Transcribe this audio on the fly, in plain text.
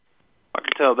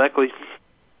Hotel, Beckley.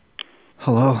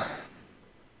 Hello.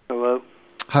 Hello.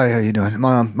 Hi, how you doing?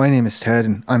 My name is Ted,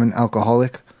 and I'm an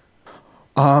alcoholic.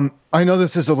 I know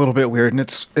this is a little bit weird, and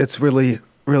it's really,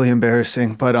 really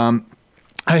embarrassing, but I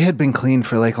had been clean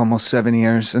for like almost 7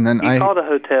 years, and then You called a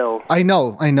hotel. I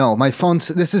know. My phone's...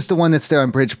 This is the one that's there on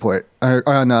Bridgeport, or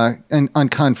on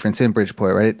Conference in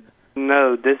Bridgeport, right?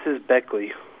 No, this is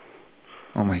Beckley.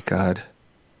 Oh, my God.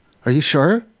 Are you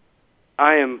sure?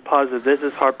 I am positive. This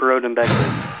is Harper Road in Beckley.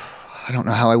 I don't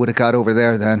know how I would have got over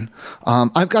there then.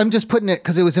 I'm just putting it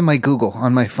because it was in my Google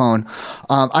on my phone.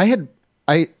 I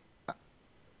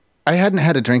hadn't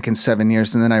had a drink in 7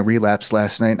 years, and then I relapsed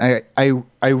last night.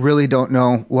 I really don't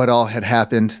know what all had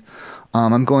happened.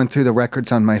 I'm going through the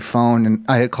records on my phone, and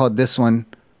I had called this one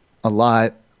a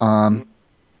lot.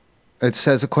 It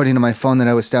says, according to my phone, that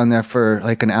I was down there for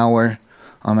like an hour.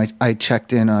 I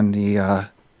checked in on the...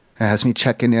 it has me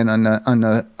checking in on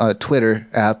the Twitter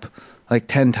app like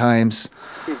 10 times.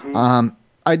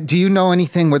 Mm-hmm. Do you know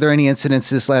anything? Were there any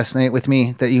incidences last night with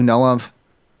me that you know of?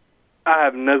 I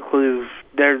have no clue.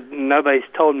 Nobody's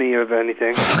told me of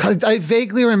anything. I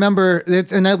vaguely remember,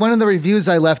 and one of the reviews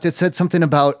I left, it said something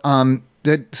about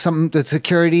that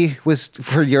security was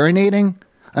for urinating,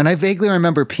 and I vaguely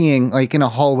remember peeing like in a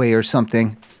hallway or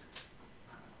something.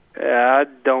 I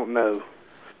don't know.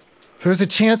 There was a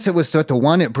chance it was at the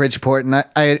one at Bridgeport, and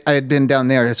I had been down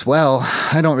there as well.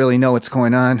 I don't really know what's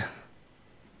going on.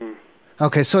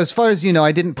 Okay, so as far as you know,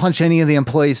 I didn't punch any of the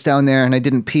employees down there, and I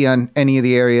didn't pee on any of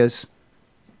the areas.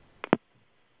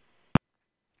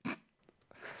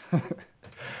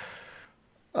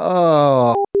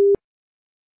 Oh.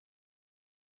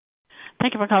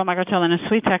 Thank you for calling Michael Hotel &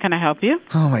 Suites. How can I help you?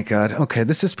 Oh, my God. Okay,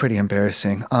 this is pretty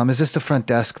embarrassing. Is this the front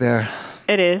desk there?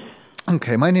 It is.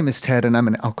 Okay, my name is Ted, and I'm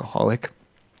an alcoholic.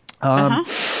 I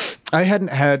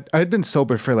had been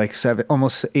sober for like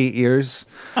almost 8 years.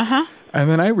 And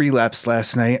then I relapsed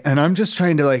last night, and I'm just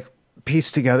trying to like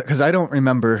piece together, because I don't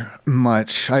remember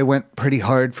much. I went pretty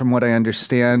hard from what I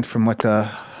understand, from what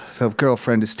the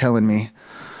girlfriend is telling me.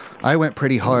 I went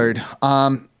pretty hard.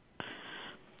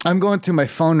 I'm going through my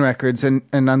phone records, and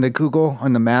on the Google,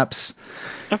 on the maps,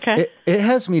 okay, it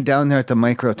has me down there at the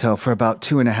microtel for about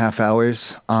 2.5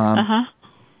 hours.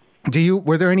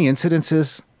 Were there any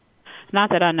incidences? Not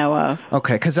that I know of.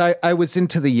 Okay, because I was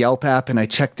into the Yelp app, and I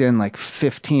checked in like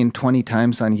 15, 20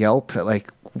 times on Yelp at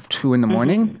like 2 in the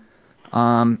morning.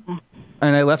 And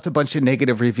I left a bunch of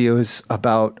negative reviews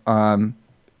about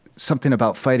something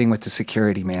about fighting with the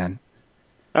security man.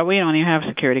 We don't even have a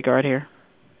security guard here.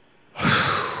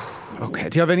 Okay.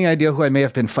 Do you have any idea who I may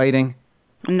have been fighting?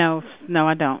 No,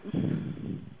 I don't.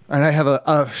 And I have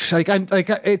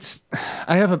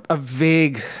I have a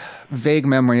vague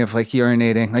memory of like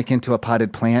urinating like into a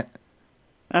potted plant.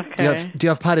 Okay. Do you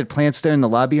have potted plants there in the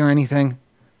lobby or anything?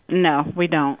 No, we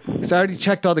don't. Because I already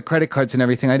checked all the credit cards and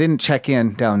everything. I didn't check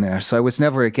in down there, so I was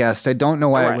never a guest. I don't know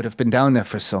why I would have been down there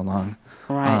for so long.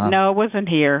 Right. No, it wasn't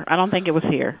here. I don't think it was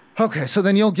here. Okay, so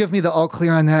then you'll give me the all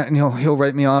clear on that, and you'll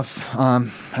write me off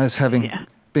as having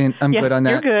been. I'm good on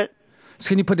that. You're good. So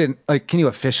can you put it can you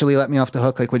officially let me off the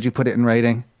hook? Like, would you put it in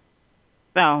writing?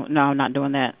 No, I'm not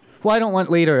doing that. Well, I don't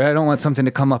want something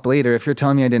to come up later. If you're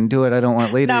telling me I didn't do it, I don't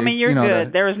want later. No, I mean, you're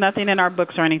good. There was nothing in our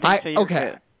books or anything, so you're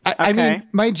good. I mean,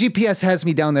 my GPS has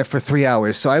me down there for 3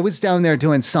 hours, so I was down there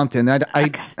doing something.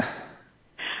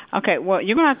 Okay, well,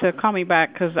 you're going to have to call me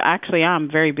back because actually I'm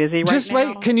very busy right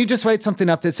now. Can you just write something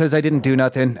up that says I didn't do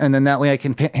nothing, and then that way I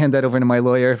can hand that over to my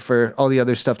lawyer for all the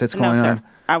other stuff that's going on? No,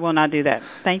 I will not do that.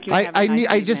 Thank you.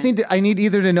 I need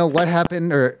either to know what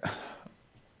happened or...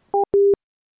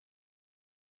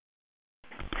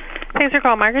 Thanks for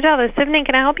calling Margaret. This evening,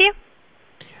 can I help you?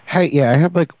 Hey, yeah, I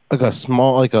have like a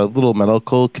small, like a little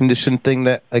medical condition thing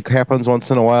that like happens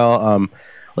once in a while.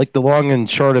 Like the long and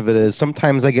short of it is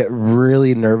sometimes I get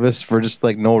really nervous for just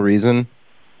like no reason.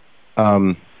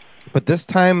 But this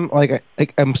time, like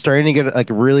I'm starting to get like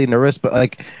really nervous, but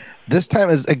like this time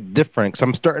is like different because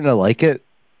I'm starting to like it.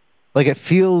 Like it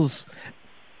feels,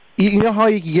 you know how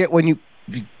you get when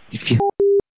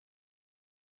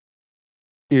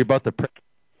you're about to.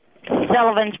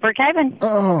 Sullivan's Brookhaven.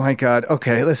 Oh my God.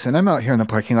 Okay, listen, I'm out here in the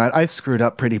parking lot. I screwed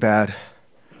up pretty bad.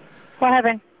 What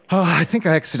happened? Oh, I think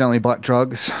I accidentally bought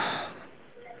drugs.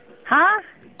 Huh?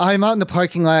 I'm out in the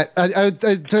parking lot. I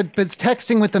was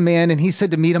texting with the man, and he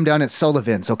said to meet him down at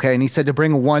Sullivan's, okay? And he said to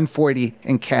bring $140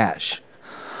 in cash.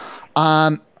 Where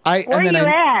are you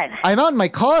at? I'm out in my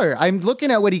car. I'm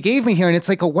looking at what he gave me here, and it's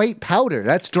like a white powder.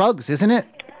 That's drugs, isn't it?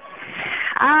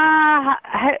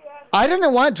 I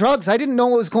didn't want drugs. I didn't know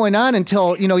what was going on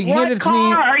until, he handed it to me.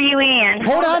 What car are you in?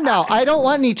 Hold on now. I don't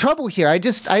want any trouble here. I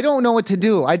don't know what to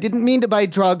do. I didn't mean to buy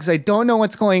drugs. I don't know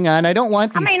what's going on. I don't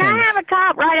want these things. I have a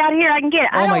cop right out here. I can get it.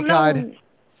 Oh, my God.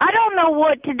 I don't know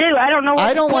what to do. I don't know what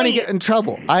I don't to want to get in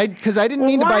trouble. Because I didn't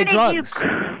mean to buy drugs.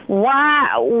 Why?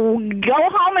 Go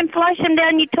home and flush them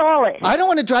down your toilet. I don't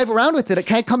want to drive around with it.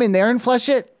 Can I come in there and flush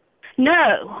it?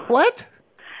 No. What?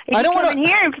 If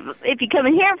you come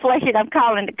in here and flush it, I'm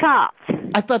calling the cops.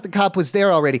 I thought the cop was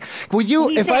there already. Will you,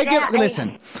 if I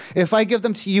give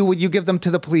them to you, will you give them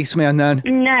to the policeman then?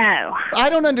 No. I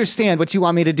don't understand what you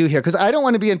want me to do here, because I don't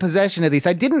want to be in possession of these.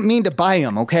 I didn't mean to buy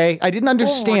them, okay? I didn't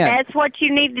understand. That's what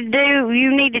you need to do.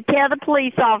 You need to tell the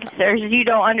police officers you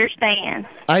don't understand.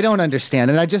 I don't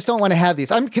understand, and I just don't want to have these.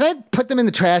 Can I put them in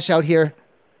the trash out here?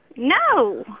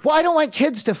 No. Well, I don't want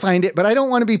kids to find it, but I don't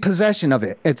want to be possession of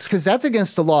it. It's because that's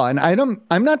against the law, and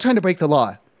I'm not trying to break the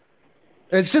law.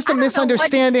 It's just a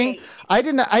misunderstanding. I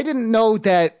didn't know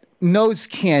that nose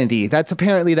candy.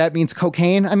 That means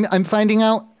cocaine. I'm finding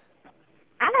out.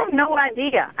 I have no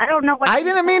idea. I don't know what. I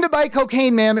didn't mean to buy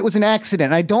cocaine, ma'am. It was an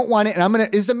accident. I don't want it,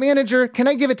 and is the manager? Can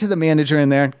I give it to the manager in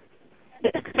there?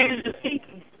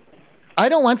 I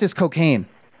don't want this cocaine.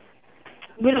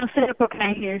 We don't sell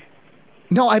cocaine here.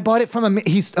 No, I bought it from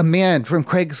he's a man from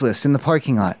Craigslist in the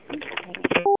parking lot.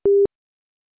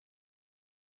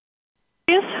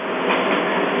 Yes.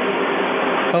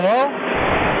 Hello?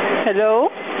 Hello?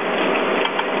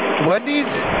 Wendy's?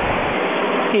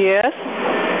 Yes.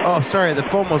 Oh, sorry, the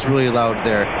phone was really loud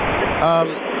there.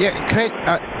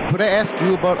 Could I ask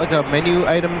you about like a menu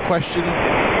item question?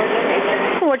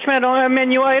 Which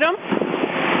menu item?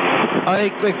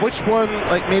 Like which one?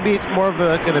 Like maybe it's more of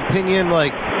an opinion.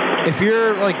 Like if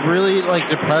you're like really like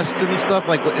depressed and stuff,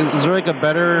 like is there like a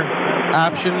better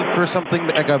option for something,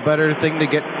 like a better thing to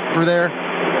get for there?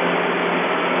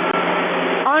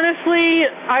 Honestly,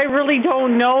 I really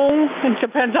don't know. It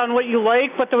depends on what you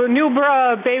like, but the new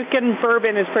bacon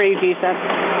bourbon is pretty decent.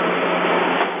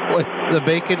 What, the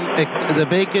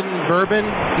bacon bourbon?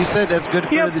 You said that's good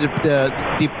for the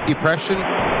depression?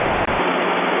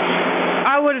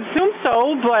 I would assume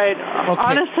so, but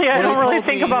honestly, I don't really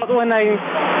think about when I...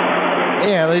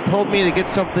 Yeah, they told me to get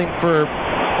something for,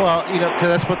 because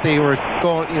that's what they were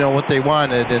going, what they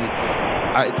wanted, and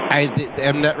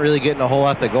I'm not really getting a whole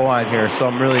lot to go on here, so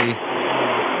I'm really...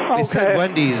 They said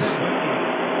Wendy's.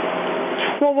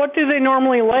 Well, what do they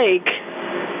normally like?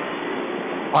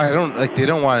 They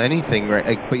don't want anything,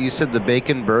 right? But you said the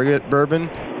bacon bourbon?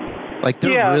 Like,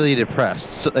 they're really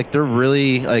depressed. So, they're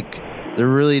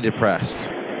really depressed.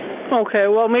 Okay,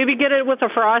 well, maybe get it with a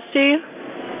Frosty.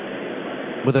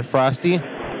 With a Frosty?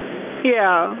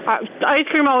 Yeah. Ice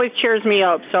cream always cheers me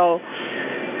up, so...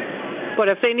 But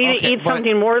if they need to eat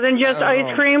something more than just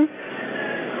ice cream...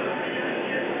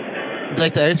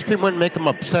 Like, the ice cream wouldn't make them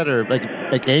upset or,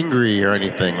 like angry or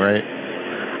anything, right?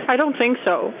 I don't think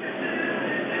so.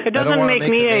 It doesn't make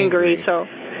me angry, so...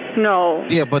 No.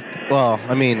 Yeah, but, well,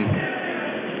 I mean...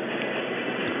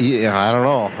 Yeah, I don't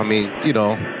know. I mean,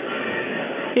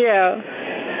 Yeah.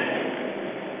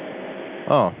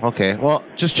 Oh, okay. Well,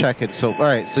 just checking. So, all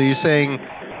right. So you're saying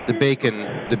the bacon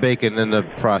and the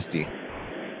Frosty.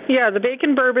 Yeah, the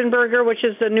bacon bourbon burger, which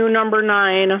is the new number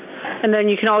 9, and then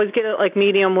you can always get it like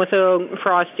medium with a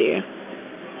Frosty.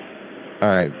 All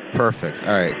right. Perfect.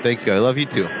 All right. Thank you. I love you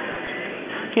too.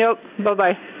 Yep.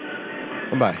 Bye-bye.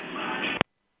 Bye-bye.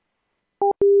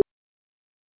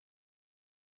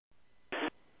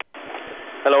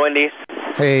 Hello, Wendy's.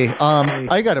 Hey,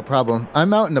 I got a problem.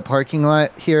 I'm out in the parking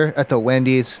lot here at the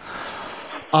Wendy's.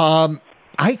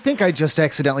 I think I just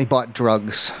accidentally bought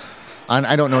drugs.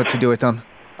 I don't know what to do with them.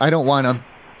 I don't want them.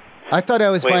 I thought I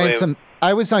was buying some...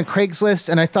 I was on Craigslist,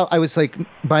 and I thought I was,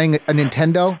 buying a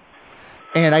Nintendo.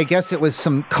 And I guess it was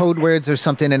some code words or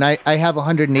something, and I have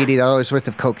 $180 worth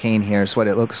of cocaine here is what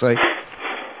it looks like.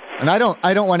 And I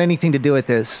don't want anything to do with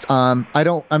this. I'm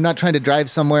not trying to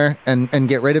drive somewhere and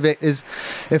get rid of it.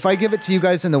 If I give it to you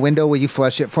guys in the window, will you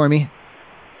flush it for me?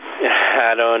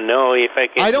 I don't know if I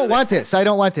can. I don't want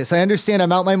this. I understand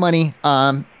I'm out my money.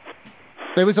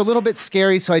 It was a little bit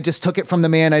scary, so I just took it from the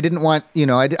man. I didn't want,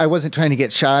 I wasn't trying to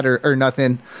get shot or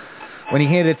nothing. When he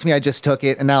handed it to me, I just took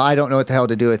it, and now I don't know what the hell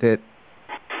to do with it.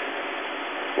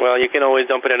 Well, you can always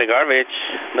dump it in the garbage.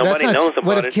 Nobody knows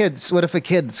about it. What if a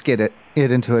kid's get it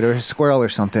into it, or a squirrel or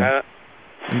something? I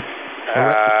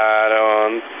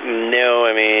don't know.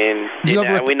 I mean, do you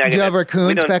have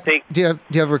raccoons back? Do you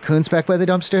have raccoons back by the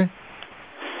dumpster?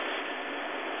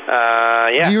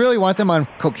 Yeah. Do you really want them on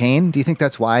cocaine? Do you think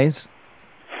that's wise?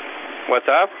 What's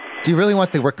up? Do you really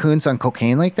want the raccoons on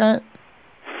cocaine like that?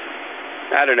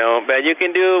 I don't know, but you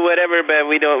can do whatever, but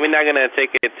we're not gonna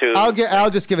take it to. I'll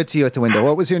just give it to you at the window.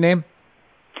 What was your name?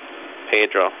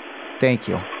 Pedro. Thank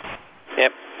you.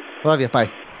 Yep. Love you.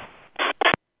 Bye.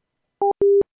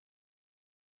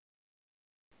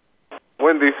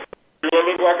 Wendy's. You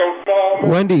look like I'm small.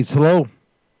 Wendy's, hello.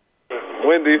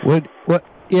 Wendy's. What?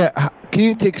 Yeah. Can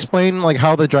you explain like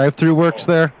how the drive-through works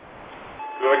there? Did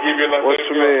I give you enough? What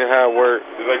you mean how it works?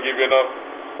 Did I give you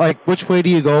enough? Like, which way do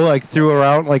you go? Like through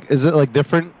around? Like, is it like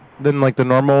different than like the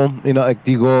normal? You know, like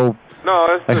do you go? No,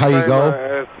 it's like the how same you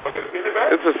go.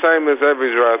 It's the same as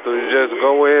every drive-through. You just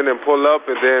go in and pull up,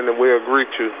 and then we'll greet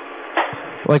you.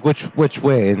 Like which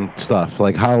way and stuff?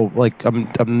 Like how? Like I'm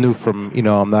new from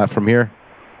I'm not from here.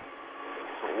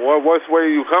 What way are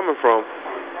you coming from?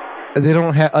 They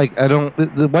don't have like I don't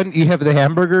the one you have the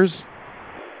hamburgers.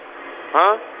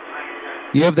 Huh?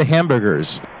 You have the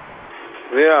hamburgers.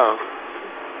 Yeah.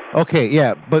 Okay,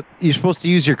 yeah, but you're supposed to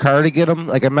use your car to get them.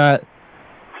 Like I'm not.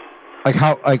 Like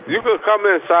how? Like you could come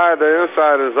inside. The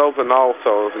inside is open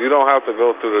also. You don't have to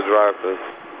go through the drive-thru.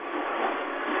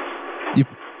 You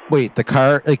wait. The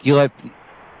car. Like you let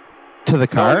to the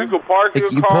car. No, you can park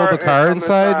your you car. Pull the car and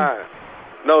come inside.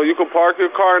 No, you can park your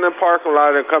car in the parking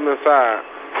lot and come inside.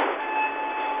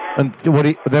 And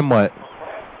then what?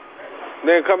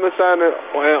 Then come inside and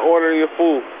order your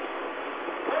food.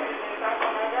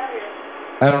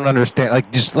 I don't understand.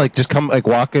 Like just come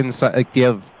walk inside. Like you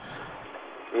have.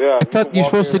 Yeah. I thought you're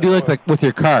supposed to do like with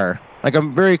your car. Like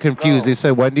I'm very confused. They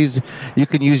said Wendy's, you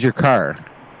can use your car.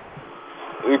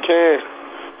 You can.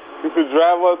 You can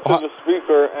drive up to the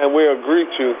speaker and we'll greet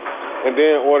you, and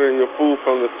then order your food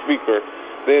from the speaker.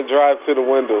 Then drive to the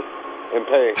window and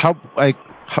pay. How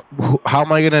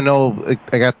am I gonna know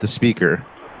I got the speaker?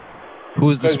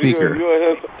 Who's the speaker? You'll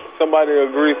hear somebody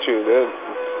will greet you.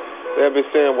 They'll be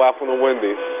saying welcome to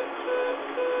Wendy's.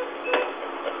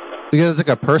 Because like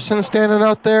a person standing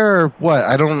out there or what?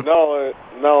 I don't.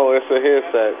 No, it's a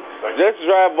headset. Just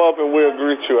drive up and we'll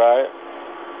greet you, alright?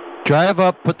 Drive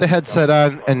up, put the headset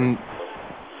on, and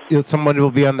somebody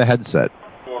will be on the headset.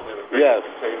 Yes.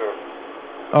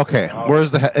 Okay.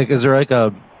 Where's the? Is there like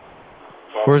a?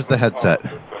 Where's the headset?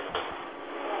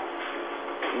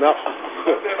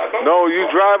 No, you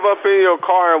drive up in your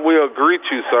car and we'll greet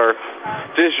you, sir.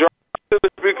 Just drive to the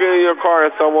speaker in your car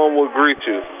and someone will greet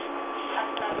you.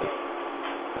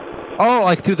 Oh,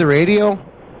 like through the radio?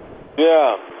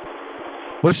 Yeah.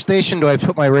 Which station do I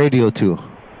put my radio to?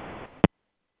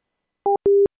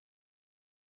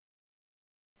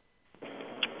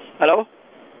 Hello?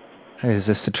 Hey, is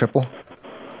this the triple?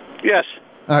 Yes.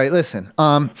 All right, listen.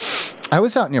 I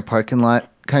was out in your parking lot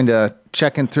kind of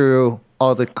checking through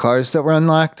all the cars that were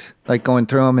unlocked, like going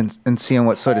through them and seeing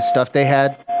what sort of stuff they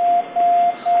had.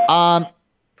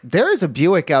 There is a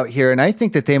Buick out here, and I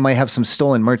think that they might have some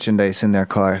stolen merchandise in their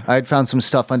car. I'd found some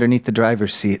stuff underneath the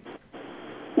driver's seat.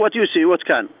 What do you see? What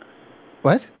kind?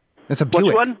 What? It's a Buick.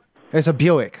 Which one? It's a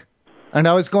Buick. And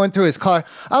I was going through his car.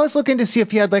 I was looking to see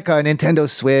if he had like a Nintendo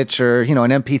Switch or, an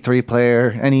MP3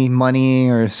 player, any money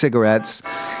or cigarettes.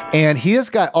 And he has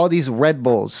got all these Red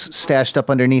Bulls stashed up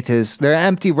underneath they're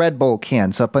empty Red Bull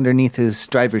cans up underneath his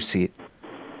driver's seat.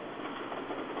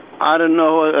 I don't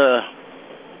know.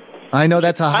 I know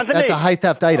that's a high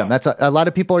theft item. A lot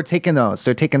of people are taking those.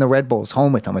 They're taking the Red Bulls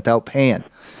home with them without paying.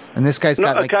 And this guy's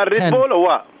got like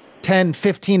 10,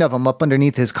 15 of them up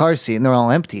underneath his car seat, and they're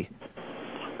all empty.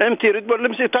 Empty Red Bull.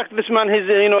 Let me see. Talk to this man. He's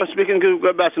speaking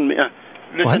back to me.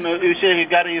 Listen, you say he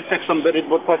got you fix some Red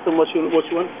Bull. Talk to him what you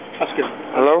want. Ask him.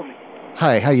 Hello?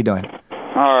 Hi, how you doing?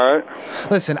 All right.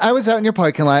 Listen, I was out in your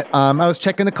parking lot. I was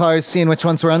checking the cars, seeing which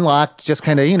ones were unlocked, just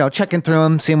kind of, checking through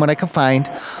them, seeing what I could find.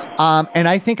 And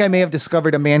I think I may have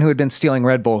discovered a man who had been stealing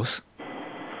Red Bulls.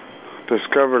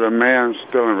 Discovered a man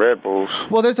stealing Red Bulls?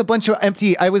 Well, there's a bunch of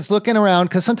empty. I was looking around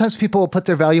because sometimes people will put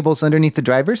their valuables underneath the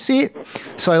driver's seat.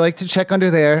 So I like to check under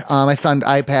there. I found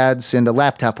iPads and a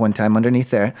laptop one time underneath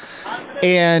there.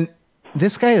 And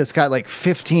this guy has got like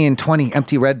 15, 20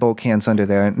 empty Red Bull cans under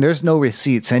there, and there's no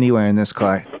receipts anywhere in this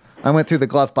car. I went through the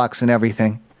glove box and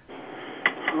everything.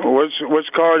 Which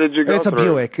car did you go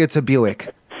through? It's a Buick.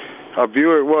 A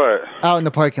Buick what? Out in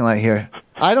the parking lot here.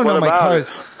 I don't know my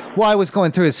cars. Well, I was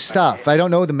going through his stuff. I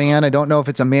don't know the man. I don't know if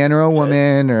it's a man or a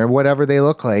woman or whatever they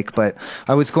look like, but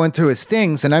I was going through his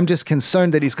things, and I'm just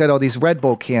concerned that he's got all these Red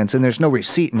Bull cans, and there's no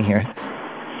receipt in here.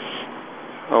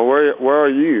 Oh, where are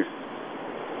you?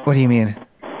 What do you mean?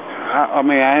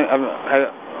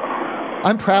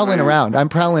 I'm prowling around.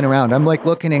 I'm like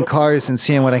looking in cars and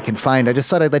seeing what I can find. I just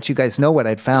thought I'd let you guys know what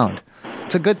I'd found.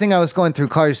 It's a good thing I was going through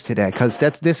cars today, because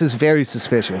this is very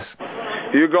suspicious.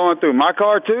 You're going through my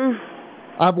car too?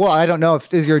 Well, I don't know.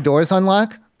 Is your doors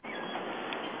unlocked?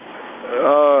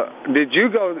 Did you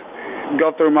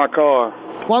go through my car?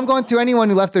 Well, I'm going through anyone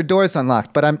who left their doors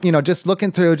unlocked, but I'm, just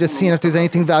looking through, just seeing if there's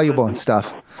anything valuable and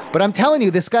stuff. But I'm telling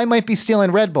you, this guy might be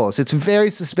stealing Red Bulls. It's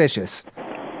very suspicious.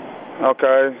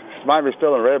 Okay, might be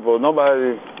stealing Red Bulls.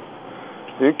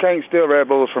 You can't steal Red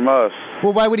Bulls from us.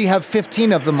 Well, why would he have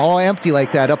 15 of them all empty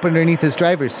like that up underneath his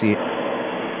driver's seat?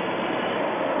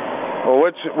 Well,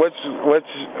 which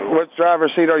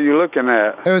driver's seat are you looking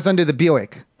at? It was under the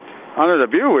Buick. Under the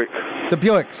Buick? The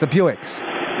Buicks.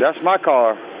 That's my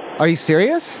car. Are you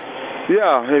serious?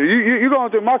 Yeah, if you going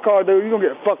through my car, dude, you're going to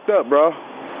get fucked up, bro.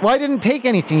 Well, I didn't take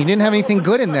anything. You didn't have anything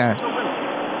good in there.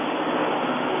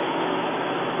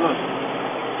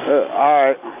 All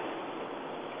right.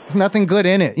 There's nothing good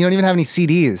in it. You don't even have any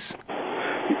CDs.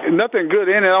 Nothing good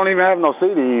in it. I don't even have no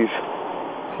CDs.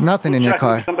 Nothing in your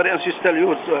car. Somebody else used to tell you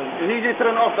you need to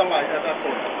turn off the light at that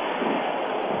point.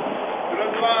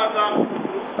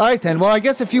 All right, then. Well, I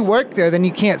guess if you work there, then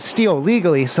you can't steal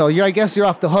legally, so I guess you're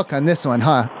off the hook on this one,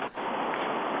 huh?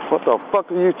 What the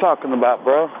fuck are you talking about,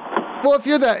 bro? Well,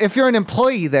 if you're an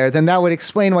employee there, then that would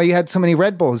explain why you had so many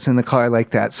Red Bulls in the car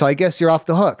like that, so I guess you're off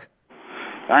the hook.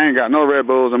 I ain't got no Red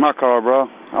Bulls in my car, bro.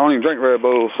 I don't even drink Red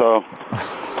Bulls, so...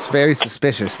 It's very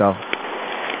suspicious, though.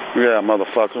 Yeah,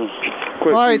 motherfucker.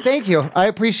 All right, thank you. I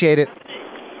appreciate it.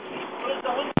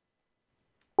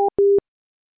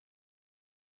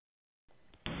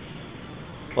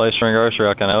 Light String Grocery,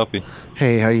 how can I help you?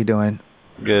 Hey, how you doing?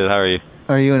 Good, how are you?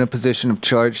 Are you in a position of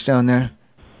charge down there?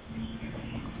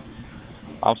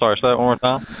 I'm sorry, say that one more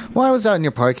time? Well, I was out in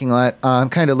your parking lot. I'm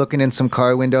kind of looking in some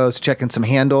car windows, checking some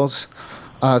handles,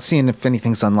 seeing if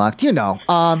anything's unlocked,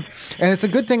 And it's a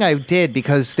good thing I did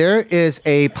because there is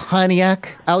a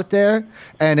Pontiac out there,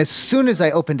 and as soon as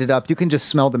I opened it up, you can just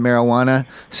smell the marijuana.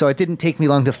 So it didn't take me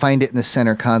long to find it in the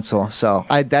center console. So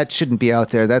that shouldn't be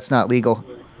out there. That's not legal.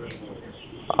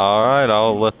 All right,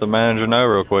 I'll let the manager know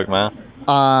real quick, man.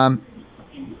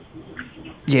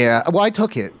 Yeah, well, I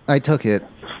took it.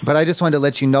 But I just wanted to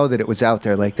let you know that it was out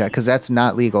there like that, because that's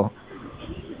not legal.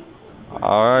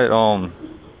 All right,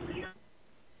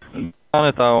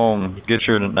 I get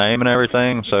your name and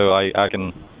everything, so I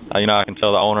can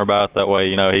tell the owner about it. That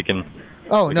way, he can.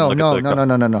 Oh, no.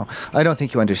 I don't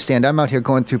think you understand. I'm out here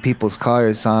going through people's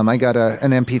cars. I got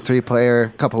an MP3 player,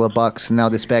 a couple of bucks, and now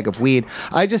this bag of weed.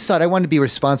 I just thought I wanted to be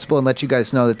responsible and let you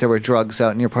guys know that there were drugs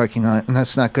out in your parking lot, and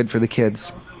that's not good for the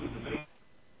kids.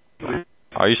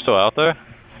 Are you still out there?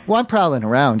 Well, I'm prowling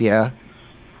around, yeah.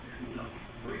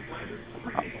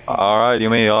 All right, you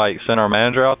mean send our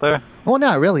manager out there? Well,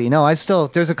 not really. No,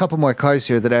 there's a couple more cars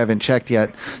here that I haven't checked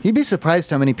yet. You'd be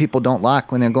surprised how many people don't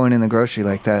lock when they're going in the grocery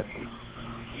like that.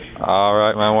 All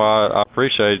right, man. Well, I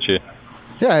appreciate you.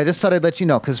 Yeah, I just thought I'd let you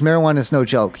know, because marijuana is no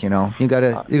joke, You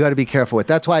gotta be careful with it.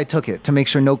 That's why I took it, to make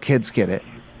sure no kids get it.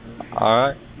 All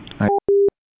right.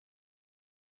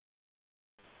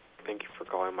 Thank you for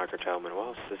calling Microchild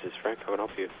Wells. This is Frank. How can I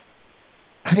help you?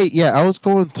 Hey, yeah, I was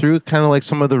going through kind of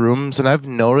some of the rooms, and I've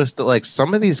noticed that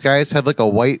some of these guys have a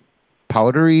white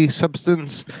powdery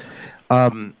substance.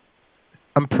 I'm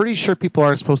pretty sure people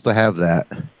aren't supposed to have that.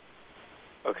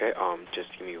 Okay, just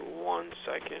give me 1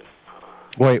 second.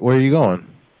 Wait, where are you going?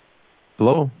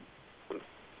 Hello?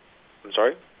 I'm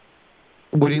sorry?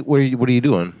 What are you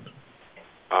doing?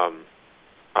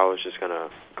 I was just gonna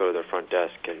go to the front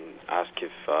desk and ask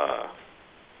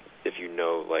if you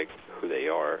know who they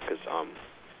are, because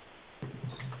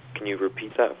can you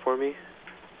repeat that for me?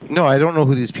 No, I don't know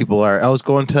who these people are. I was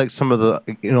going to some of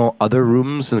the other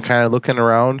rooms and kind of looking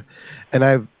around, and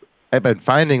I've been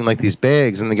finding these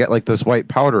bags, and they get this white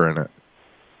powder in it.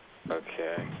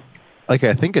 Okay.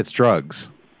 I think it's drugs.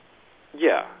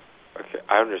 Yeah. Okay,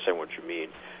 I understand what you mean.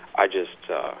 I just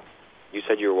you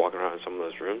said you were walking around in some of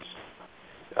those rooms?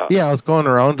 Yeah, I was going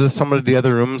around to some of the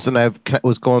other rooms, and I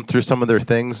was going through some of their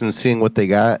things and seeing what they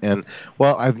got, and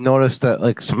well, I've noticed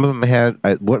that some of them had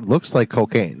what looks like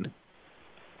cocaine.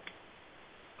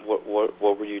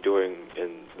 What were you doing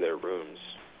in their rooms?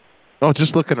 Oh,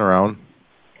 just looking around.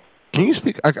 Can you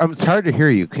speak? It's hard to hear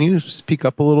you. Can you speak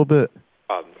up a little bit?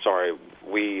 Sorry,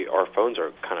 our phones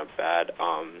are kind of bad.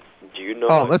 Do you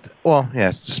know? Oh,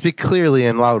 speak clearly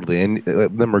and loudly, and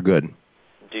then we're good.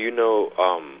 Do you know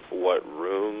what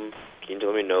room? Can you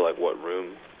let me know what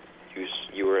room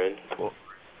you were in?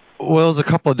 Well, there's a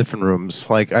couple of different rooms.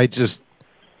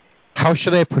 How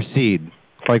should I proceed?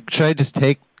 Should I just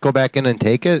go back in and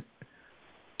take it?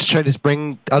 Should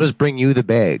I'll just bring you the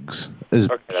bags.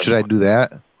 Should I do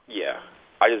that? Yeah.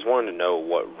 I just wanted to know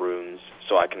what rooms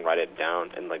so I can write it down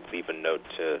and leave a note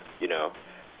to,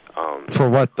 For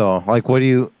what though? What do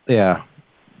you, yeah.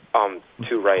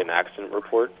 To write an accident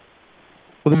report.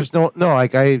 Well, there's no, I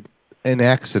an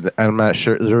accident. I'm not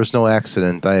sure. There was no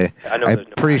accident. I'm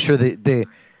pretty sure they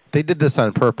did this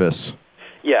on purpose.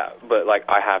 Yeah, but like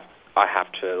I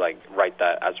have to like write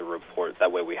that as a report.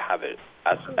 That way we have it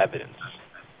as evidence.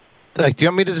 Like, do you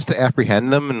want me to just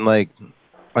apprehend them and like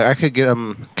I could get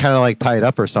them kind of like tied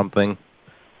up or something,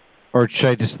 or should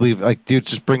I just leave? Like, dude,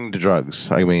 just bring the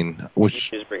drugs. I mean,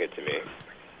 which? You just bring it to me.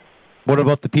 What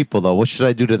about the people though? What should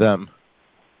I do to them?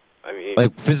 I mean,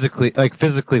 like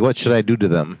physically, what should I do to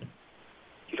them?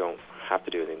 You don't have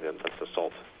to do anything to them. That's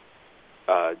assault.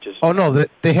 Just. Oh no,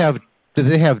 they have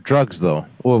drugs though,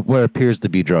 or what appears to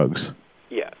be drugs.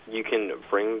 Yeah, you can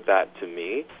bring that to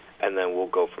me, and then we'll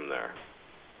go from there.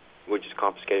 We'll just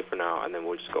confiscate it for now, and then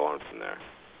we'll just go on from there.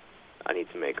 I need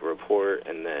to make a report,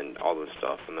 and then all this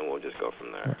stuff, and then we'll just go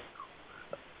from there.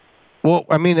 Well,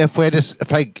 I mean, if I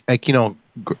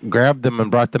grabbed them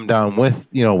and brought them down with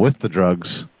the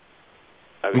drugs,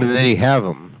 I mean, then you have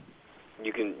them.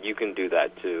 You can do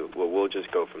that too. We'll just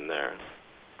go from there.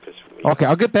 Okay,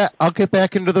 I'll get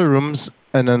back into the rooms,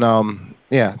 and then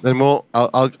then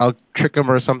I'll trick them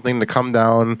or something to come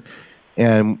down,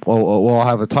 and we'll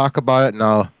have a talk about it, and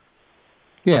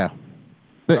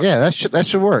that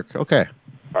should work. Okay.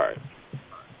 All right.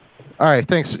 All right.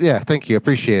 Thanks. Yeah. Thank you.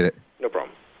 Appreciate it. No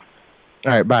problem.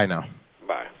 All right. Bye now.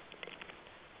 Bye.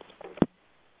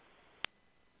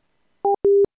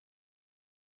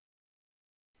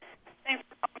 Thanks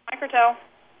for calling Microtel.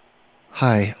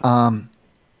 Hi.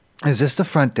 Is this the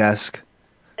front desk?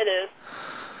 It is.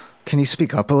 Can you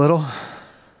speak up a little?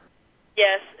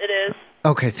 Yes, it is.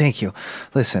 Okay, thank you.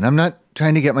 Listen, I'm not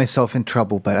trying to get myself in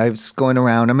trouble, but I was going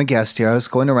around. I'm a guest here. I was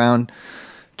going around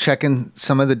checking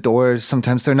some of the doors.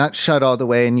 Sometimes they're not shut all the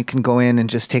way, and you can go in and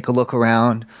just take a look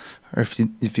around. Or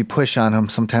if you push on them,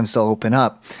 sometimes they'll open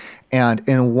up. And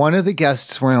in one of the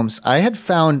guests' rooms, I had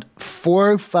found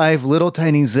 4 or 5 little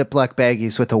tiny Ziploc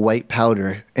baggies with a white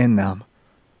powder in them.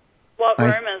 What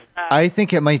room is that? I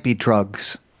think it might be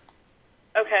drugs.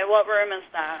 Okay, what room is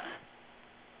that?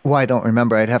 Well, I don't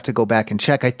remember. I'd have to go back and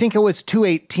check. I think it was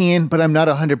 218, but I'm not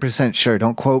 100% sure.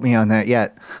 Don't quote me on that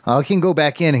yet. I can go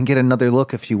back in and get another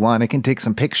look if you want. I can take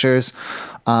some pictures.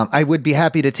 I would be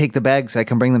happy to take the bags. I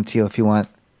can bring them to you if you want.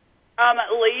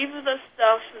 Leave the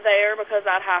stuff there because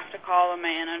I'd have to call a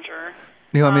manager.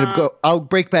 You want me to go? I'll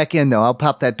break back in, though. I'll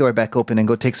pop that door back open and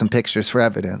go take some pictures for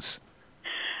evidence.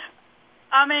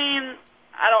 I mean,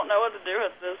 I don't know what to do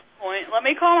at this point. Let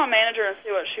me call my manager and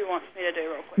see what she wants me to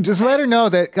do real quick. Just let her know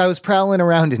that I was prowling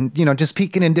around and, just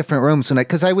peeking in different rooms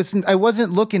because I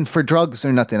wasn't looking for drugs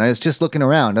or nothing. I was just looking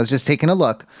around. I was just taking a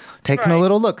look, a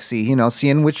little look,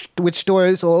 seeing which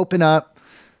doors will open up,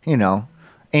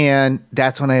 and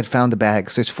that's when I had found the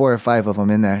bags. There's 4 or 5 of them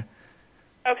in there.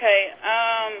 Okay,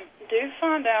 do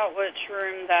find out which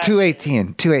room that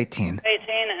 218. 218.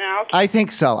 18, and I'll keep... I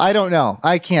think so. I don't know.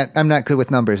 I'm not good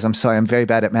with numbers. I'm sorry. I'm very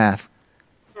bad at math.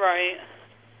 Right.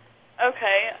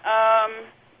 Okay,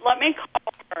 let me call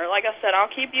her. Like I said, I'll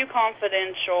keep you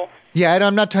confidential. Yeah,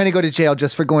 I'm not trying to go to jail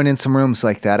just for going in some rooms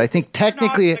like that. I think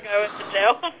technically... You're not going to go into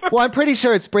jail. Well, I'm pretty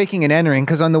sure it's breaking and entering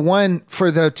because on the one for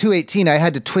the 218, I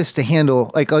had to twist the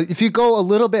handle. Like if you go a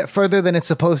little bit further than it's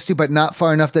supposed to, but not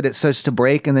far enough that it starts to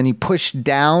break, and then you push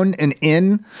down and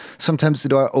in, sometimes the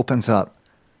door opens up.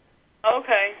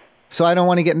 Okay. So I don't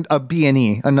want to get a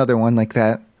B&E, another one like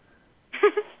that.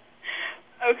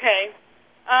 Okay.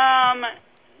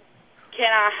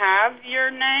 Can I have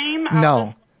your name?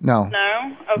 No. No?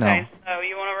 Okay, so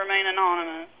you want to remain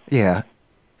anonymous. Yeah.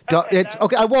 It's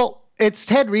okay. Well, it's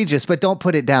Ted Regis, but don't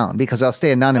put it down because I'll stay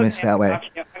anonymous that way. I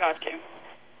got you.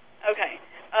 Okay.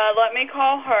 Let me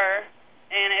call her,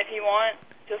 and if you want,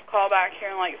 just call back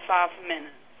here in like 5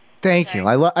 minutes. Thank you.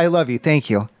 I love you. Thank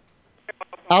you.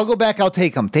 I'll go back. I'll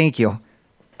take them. Thank you.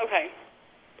 Okay.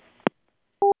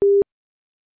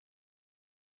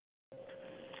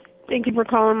 Thank you for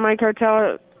calling my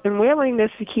cartel in Wheeling.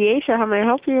 This is Keisha. How may I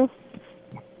help you?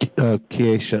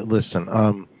 Keisha, listen.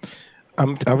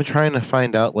 I'm trying to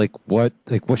find out what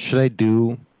should I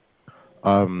do.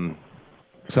 So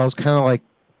I was kind of like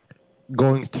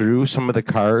going through some of the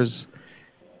cars,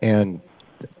 and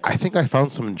I think I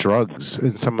found some drugs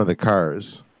in some of the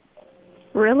cars.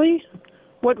 Really?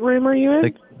 What room are you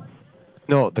in?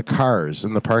 No, the cars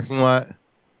in the parking lot.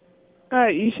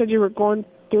 You said you were going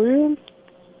through them?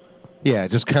 Yeah,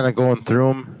 just kind of going through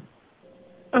them.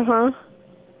 Uh-huh.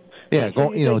 Yeah, I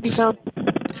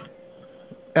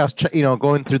was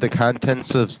going through the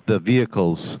contents of the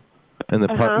vehicles in the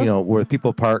park, where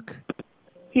people park.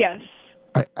 Yes.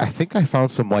 I think I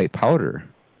found some white powder.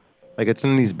 Like it's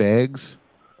in these bags.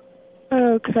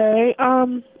 Okay.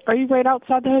 Are you right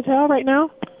outside the hotel right now?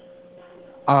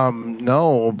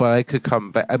 No, but I could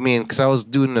come back. I mean, because I was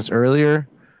doing this earlier.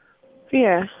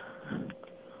 Yeah.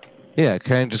 Yeah,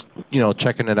 kind of just,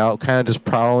 checking it out, kind of just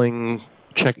prowling,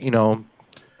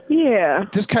 Yeah.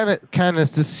 just kind of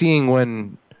just seeing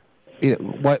when,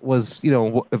 what was,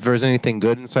 if there's anything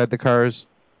good inside the cars.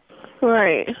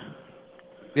 Right.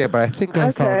 Yeah, but I think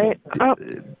I found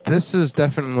this is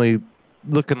definitely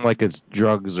looking like it's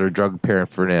drugs or drug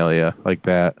paraphernalia like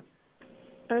that.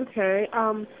 Okay.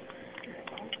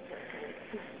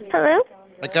 Hello?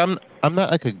 Like I'm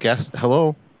not like a guest.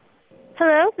 Hello.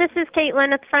 Hello, this is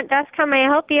Caitlin at the front desk. How may I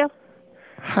help you?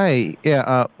 Hi.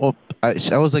 Yeah. Well,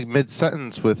 I was like mid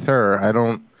sentence with her. I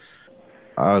don't.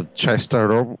 Should I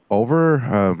start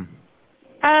over?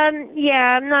 Yeah,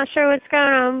 I'm not sure what's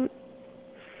going on.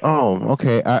 Oh,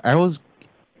 okay. I was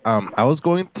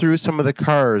going through some of the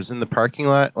cars in the parking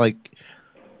lot, like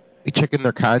checking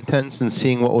their contents and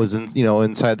seeing what was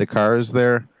inside the cars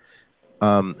there.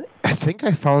 I think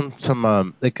I found some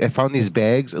I found these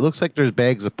bags. It looks like there's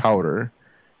bags of powder.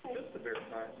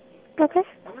 Okay.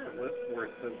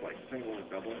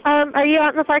 Are you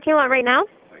out in the parking lot right now?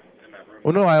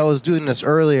 Well, no, I was doing this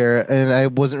earlier and I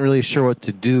wasn't really sure what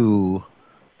to do,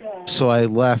 so I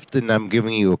left and I'm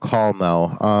giving you a call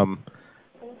now.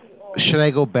 Should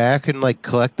I go back and like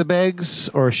collect the bags,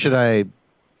 or should I?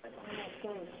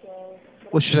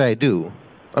 What should I do?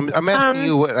 I'm asking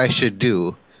you what I should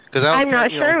do, because I was I'm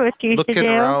not sure what you should looking do.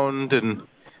 around and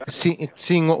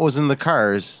seeing what was in the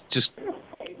cars, just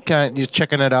kind of just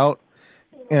checking it out,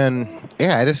 and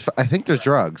yeah, I think there's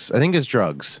drugs. I think it's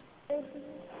drugs.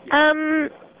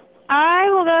 I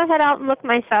will go ahead out and look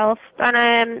myself,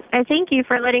 and I thank you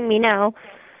for letting me know,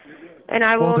 and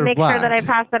I will they're make sure that I locked.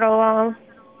 pass it along.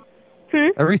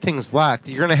 Everything's locked.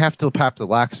 You're gonna have to pop the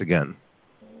locks again.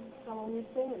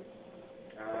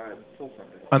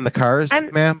 On the cars,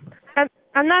 ma'am?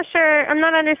 I'm not sure. I'm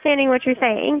not understanding what you're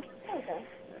saying.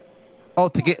 Oh,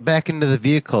 to get back into the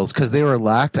vehicles, because they were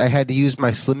locked, I had to use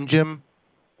my Slim Jim.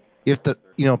 You have to,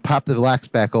 pop the locks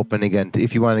back open again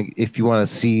if you want to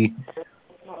see,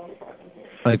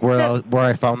 like where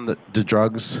I found the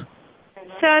drugs.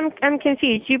 So I'm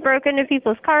confused. You broke into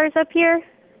people's cars up here?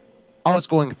 I was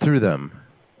going through them.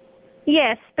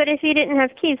 Yes, but if you didn't have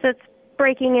keys, that's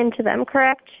breaking into them,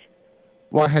 correct?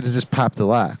 Well, I had to just pop the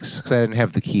locks because I didn't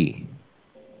have the key.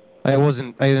 I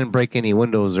didn't break any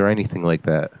windows or anything like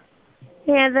that.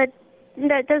 Yeah,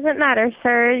 that doesn't matter,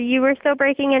 sir. You were still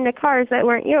breaking into cars that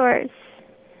weren't yours.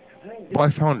 Well, I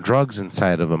found drugs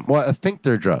inside of them. Well, I think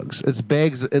they're drugs. It's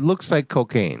bags. It looks like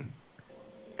cocaine.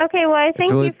 Okay, well, I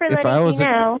thank you for letting me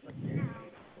know.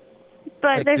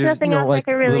 But like, there's nothing else I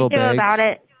can really do about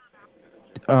it.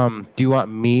 Do you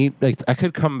want me? Like, I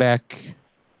could come back.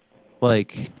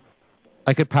 Like,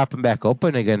 I could pop them back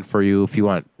open again for you if you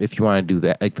want. If you want to do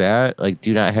that, like that. Like, do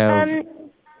you not have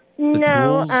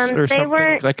No, tools or they something?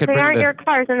 weren't. I could They bring aren't your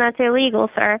cars, and that's illegal,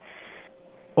 sir.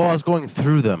 Well, I was going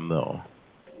through them though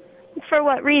For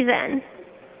what reason?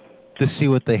 to see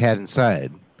what they had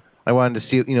inside. I wanted to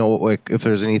see, like if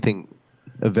there's anything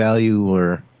of value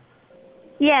or.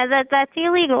 Yeah, that's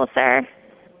illegal, sir.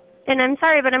 And I'm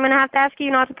sorry, but I'm going to have to ask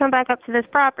you not to come back up to this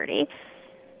property.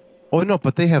 Oh no,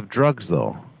 but they have drugs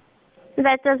though.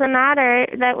 That doesn't matter.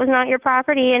 That was not your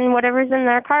property, and whatever's in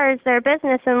their car is their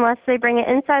business unless they bring it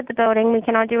inside the building. We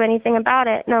cannot do anything about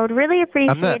it. And I would really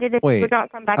appreciate it if you would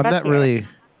not come back up here.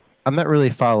 I'm not really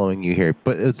following you here,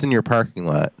 but it's in your parking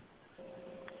lot.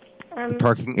 The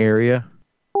parking area.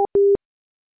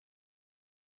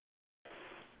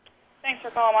 Thanks for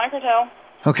calling Microtel.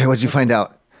 Okay, what'd you find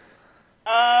out?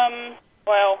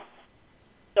 Well,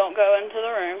 don't go into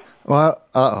the room. Well,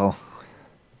 uh-oh.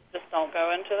 Just don't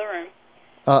go into the room.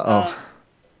 Uh-oh.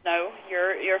 No,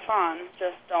 you're fine.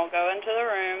 Just don't go into the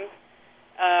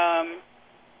room.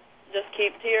 Just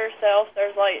keep to yourself.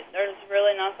 There's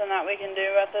really nothing that we can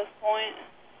do at this point.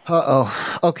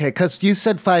 Uh-oh. Okay, because you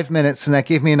said 5 minutes, and that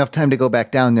gave me enough time to go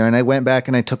back down there, and I went back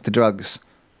and I took the drugs.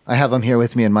 I have them here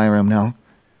with me in my room now.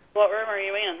 What room are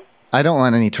you in? I don't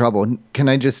want any trouble. Can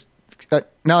I just...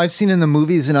 now, I've seen in the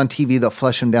movies and on TV they'll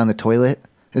flush them down the toilet.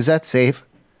 Is that safe?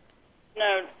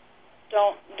 No,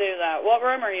 don't do that. What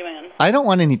room are you in? I don't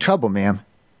want any trouble, ma'am.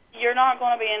 You're not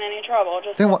going to be in any trouble.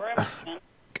 Just Then what room are you in?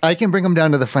 I can bring them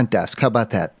down to the front desk. How about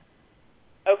that?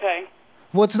 Okay.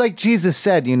 Well, it's like Jesus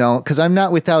said, because I'm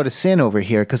not without a sin over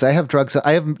here, because I have drugs.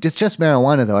 It's just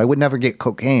marijuana, though. I would never get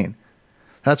cocaine.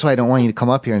 That's why I don't want you to come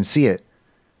up here and see it.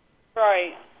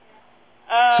 Right.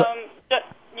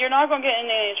 You're not going to get in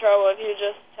any trouble if you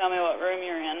just tell me what room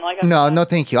you're in. No,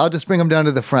 thank you. I'll just bring them down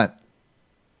to the front.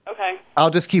 Okay.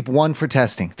 I'll just keep one for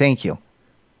testing. Thank you.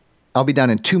 I'll be down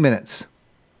in 2 minutes.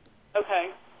 Okay.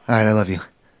 All right, I love you.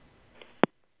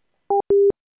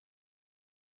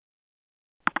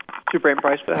 Super 8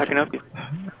 Price, but how can I help you?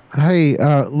 Hey,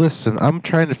 listen, I'm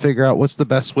trying to figure out what's the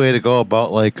best way to go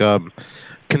about, like,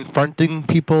 confronting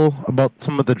people about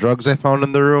some of the drugs I found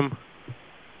in the room.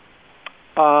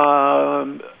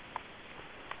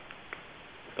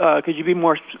 Could you be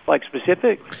more,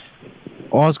 specific?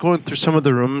 Well, I was going through some of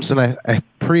the rooms, and I'm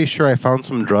pretty sure I found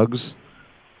some drugs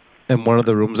in one of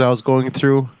the rooms I was going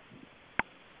through.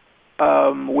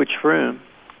 Which room?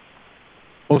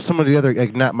 Well, some of the other,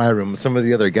 like, not my room, some of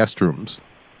the other guest rooms.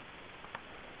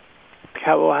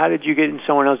 How did you get in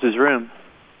someone else's room?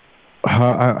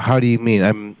 How do you mean?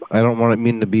 I don't want it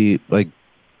mean to be like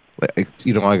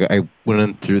I went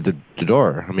in through the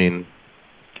door. I mean,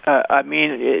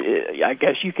 I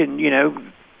guess you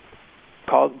can,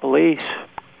 call the police.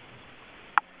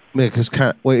 Yeah, because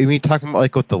wait, you mean talking about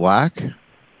like with the lack?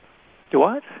 Do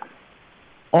what?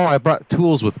 Oh, I brought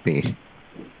tools with me.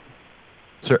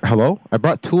 Sir, hello? I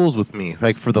brought tools with me,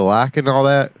 like for the lack and all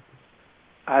that.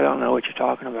 I don't know what you're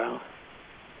talking about.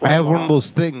 I have one of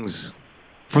those things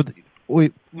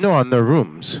on their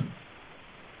rooms.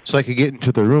 So I could get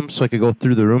into the rooms, so I could go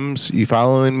through the rooms. You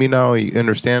following me now? You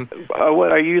understand?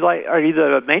 What are you like? Are you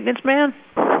the maintenance man?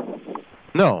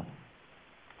 No.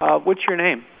 What's your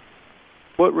name?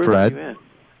 What room Fred. are you in?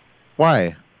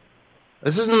 Why?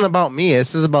 This isn't about me.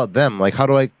 This is about them. Like, how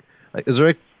do is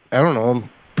there, I don't know,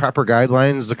 proper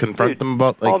guidelines to confront them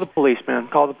about, Call the police, man.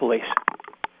 Call the police.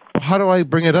 How do I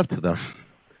bring it up to them?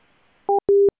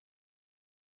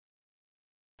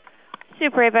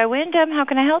 Super 8 by Wyndham, how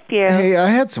can I help you? Hey, I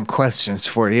had some questions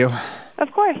for you.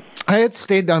 Of course. I had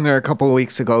stayed down there a couple of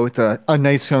weeks ago with a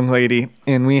nice young lady,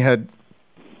 and we had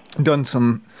done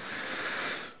some,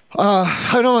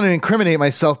 I don't want to incriminate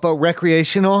myself, but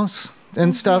recreationals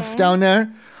and stuff down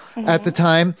there at the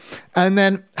time. And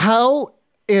then how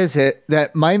is it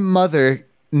that my mother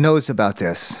knows about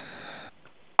this?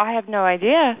 I have no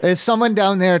idea. Is someone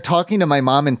down there talking to my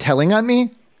mom and telling on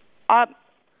me?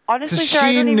 Honestly, Because sir,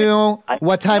 I she don't knew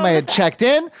what time I had checked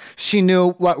in. She knew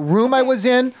what room I was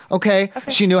in. Okay.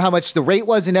 She knew how much the rate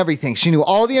was and everything. She knew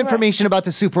all the information about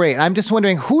the Super 8. I'm just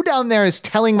wondering who down there is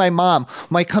telling my mom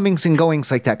my comings and goings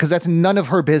like that, because that's none of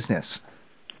her business.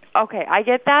 Okay, I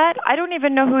get that. I don't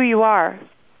even know who you are.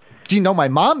 Do you know my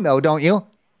mom, though, don't you?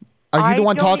 Are you the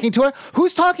one talking to her?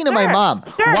 Who's talking to my mom?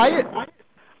 Sir, Why?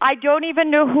 I don't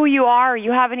even know who you are.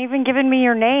 You haven't even given me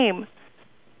your name.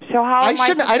 So how am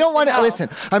I don't want to listen.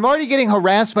 I'm already getting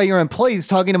harassed by your employees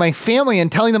talking to my family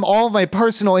and telling them all of my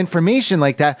personal information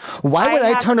like that. Why would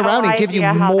I turn around and give you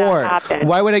more?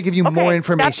 Why would I give you more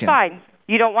information? That's fine.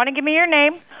 You don't want to give me your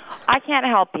name. I can't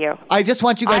help you. I just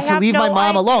want you guys to leave my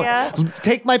mom alone.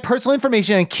 Take my personal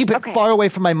information and keep it far away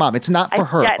from my mom. It's not for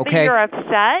her, I get okay? that you're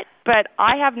upset, but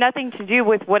I have nothing to do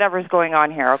with whatever's going on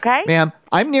here, okay? Ma'am,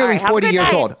 I'm nearly 40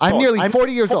 years old. I'm nearly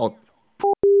 40 years old.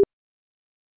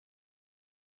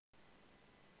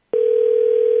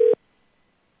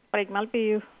 What can I help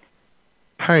you?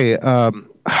 Hi,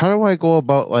 how do I go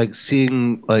about like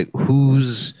seeing like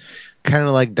who's kind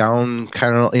of like down,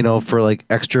 kind of for like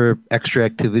extra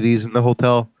activities in the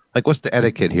hotel? Like, what's the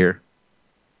etiquette here?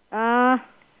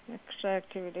 Extra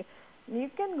activity.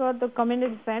 You can go to the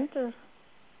community center.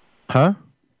 Huh?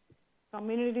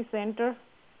 Community center.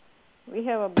 We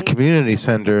have a The big community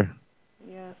center.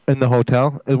 Yes. In the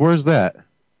hotel? Where's that?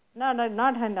 No,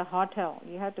 not in the hotel.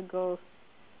 You have to go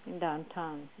in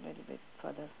downtown a little bit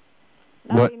further.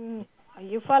 What?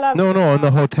 You follow. No, in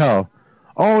the hotel.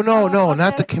 Oh no,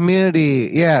 not the community.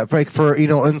 Yeah, like for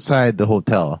inside the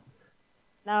hotel.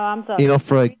 No, I'm sorry.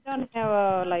 For like. We don't have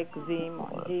a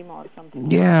gym or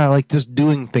something. Yeah, like just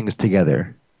doing things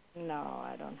together. No,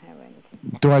 I don't have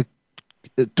anything.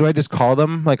 Do I just call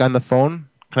them like on the phone?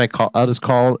 Can I call? I'll just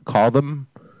call them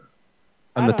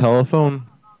on the telephone.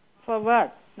 For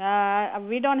what?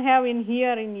 We don't have in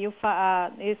here in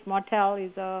this motel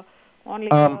is only.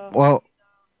 Well,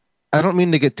 I don't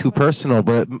mean to get too personal,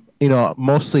 but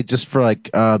mostly just for like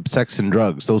sex and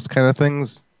drugs, those kind of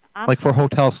things, like for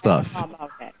hotel stuff. I don't know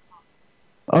about that.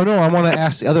 Oh no, I want to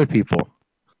ask the other people.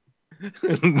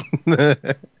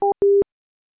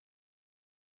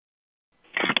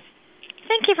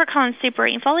 Thank you for calling Super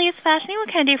 8 Foley. It's Fashionny. What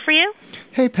can I do for you?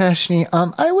 Hey, Pashni.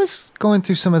 I was going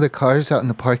through some of the cars out in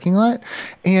the parking lot,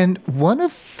 and one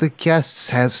of the guests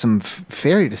has some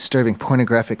very disturbing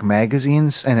pornographic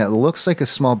magazines, and it looks like a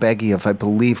small baggie of, I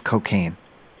believe, cocaine.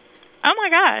 Oh my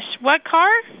gosh. What car?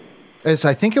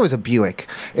 I think it was a Buick.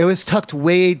 It was tucked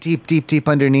way deep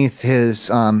underneath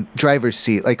his driver's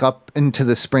seat, like up into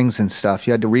the springs and stuff.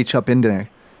 You had to reach up in there.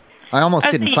 I almost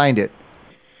didn't find it.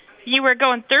 You were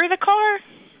going through the car?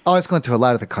 Oh, I was going through a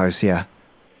lot of the cars, yeah.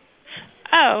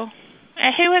 Oh.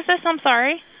 Who is this? I'm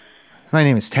sorry. My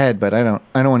name is Ted, but I don't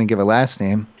want to give a last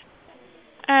name.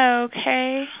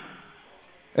 Okay.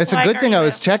 It's a good thing I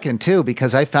was checking too,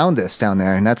 because I found this down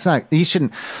there, and that's not. You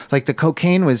shouldn't. Like the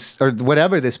cocaine was, or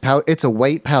whatever this powder. It's a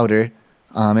white powder.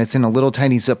 It's in a little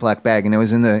tiny Ziploc bag, and it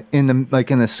was in the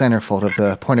centerfold of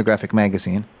the pornographic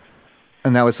magazine.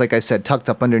 And that was, like I said, tucked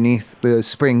up underneath the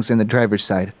springs in the driver's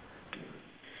side.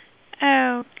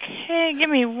 Okay, give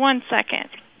me 1 second.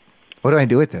 What do I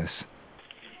do with this?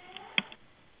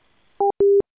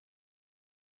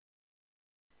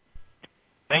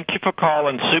 Thank you for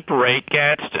calling Super 8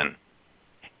 Gadsden.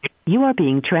 You are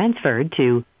being transferred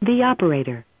to the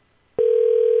operator.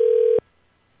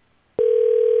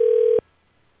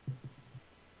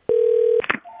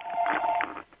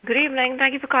 Good evening.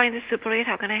 Thank you for calling the Super 8.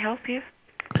 How can I help you?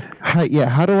 Hi, yeah.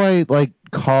 How do I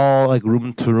call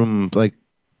room to room,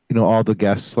 all the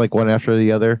guests one after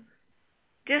the other?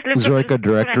 Just look Is up there the a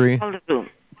directory? and call the room.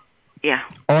 Yeah.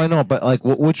 Oh, I know, but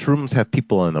which rooms have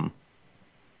people in them?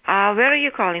 Where are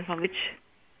you calling from? Which?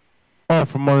 Oh,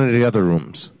 from one of the other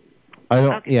rooms. I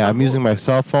don't. Okay, yeah, I'm using my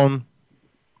cell phone.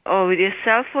 Oh, with your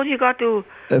cell phone, you got to.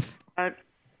 If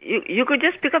you could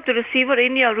just pick up the receiver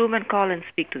in your room and call and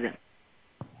speak to them.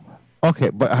 Okay,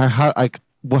 but how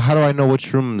do I know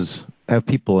which rooms have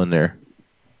people in there?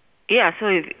 Yeah.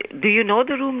 So, do you know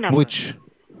the room number?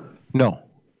 No.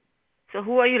 So,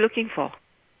 who are you looking for?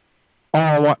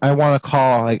 Oh, I want to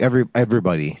call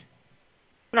everybody.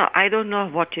 No, I don't know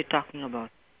what you're talking about.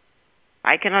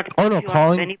 I cannot. Oh no,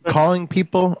 calling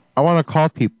people. I want to call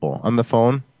people on the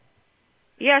phone.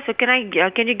 Yeah. So, can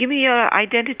you give me your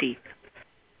identity?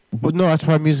 But no, that's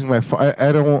why I'm using my phone.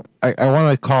 I don't. I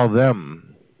want to call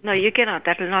them. No, you cannot.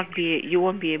 That will not be. You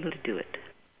won't be able to do it.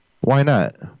 Why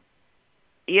not?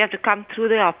 You have to come through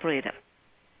the operator.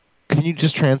 Can you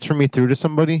just transfer me through to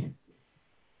somebody?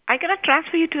 I cannot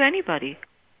transfer you to anybody.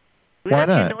 Why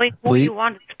not? You knowing who you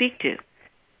want to speak to.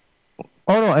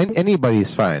 Oh no,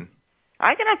 anybody's fine.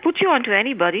 I cannot put you on to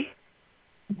anybody.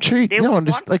 Sure,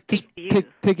 just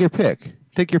take your pick.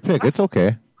 Take your pick. What? It's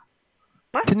okay.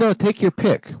 What? No, take your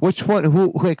pick. Which one?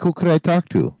 Who could I talk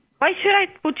to? Why should I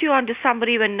put you on to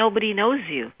somebody when nobody knows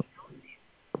you?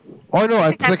 Oh no,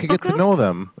 I could get to know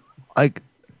them.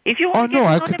 If you want to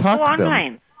get to know them, go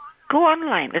online. Them. Go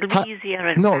online. It'll be easier.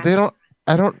 And no, they don't.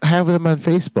 I don't have them on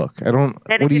Facebook. I don't.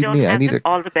 Then what if do you you don't mean? have I need them,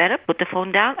 all the better. Put the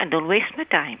phone down and don't waste my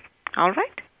time. All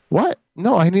right? What?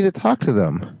 No, I need to talk to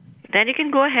them. Then you can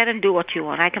go ahead and do what you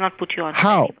want. I cannot put you on.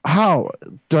 How? How?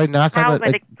 Do I knock on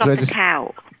the? Do I just?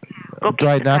 Cow. Go do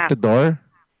I knock the door?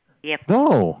 Yep.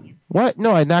 No. What?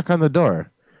 No, I knock on the door.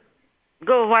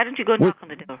 Go. Why don't you go knock on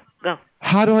the door? Go.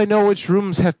 How do I know which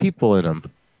rooms have people in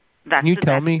them? Can you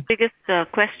tell me? That's the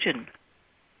biggest question.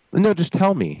 No, just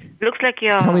tell me. Looks like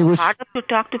you're hard up to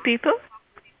talk to people.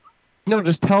 No,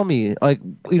 just tell me. Who's I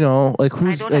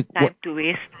don't have time to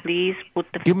waste. Please put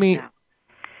the phone down.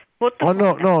 Put the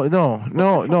phone down.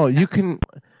 No. You can.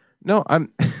 No,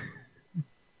 I'm.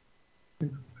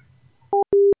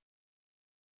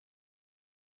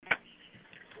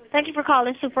 Thank you for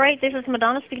calling Super 8. This is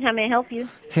Madonna speaking. How may I help you?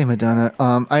 Hey, Madonna.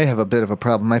 I have a bit of a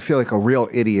problem. I feel like a real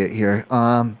idiot here.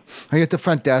 Are you at the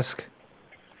front desk?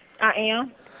 I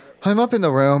am. I'm up in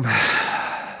the room.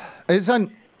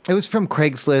 It was from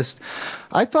Craigslist.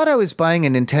 I thought I was buying a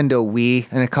Nintendo Wii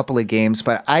and a couple of games,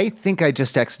 but I think I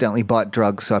just accidentally bought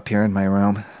drugs up here in my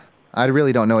room. I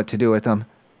really don't know what to do with them.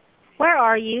 Where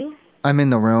are you? I'm in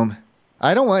the room.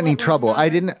 I don't want any trouble. I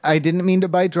didn't mean to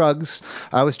buy drugs.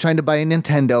 I was trying to buy a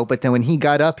Nintendo, but then when he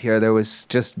got up here, there was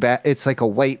just it's like a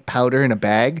white powder in a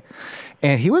bag.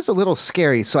 And he was a little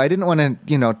scary, so I didn't want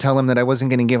to, tell him that I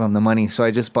wasn't going to give him the money, so I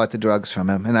just bought the drugs from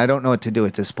him, and I don't know what to do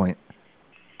at this point.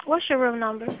 What's your room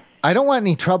number? I don't want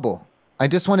any trouble. I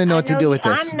just want to know what to do with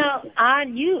this.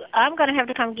 I'm going to have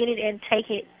to come get it and take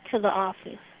it to the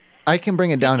office. I can bring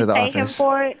it down to the office. Did you pay him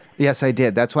for it? Yes, I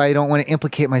did. That's why I don't want to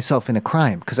implicate myself in a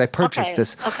crime, because I purchased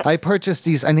this. Okay. I purchased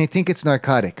these, and I think it's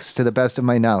narcotics, to the best of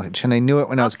my knowledge, and I knew it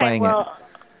when I was buying it.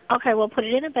 Okay, well, put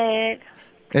it in a bag.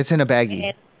 It's in a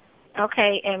baggie.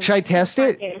 And should I test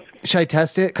it? Should I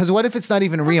test it? Because what if it's not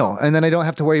even real, and then I don't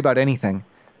have to worry about anything?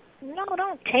 No,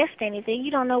 don't test anything. You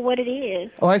don't know what it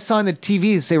is. Oh, I saw on the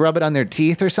TVs they rub it on their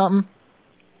teeth or something.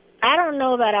 I don't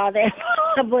know about all that,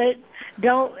 but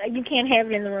you can't have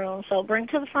it in the room. So bring it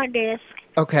to the front desk.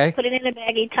 Okay. Put it in a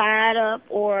baggie, tie it up,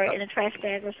 or in a trash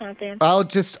bag or something.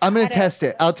 I'm going to test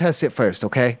it. I'll test it first,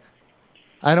 okay?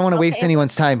 I don't want to waste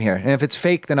anyone's time here. And if it's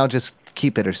fake, then I'll just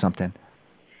keep it or something.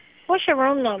 What's your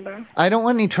room number? I don't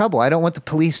want any trouble. I don't want the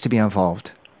police to be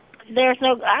involved.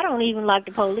 I don't even like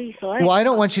the police. So I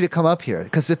don't want you to come up here.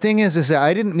 Because the thing is that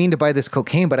I didn't mean to buy this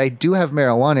cocaine, but I do have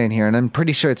marijuana in here, and I'm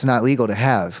pretty sure it's not legal to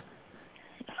have.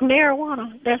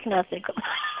 marijuana. That's nothing.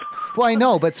 Well, I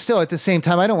know, but still, at the same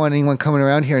time, I don't want anyone coming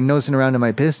around here and nosing around in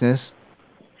my business.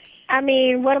 I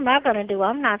mean, what am I going to do?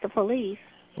 I'm not the police.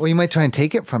 Well, you might try and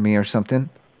take it from me or something.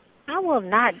 I will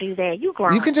not do that. You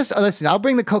grown. You can just, listen, I'll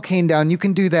bring the cocaine down. You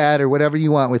can do that or whatever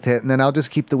you want with it, and then I'll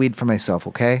just keep the weed for myself,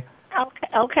 okay?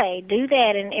 Okay, do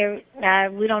that,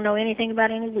 and we don't know anything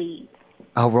about any weed.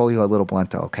 I'll roll you a little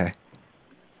blunt, though, okay?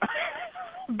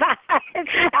 Bye.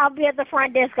 I'll be at the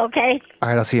front desk, okay? All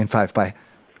right, I'll see you in 5. Bye.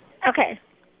 Okay.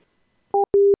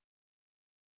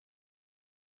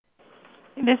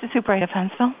 This is Super 8 of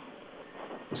Huntsville.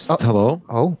 Hello.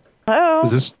 Oh. Hello.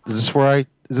 Is this where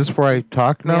I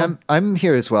talk now? Yeah, I'm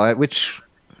here as well. I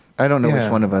don't know which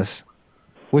one of us.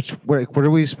 What are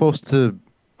we supposed to?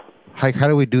 How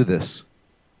do we do this?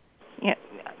 Yeah,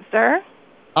 sir.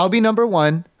 I'll be number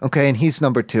 1, okay, and he's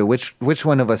number 2. Which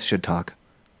one of us should talk?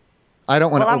 I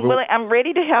don't want to I'm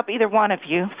ready to help either one of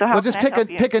you. So how just can I help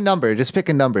you? pick a number. Just pick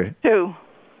a number. 2.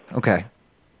 Okay.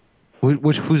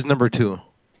 Who's number 2?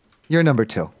 You're number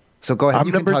 2. So go ahead. I'm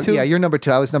number 2? Yeah, you're number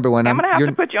 2. I was number 1. I'm going to have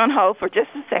to put you on hold for just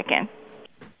a second.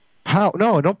 How?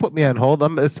 No, don't put me on hold.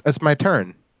 It's my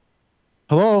turn.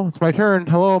 Hello, it's my turn.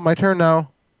 Hello, my turn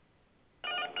now.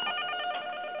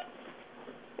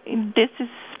 This is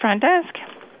front desk.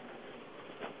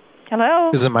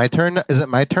 Hello. Is it my turn? Is it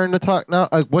my turn to talk now?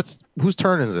 Whose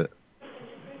turn is it?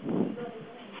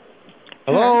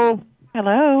 Hello.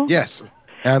 Hello. Yes,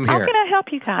 I'm here. How can I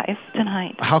help you guys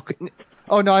tonight?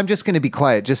 Oh no, I'm just going to be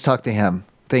quiet. Just talk to him.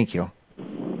 Thank you.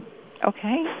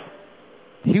 Okay.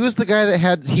 He was the guy that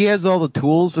has all the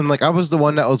tools, and I was the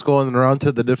one that was going around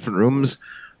to the different rooms.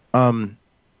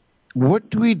 What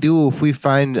do we do if we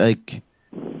find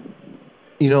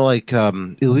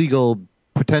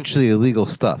potentially illegal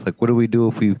stuff? What do we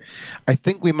do if I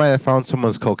think we might have found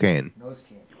someone's cocaine.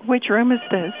 Which room is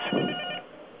this?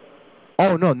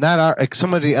 Oh no, not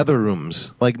some of the other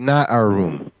rooms, not our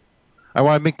room. I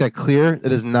want to make that clear.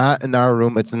 It is not in our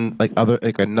room. It's in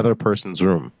another person's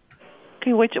room.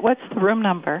 Okay, what's the room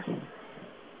number?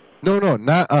 No,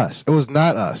 not us. It was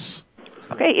not us.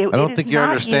 Okay, I don't think you're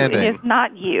understanding. It is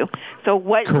not you. So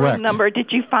what room number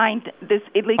did you find this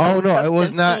illegal substance in? Oh no, it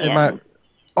was not in my.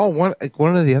 Oh, one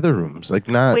of the other rooms,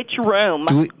 not. Which room?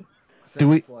 Do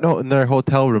we? No, in their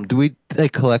hotel room. Do we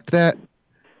collect that?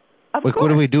 Of course. What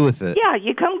do we do with it? Yeah,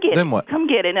 you come get it. Then what? Come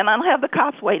get it, and I'll have the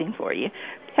cops waiting for you.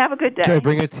 Have a good day. Should I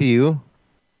bring it to you?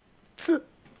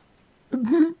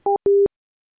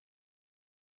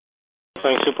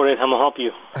 Thanks, Super 8. How may I help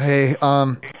you? Hey,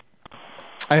 I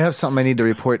have something I need to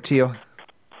report to you.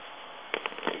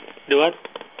 Do what?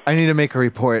 I need to make a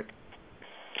report.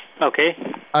 Okay.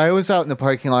 I was out in the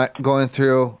parking lot going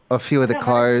through a few of the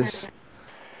cars,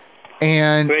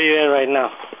 and... Where are you at right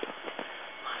now?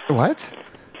 What?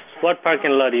 What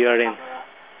parking lot you are in?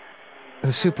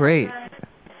 The Super 8.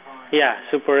 Yeah,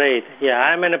 Super 8. Yeah,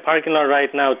 I'm in a parking lot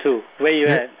right now, too. Where you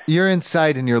at? You're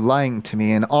inside and you're lying to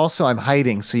me, and also I'm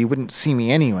hiding so you wouldn't see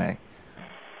me anyway.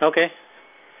 Okay.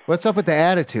 What's up with the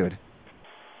attitude?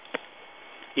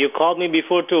 You called me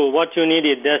before, too. What you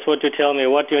needed, that's what you tell me.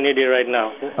 What you needed right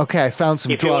now. Okay, I found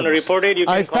some drugs. If you want to report it, you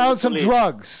can call the police. I found some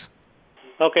drugs.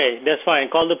 Okay, that's fine.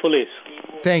 Call the police.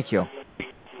 Thank you.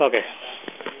 Okay.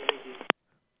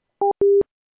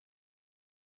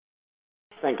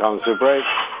 Thank you, Super 8.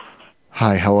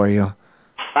 Hi, how are you?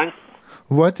 Fine.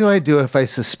 What do I do if I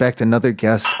suspect another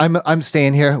guest? I'm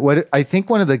staying here. I think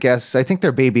one of the guests, I think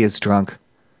their baby is drunk.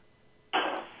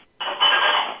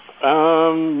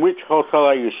 Which hotel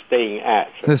are you staying at?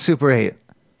 The Super 8.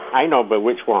 I know, but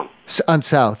which one? On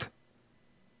South.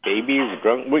 Baby is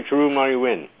drunk. Which room are you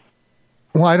in?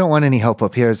 Well, I don't want any help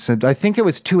up here. I think it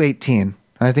was 218.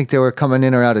 I think they were coming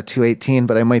in or out of 218,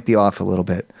 but I might be off a little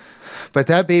bit. But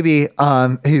that baby,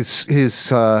 I don't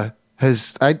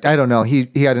know. He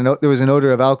had there was an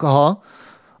odor of alcohol.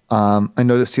 I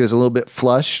noticed he was a little bit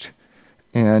flushed,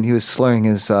 and he was slurring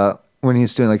his when he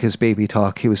was doing his baby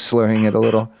talk. He was slurring it a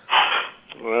little.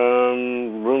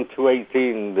 Room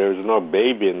 218. There's no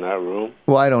baby in that room.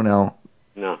 Well, I don't know.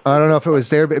 No. I don't know if it was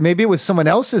there, but maybe it was someone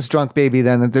else's drunk baby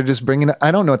then that they're just bringing.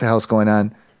 I don't know what the hell's going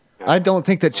on. I don't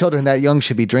think that children that young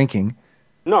should be drinking.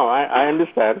 No, I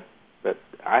understand, but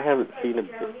I haven't seen a.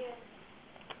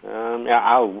 Yeah,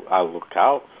 I'll look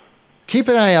out. Keep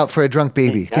an eye out for a drunk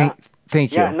baby. Yeah.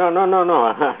 Thank you. Yeah, no.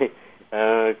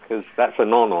 Because that's a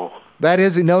no-no. That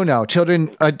is a no-no.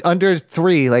 Children under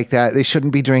 3 like that, they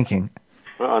shouldn't be drinking.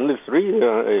 Under 3,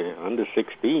 under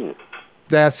 16.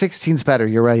 Yeah, 16's better.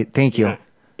 You're right. Thank you.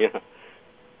 Yeah.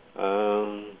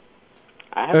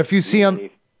 If you see them.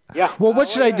 Yeah. Well, what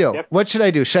should I do? What should I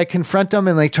do? Should I confront them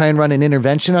and try and run an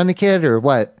intervention on the kid or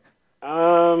what?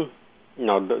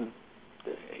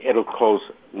 it'll cause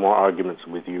more arguments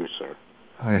with you, sir.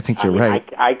 I think you're right.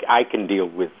 I can deal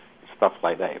with stuff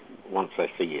like that once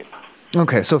I see it.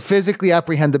 Okay, so physically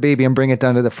apprehend the baby and bring it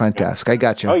down to the front desk. I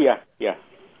got you. Oh, yeah.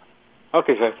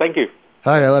 Okay, sir. Thank you.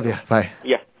 All right, I love you. Bye.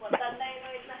 Yeah. Bye.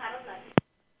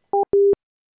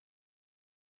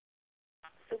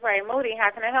 Super Moody,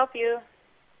 how can I help you?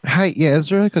 Hi, yeah, is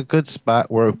there like a good spot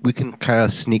where we can kind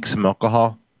of sneak some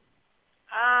alcohol?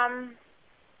 I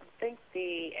think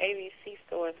the ABC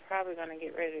store is probably going to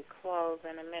get ready to close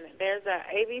in a minute. There's a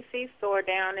ABC store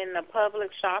down in the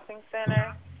public shopping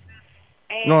center.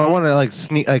 And No, I want to like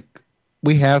sneak. Like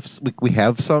we have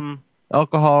some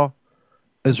alcohol.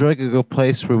 Is there like a good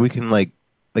place where we can like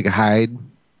hide?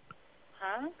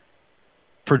 Huh?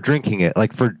 For drinking it,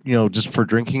 like for just for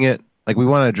drinking it. Like we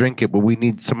want to drink it, but we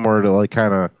need somewhere to like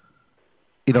kind of,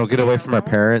 get away from our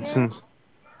parents and.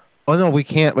 Oh no, we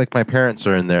can't. Like my parents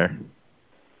are in there.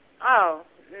 Oh,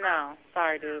 no.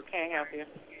 Sorry, dude. Can't help you.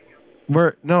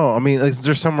 No, I mean, is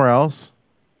there somewhere else?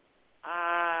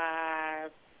 I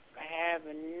have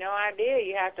no idea.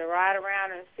 You have to ride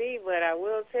around and see, but I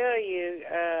will tell you,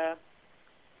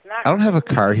 not. I don't have a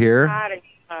car here.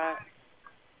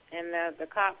 And the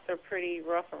cops are pretty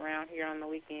rough around here on the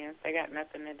weekends. They got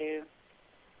nothing to do.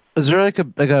 Is there like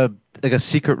a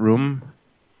secret room?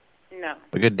 No.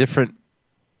 Like a different.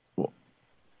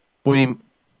 What do you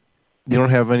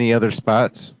don't have any other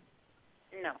spots?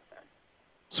 No.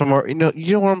 Somewhere, you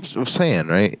know what I'm saying,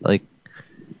 right? Like.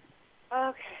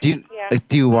 Okay.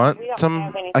 Do you want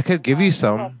some? I could give you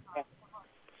some.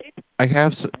 I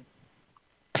have some.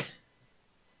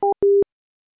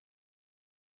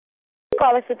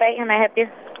 Call us today. Can I help you?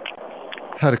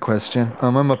 Had a question.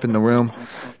 I'm up in the room.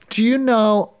 Do you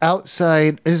know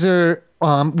outside? Is there?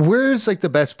 Where's like the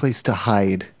best place to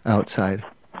hide outside?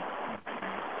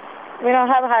 We don't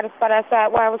have a hiding spot outside.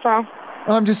 Why? What's wrong?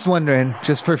 I'm just wondering,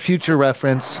 just for future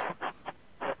reference.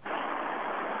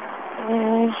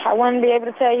 I wouldn't be able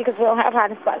to tell you because we don't have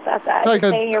hiding spots outside. Like you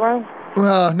stay in your room.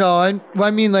 Well, no,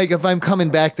 I mean like if I'm coming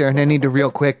back there and I need to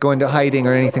real quick go into hiding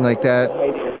or anything like that.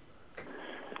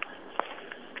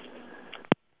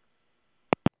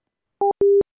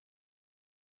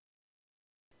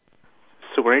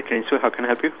 Super 8, how can I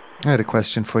help you? I had a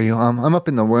question for you. I'm up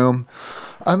in the room.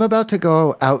 I'm about to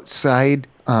go outside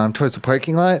towards the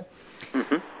parking lot.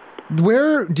 Mm-hmm.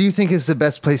 Where do you think is the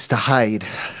best place to hide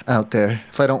out there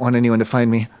if I don't want anyone to find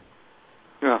me?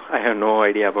 No, I have no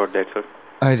idea about that, sir.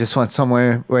 I just want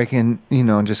somewhere where I can,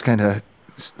 just kind of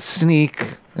sneak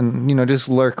and, just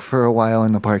lurk for a while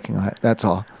in the parking lot. That's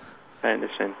all. I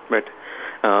understand. But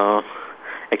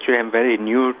actually, I'm very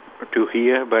new to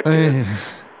here. But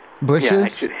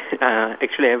bushes? Yeah,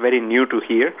 actually, I'm very new to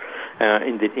here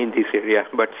in this area.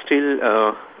 But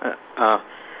still,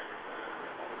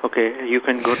 okay, you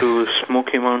can go to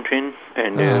Smoky Mountain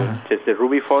and there's the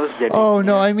Ruby Falls.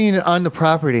 No, I mean on the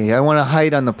property. I want to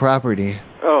hide on the property.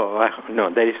 Oh no,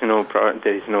 there is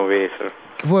no way, sir.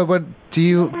 What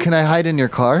can I hide in your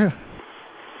car?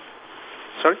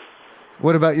 Sorry?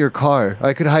 What about your car?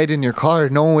 I could hide in your car.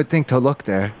 No one would think to look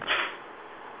there.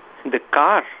 The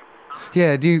car?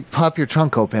 Yeah, do you pop your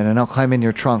trunk open and I'll climb in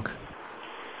your trunk?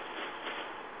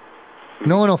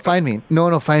 No one will find me. No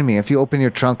one will find me. If you open your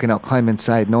trunk and I'll climb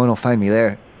inside, no one will find me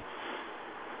there.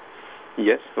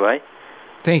 Yes, why?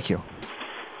 Thank you.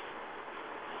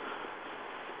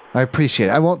 I appreciate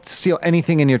it. I won't steal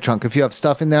anything in your trunk. If you have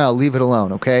stuff in there, I'll leave it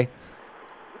alone, okay?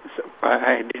 So,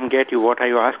 I didn't get you. What are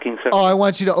you asking, sir? Oh, I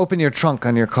want you to open your trunk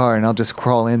on your car and I'll just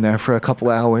crawl in there for a couple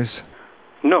hours.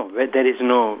 No, there is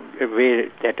no way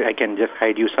that I can just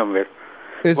hide you somewhere.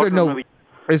 Is there no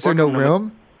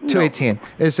room? 218.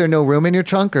 Is there no room in your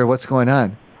trunk or what's going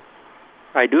on?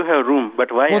 I do have room,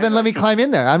 but why? Well, then let me climb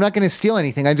in there. I'm not going to steal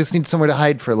anything. I just need somewhere to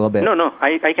hide for a little bit. No,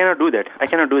 I cannot do that. I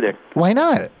cannot do that. Why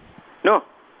not? No.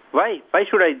 Why? Why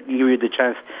should I give you the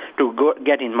chance to go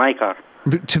get in my car?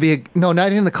 No,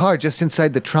 not in the car, just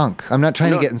inside the trunk. I'm not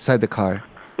trying to get inside the car.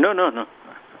 No.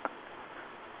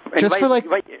 Just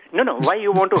why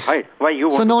you want to hide? Why you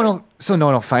want So no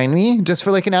one will find me? Just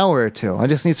for like an hour or two. I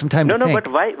just need some time to think. No, but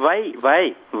why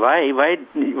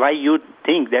you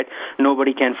think that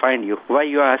nobody can find you? Why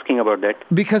you are asking about that?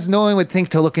 Because no one would think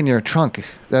to look in your trunk.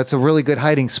 That's a really good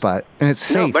hiding spot, and it's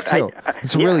safe too.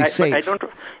 It's really safe.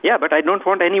 But I don't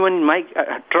want anyone in my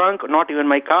trunk, not even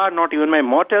my car, not even my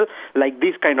motel, like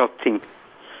this kind of thing.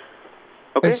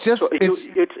 Okay,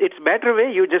 it's better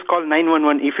way. You just call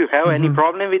 911 if you have any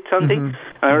problem with something,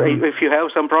 or if you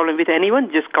have some problem with anyone,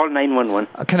 just call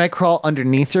 911. Can I crawl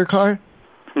underneath your car?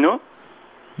 No.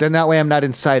 Then that way I'm not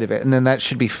inside of it, and then that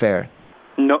should be fair.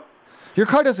 No. Your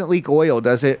car doesn't leak oil,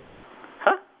 does it?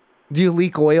 Huh? Do you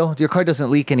leak oil? Your car doesn't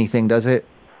leak anything, does it?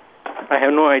 I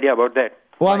have no idea about that.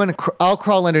 Well, I'll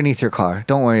crawl underneath your car.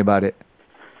 Don't worry about it.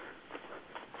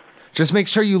 Just make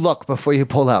sure you look before you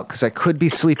pull out, because I could be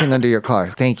sleeping under your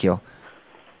car. Thank you.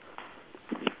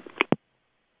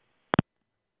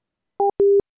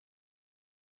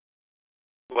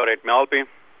 What it may help you?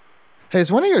 Hey,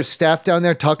 is one of your staff down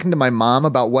there talking to my mom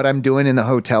about what I'm doing in the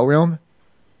hotel room?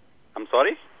 I'm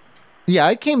sorry? Yeah,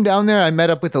 I came down there. I met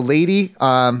up with a lady.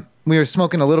 We were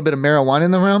smoking a little bit of marijuana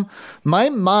in the room. My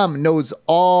mom knows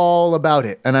all about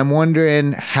it, and I'm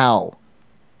wondering how.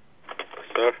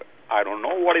 Sir, I don't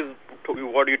know what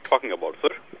are you talking about, sir?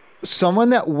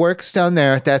 Someone that works down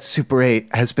there at that Super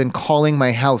 8 has been calling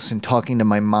my house and talking to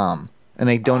my mom, and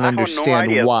I don't understand have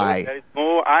no idea, why. Sir.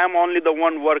 I am only the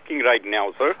one working right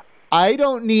now, sir. I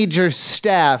don't need your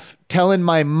staff telling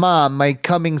my mom my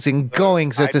comings and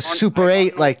goings at the Super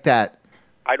 8 like that.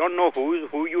 I don't know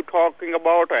who you talking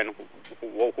about and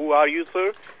who are you,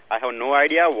 sir. I have no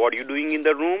idea what you're doing in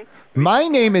the room. My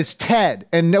name is Ted,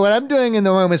 and what I'm doing in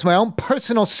the room is my own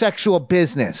personal sexual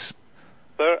business.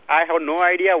 Sir, I have no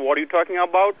idea what you're talking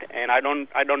about, and I don't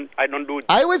do.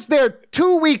 I was there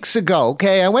 2 weeks ago.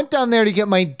 Okay, I went down there to get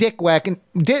my dick and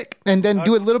then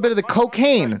do a little bit of the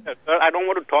cocaine. Sir, I don't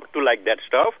want to talk to like that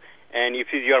stuff. And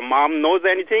if your mom knows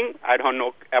anything, I don't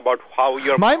know about how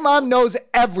your. My mom knows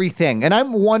everything, and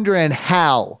I'm wondering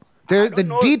how.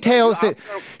 The details that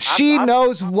she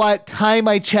knows what time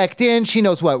I checked in, she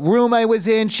knows what room I was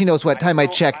in, she knows what time I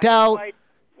checked out.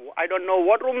 I don't know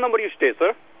what room number you stay,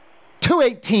 sir.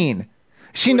 218.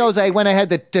 She knows when I had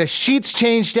the sheets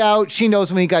changed out. She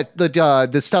knows when we got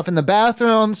the stuff in the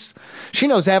bathrooms. She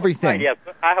knows everything. Yes,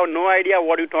 I have no idea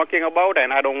what you're talking about,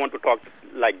 and I don't want to talk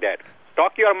like that.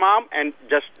 Talk to your mom and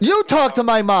just. You talk to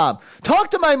my mom.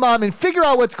 Talk to my mom and figure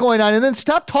out what's going on, and then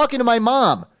stop talking to my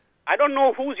mom. I don't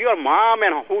know who's your mom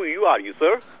and who you are,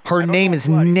 sir. Her name is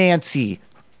Nancy.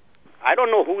 I don't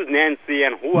know who's Nancy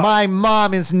and who. My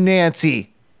mom is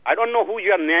Nancy. I don't know who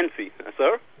you are, Nancy,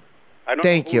 sir. I don't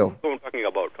Thank know you. who I'm talking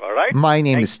about. All right. My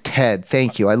name is Ted.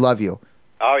 Thank you. I love you.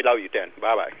 I love you, Ted.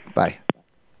 Bye. Bye.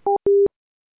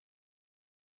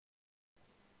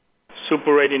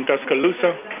 Super 8 in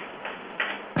Tuscaloosa.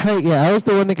 Hey, yeah, I was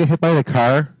the one that got hit by the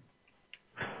car.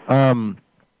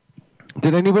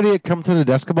 Did anybody come to the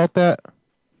desk about that?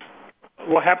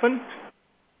 What happened?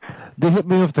 They hit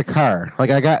me with the car. Like,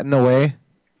 I got in the way.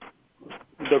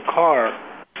 The car.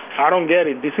 I don't get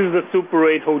it. This is the Super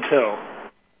 8 hotel.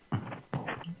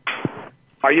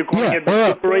 Are you calling it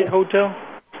the Super 8 hotel?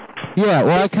 Yeah,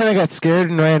 well, I kind of got scared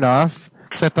and ran off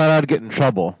because I thought I'd get in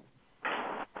trouble.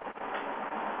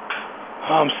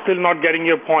 I'm still not getting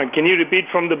your point. Can you repeat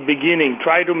from the beginning?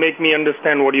 Try to make me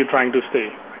understand what you're trying to say.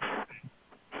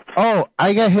 Oh,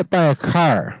 I got hit by a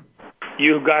car.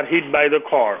 You got hit by the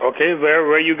car, okay?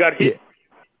 Where you got hit?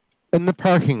 Yeah. In the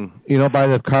parking, by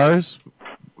the cars.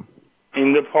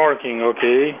 In the parking,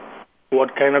 okay.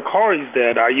 What kind of car is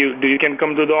that? Do you can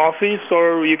come to the office,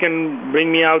 or you can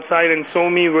bring me outside and show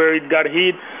me where it got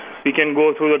hit? We can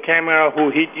go through the camera who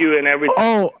hit you and everything.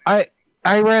 Oh,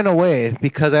 I ran away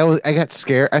because I got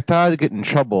scared. I thought I'd get in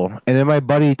trouble, and then my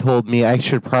buddy told me I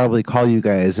should probably call you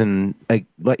guys and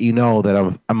let you know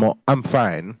that I'm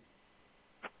fine.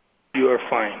 You are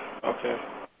fine. Okay.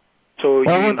 So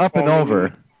I went up and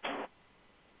over.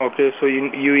 Okay, so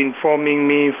you informing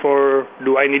me for?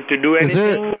 Do I need to do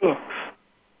anything?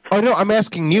 Oh no, I'm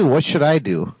asking you. What should I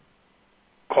do?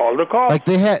 Call the cops. Like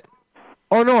they had.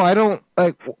 Oh no, I don't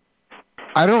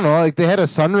know. Like they had a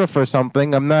sunroof or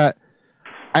something. I'm not.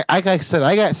 I said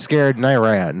I got scared and I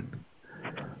ran.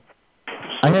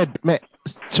 I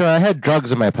had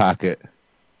drugs in my pocket.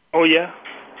 Oh yeah.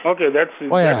 Okay, that's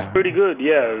pretty good.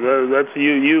 Yeah, that's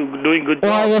you doing good job.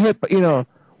 Well, I got hit,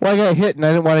 I got hit and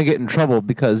I didn't want to get in trouble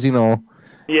because Yeah,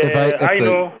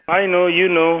 I know, you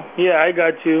know. Yeah, I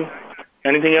got you.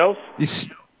 Anything else?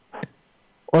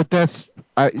 Well, that's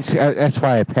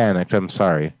why I panicked. I'm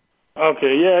sorry.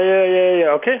 Okay. Yeah.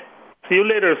 Okay. See you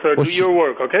later, sir. Do your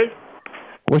work, okay?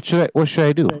 What should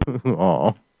I do?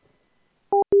 Oh.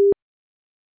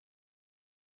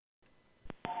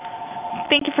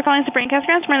 Thank you for calling Spring Cast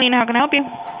Grants. Marlene, how can I help you?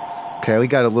 Okay, we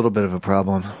got a little bit of a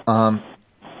problem.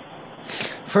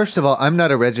 First of all, I'm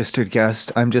not a registered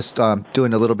guest. I'm just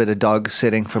doing a little bit of dog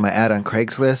sitting for my ad on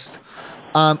Craigslist.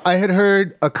 I had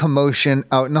heard a commotion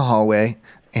out in the hallway,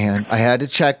 and I had to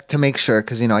check to make sure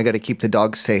because, I got to keep the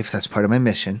dog safe. That's part of my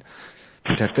mission,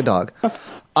 protect the dog.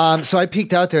 So I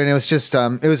peeked out there, and it was just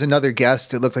it was another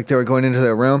guest. It looked like they were going into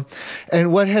their room.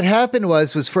 And what had happened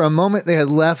was for a moment they had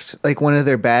left like one of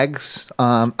their bags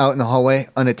out in the hallway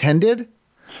unattended.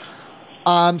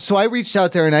 So I reached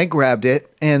out there and I grabbed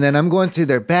it, and then I'm going through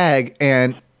their bag,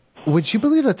 and would you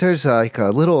believe that there's it's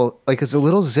a little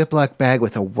Ziploc bag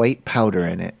with a white powder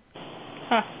in it?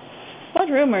 Huh. What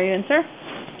room are you in, sir?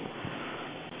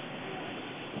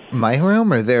 My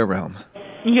room or their room?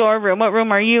 Your room. What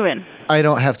room are you in? I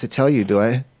don't have to tell you, do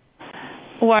I?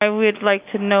 Why we'd like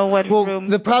to know what room.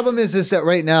 The problem is that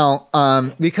right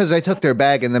now, because I took their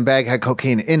bag and the bag had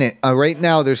cocaine in it, right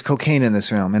now there's cocaine in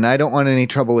this room, and I don't want any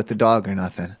trouble with the dog or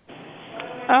nothing.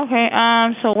 Okay,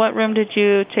 so what room did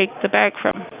you take the bag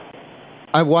from?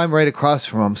 I'm right across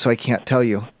from them, so I can't tell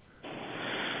you.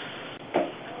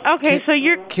 Okay, so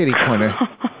you're... Kitty corner.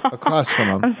 Across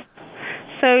from them.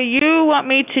 So you want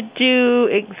me to do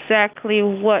exactly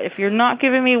what? If you're not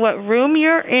giving me what room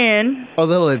you're in... A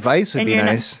little advice would be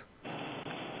nice.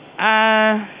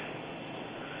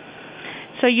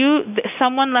 So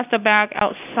someone left a bag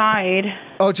outside...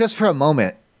 Oh, just for a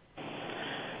moment.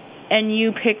 And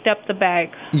you picked up the bag?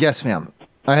 Yes, ma'am.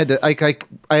 I had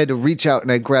to reach out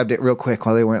and I grabbed it real quick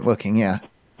while they weren't looking, yeah.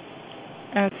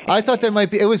 Okay. I thought there might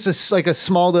be... It was just like a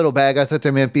small little bag. I thought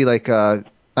there might be like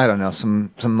I don't know,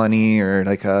 some money or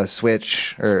like a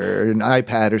Switch or an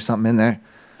iPad or something in there.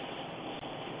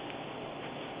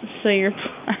 So you're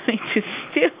planning to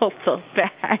steal the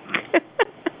bag?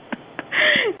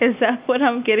 Is that what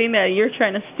I'm getting at? You're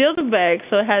trying to steal the bag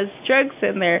so it has drugs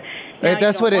in there. Now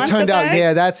That's what it turned out.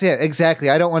 Yeah, that's it. Exactly.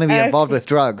 I don't want to be involved with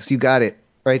drugs. You got it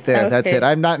right there. That's it.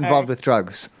 I'm not involved with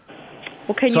drugs.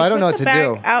 Well, can so you I don't know put what the to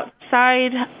bag do.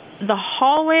 outside the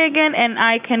hallway again, and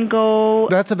I can go.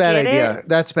 That's a bad get idea. It?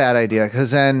 That's a bad idea because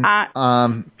then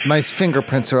my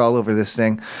fingerprints are all over this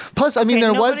thing. Plus, I mean,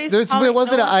 there wasn't an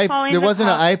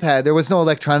iPad. There was no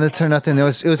electronics or nothing. It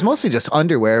was mostly just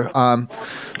underwear.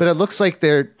 But it looks like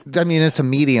it's a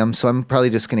medium, so I'm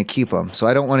probably just gonna keep them. So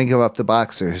I don't want to give up the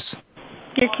boxers.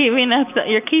 You're keeping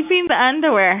the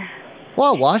underwear.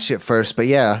 Well, I'll wash it first, but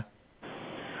yeah.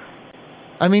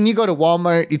 I mean, you go to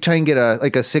Walmart, you try and get a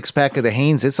 6-pack of the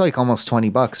Hanes, it's like almost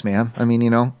 $20, man. I mean,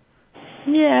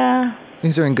 Yeah.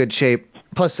 These are in good shape.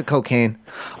 Plus the cocaine.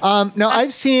 Now,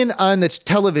 I've seen on the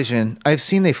television,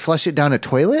 they flush it down a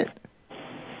toilet.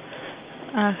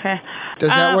 Okay. Does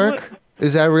that work?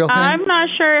 Is that a real thing? I'm not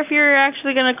sure if you're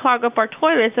actually going to clog up our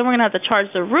toilets, then we're going to have to charge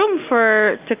the room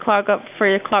to clog up for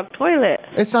your clogged toilet.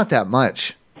 It's not that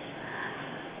much.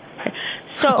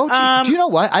 So, do you know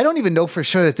what? I don't even know for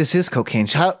sure that this is cocaine.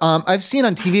 I've seen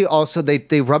on TV also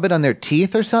they rub it on their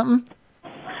teeth or something.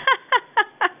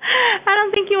 I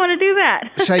don't think you want to do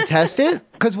that. Should I test it?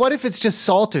 Because what if it's just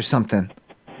salt or something?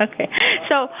 Okay.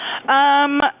 So,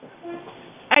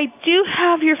 I do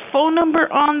have your phone number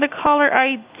on the caller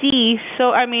ID.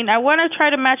 So, I mean, I want to try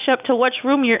to match up to which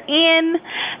room you're in.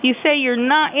 You say you're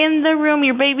not in the room.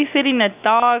 You're babysitting a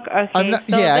dog.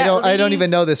 Okay. I don't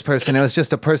even know this person. It was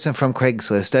just a person from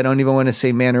Craigslist. I don't even want to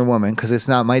say man or woman because it's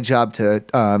not my job to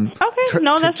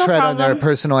tread on their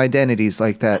personal identities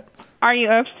like that. Are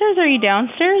you upstairs? Are you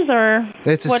downstairs? Or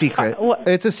it's a secret.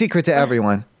 It's a secret to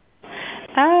everyone.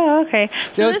 Oh, okay.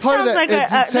 So this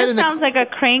sounds like a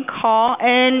crank call,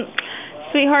 and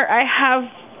sweetheart, I have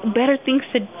better things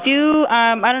to do.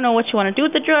 I don't know what you want to do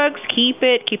with the drugs. Keep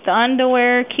the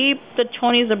underwear, keep the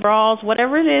chonies, the bras,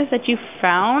 whatever it is that you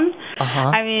found.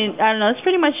 I mean, I don't know. It's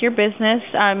pretty much your business.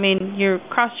 I mean, you're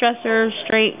cross-dresser,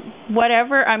 straight,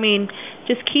 whatever. I mean,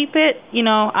 just keep it,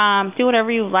 do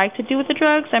whatever you like to do with the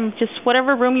drugs. Just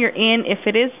whatever room you're in, if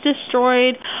it is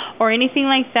destroyed or anything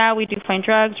like that, we do find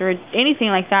drugs or anything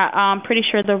like that, I'm pretty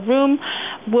sure the room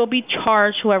will be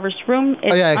charged, whoever's room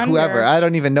is under. Whoever. I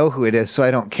don't even know who it is, so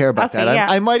I don't care about that. Yeah.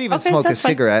 I might even smoke a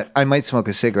cigarette. I might smoke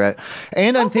a cigarette.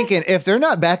 And I'm thinking, if they're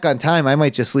not back on time, I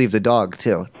might just leave the dog,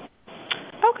 too.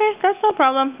 Okay, that's no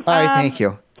problem. All right, thank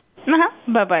you.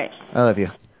 Bye-bye. I love you.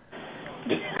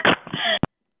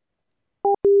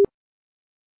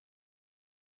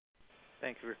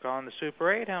 Thank you for calling the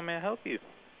Super 8. How may I help you?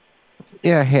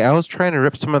 Yeah, hey, I was trying to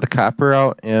rip some of the copper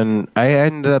out, and I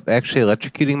ended up actually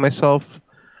electrocuting myself.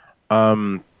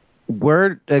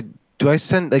 Where do I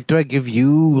send? Do I give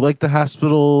you the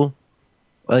hospital,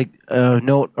 a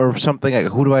note or something?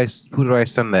 Who do I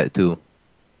send that to?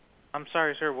 I'm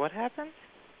sorry, sir. What happened?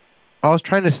 I was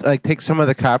trying to take some of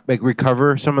the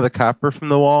recover some of the copper from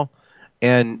the wall,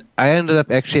 and I ended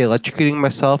up actually electrocuting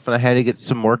myself, and I had to get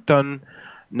some work done.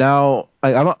 Now,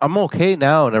 I'm okay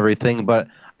now and everything, but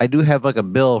I do have a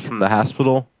bill from the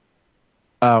hospital.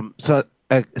 So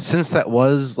since that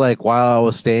was while I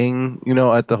was staying,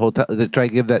 at the hotel, do I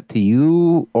give that to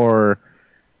you, or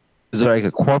is there a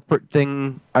corporate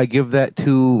thing I give that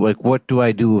to? What do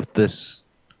I do with this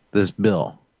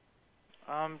bill?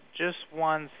 Just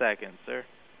 1 second, sir.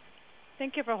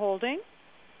 Thank you for holding.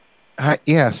 Hi,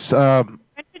 yes. When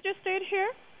did you stay here?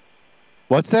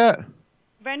 What's that?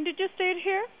 When did you stay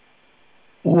here?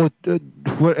 What?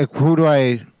 Who do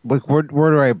I? Where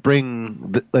do I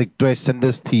bring? Do I send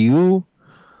this to you?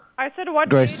 I said, what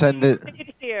do I date send did it? you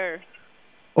stay here?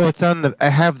 Oh, it's on the. I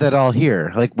have that all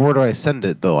here. Like, where do I send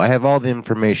it though? I have all the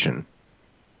information.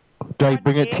 Do I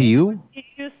bring it to you? Did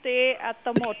you stay at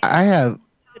the motel?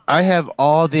 I have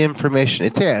all the information.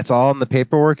 It's all in the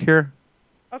paperwork here.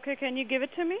 Okay, can you give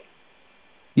it to me?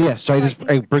 Yes. Do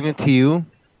I bring it to you?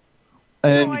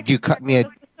 And do you cut me a?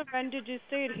 When did you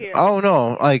stay here? Oh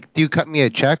no! Like, do you cut me a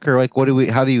check or like what do we?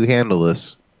 How do you handle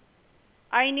this?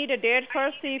 I need a date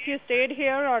first, see if you stayed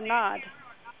here or not.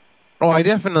 Oh, I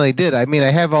definitely did. I mean,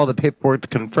 I have all the paperwork to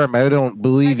confirm. I don't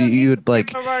believe you would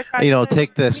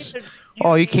take this.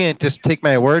 Oh, you can't just take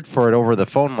my word for it over the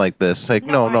phone like this. Like,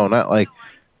 no, not like.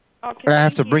 Okay, I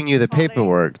have to bring you the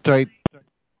paperwork. So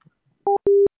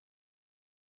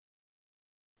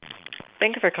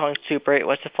Thank you for calling Super 8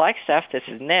 West Flagstaff. This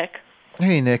is Nick.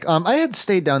 Hey, Nick. I had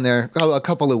stayed down there a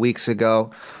couple of weeks ago,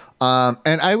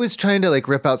 and I was trying to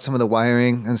rip out some of the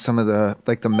wiring and some of the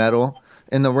the metal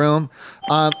in the room.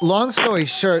 Long story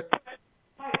short.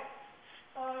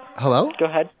 Hello? Go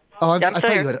ahead. Oh, I thought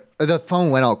you had the phone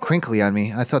went all crinkly on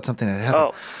me. I thought something had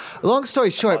happened. Oh. Long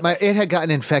story short, it had gotten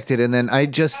infected, and then I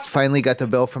just finally got the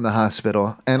bill from the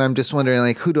hospital, and I'm just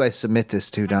wondering who do I submit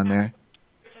this to down there?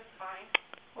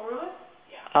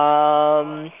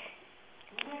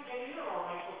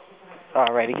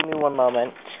 Alrighty, give me one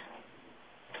moment.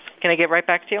 Can I get right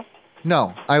back to you?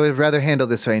 No, I would rather handle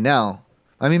this right now.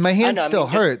 I mean, my hand still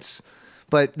hurts,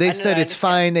 but they said it's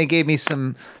fine. They gave me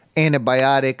some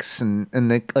antibiotics and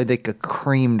like a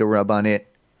cream to rub on it.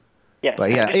 Yes,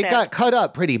 but yeah, it got cut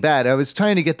up pretty bad. I was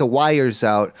trying to get the wires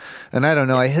out, and I don't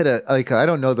know. I hit I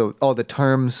don't know all the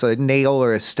terms, a nail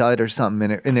or a stud or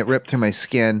something, and it ripped through my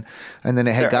skin, and then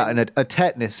it had gotten a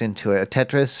tetanus into it, a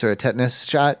tetanus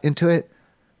shot into it.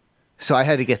 So I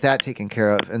had to get that taken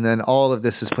care of, and then all of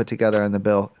this is put together on the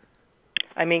bill.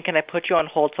 I mean, can I put you on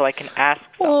hold so I can ask?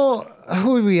 Well,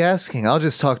 who are we asking? I'll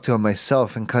just talk to him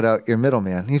myself and cut out your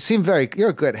middleman. You're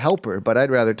a good helper, but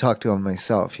I'd rather talk to him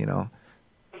myself, you know.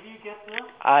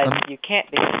 You can't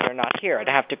because you're not here. I'd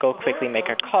have to go quickly make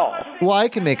a call. Well, I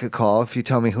can make a call if you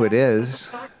tell me who it is.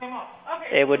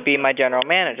 It would be my general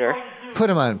manager. Put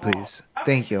him on, please.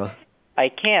 Thank you. I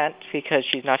can't because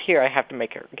she's not here. I have to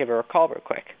give her a call real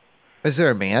quick. Is there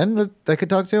a man that I could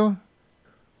talk to?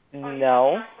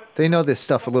 No. They know this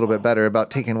stuff a little bit better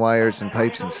about taking wires and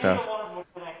pipes and stuff.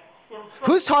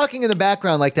 Who's talking in the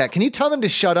background like that? Can you tell them to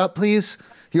shut up, please?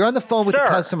 You're on the phone with the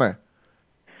customer.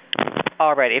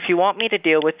 All right, if you want me to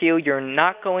deal with you, you're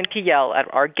not going to yell at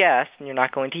our guest, and you're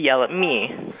not going to yell at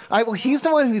me. Well, he's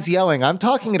the one who's yelling. I'm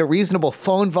talking at a reasonable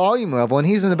phone volume level, and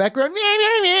he's in the background,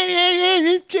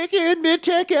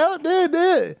 check out,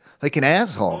 like an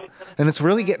asshole. And it's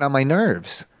really getting on my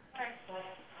nerves.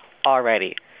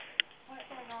 Alrighty.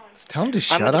 Just tell him to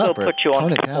shut up I'm going to put you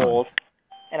on down. hold,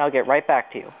 and I'll get right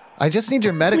back to you. I just need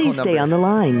your medical number. Please stay on the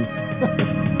line.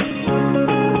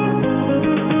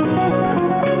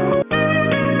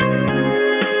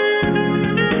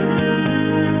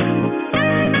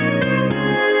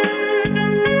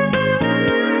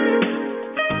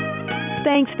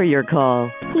 Thanks for your call.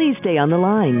 Please stay on the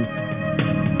line.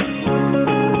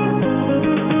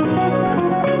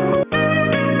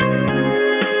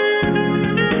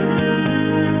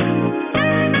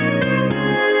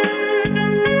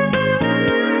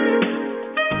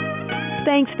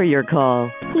 Thanks for your call.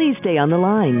 Please stay on the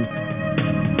line.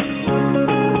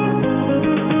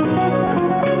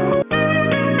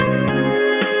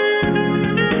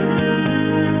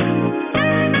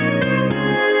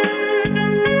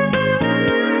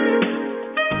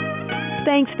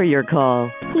 Thanks for your call.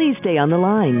 Please stay on the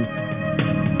line.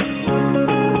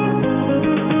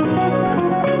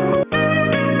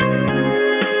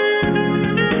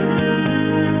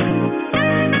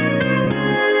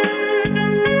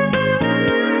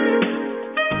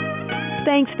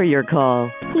 Thanks for your call.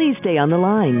 Please stay on the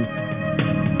line.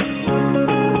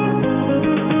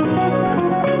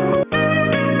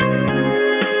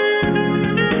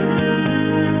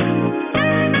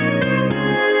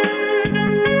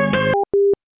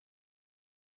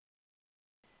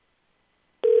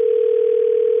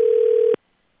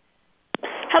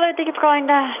 Hello, thank you for calling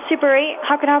Super 8.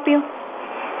 How can I help you?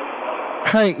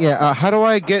 Hi, yeah. How do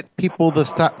I get people to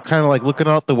stop kind of like looking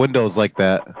out the windows like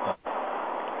that?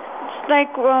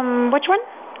 Like, which one?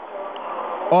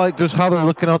 Oh, like just how they're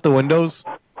looking out the windows?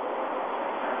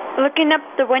 Looking up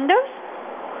the windows?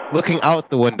 Looking out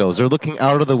the windows. They're looking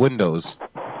out of the windows.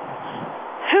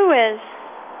 Who is?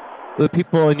 The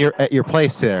people at your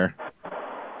place there.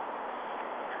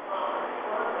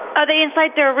 Are they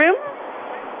inside their room?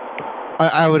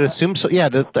 I would assume so. Yeah,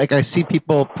 like I see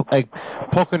people like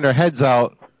poking their heads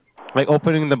out, like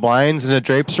opening the blinds and the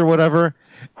drapes or whatever,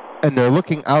 and they're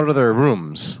looking out of their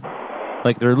rooms,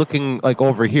 like they're looking like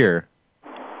over here.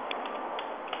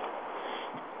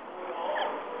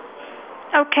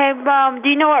 Okay. Do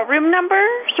you know what room number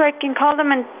so I can call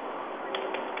them and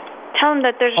tell them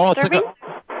that there's disturbing?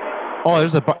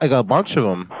 There's a bunch of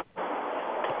them.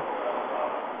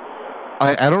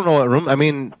 I don't know what room. I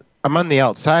mean, I'm on the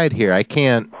outside here. I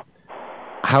can't.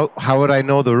 How would I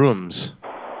know the rooms?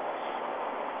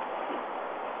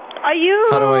 Are you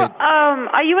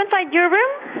are you inside your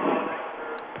room?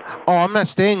 Oh, I'm not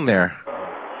staying there.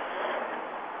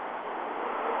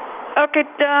 Okay.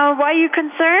 Why are you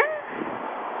concerned?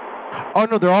 Oh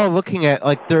no, they're all looking out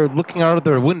of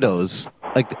their windows,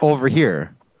 like over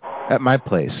here, at my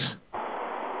place.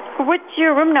 What's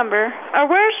your room number? Or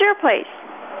where's your place?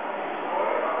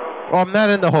 Oh, I'm not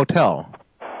in the hotel.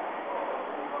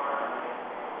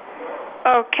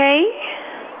 Okay.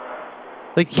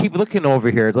 They keep looking over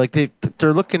here, like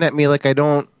they're looking at me like I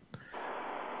don't,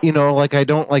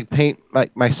 like paint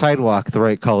my sidewalk the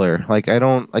right color. Like I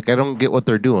don't get what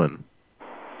they're doing.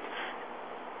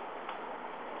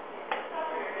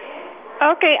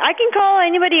 Okay, I can call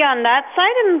anybody on that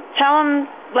side and tell them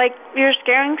like you're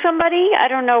scaring somebody. I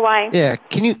don't know why. Yeah,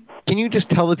 can you just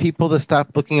tell the people to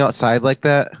stop looking outside like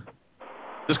that?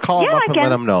 Just call them up and let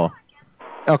them know.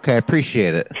 Okay, I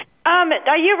appreciate it.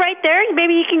 Are you right there?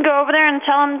 Maybe you can go over there and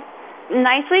tell them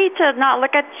nicely to not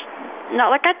look at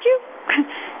you.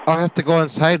 I'll have to go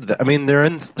inside. I mean, they're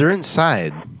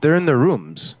inside. They're in their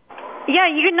rooms. Yeah,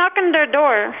 you can knock on their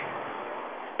door.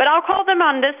 But I'll call them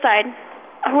on this side.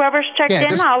 Whoever's checked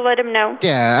in, I'll let them know.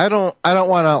 Yeah, I don't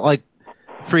want to like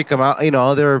freak them out.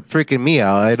 They're freaking me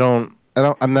out.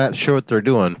 I'm not sure what they're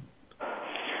doing.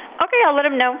 Okay, I'll let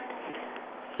them know.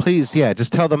 Please, yeah,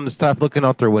 just tell them to stop looking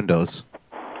out their windows.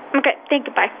 Okay, thank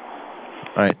you. Bye.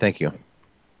 All right, thank you.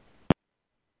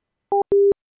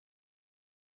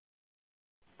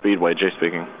 Speedway, Jay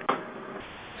speaking.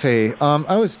 Hey,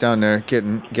 I was down there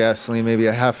getting gasoline maybe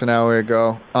a half an hour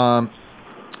ago.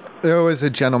 There was a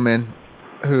gentleman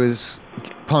who was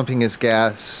pumping his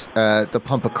gas at the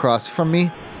pump across from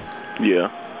me.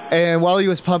 Yeah. And while he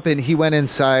was pumping, he went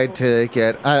inside to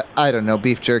get, I don't know,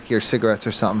 beef jerky or cigarettes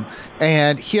or something.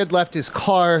 And he had left his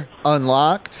car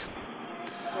unlocked.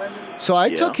 So I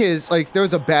took there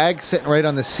was a bag sitting right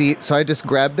on the seat, so I just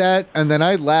grabbed that, and then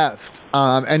I left.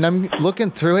 And I'm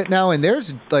looking through it now, and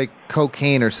there's like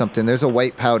cocaine or something. There's a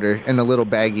white powder in a little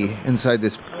baggie inside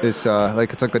this it's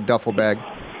like a duffel bag.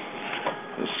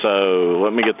 So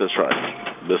let me get this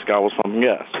right. This guy was pumping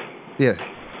gas. Yeah.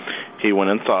 He went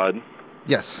inside.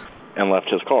 Yes. And left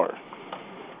his car.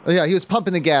 Oh, yeah, he was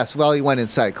pumping the gas while he went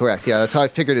inside, correct. Yeah, that's how I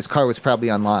figured his car was probably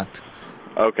unlocked.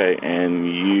 Okay, and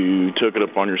you took it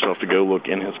upon yourself to go look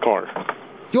in his car.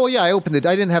 Oh, yeah, I opened it.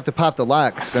 I didn't have to pop the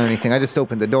locks or anything. I just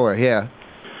opened the door, yeah.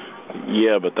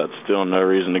 Yeah, but that's still no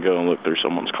reason to go and look through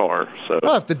someone's car. So.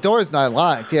 Well, if the door's not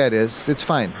locked, yeah, it is. It's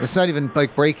fine. It's not even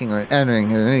like breaking or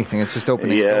entering or anything. It's just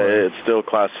opening the door. Yeah, it's still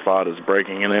classified as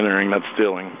breaking and entering. That's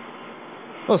stealing.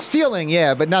 Well, stealing,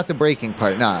 yeah, but not the breaking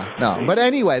part. No. But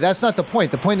anyway, that's not the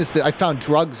point. The point is that I found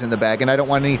drugs in the bag, and I don't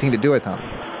want anything to do with them.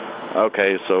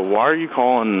 Okay, so why are you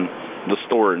calling the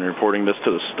store and reporting this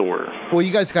to the store? Well,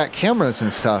 you guys got cameras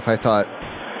and stuff, I thought.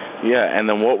 Yeah, and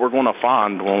then what we're going to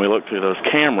find when we look through those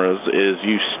cameras is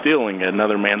you stealing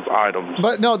another man's items.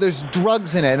 But no, there's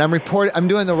drugs in it, and I'm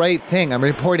doing the right thing. I'm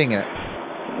reporting it.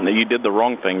 You did the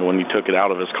wrong thing when you took it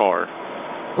out of his car.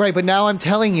 Right, but now I'm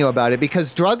telling you about it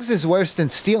because drugs is worse than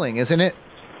stealing, isn't it?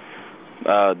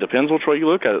 Depends which way you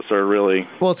look at it, sir, really.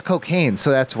 Well, it's cocaine, so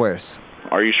that's worse.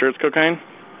 Are you sure it's cocaine?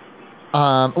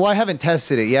 Well, I haven't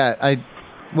tested it yet.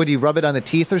 Would you rub it on the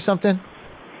teeth or something?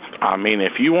 I mean,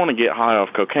 if you want to get high off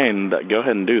cocaine, go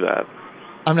ahead and do that.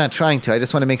 I'm not trying to. I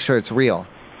just want to make sure it's real.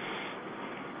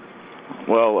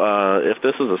 Well, if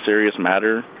this is a serious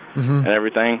matter and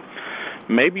everything,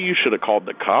 maybe you should have called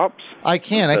the cops. I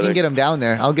can get them down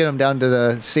there. I'll get them down to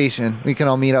the station. We can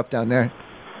all meet up down there.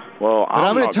 Well,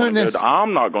 I'm not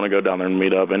going to go down there and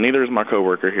meet up, and neither is my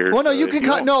coworker here. Well, no, you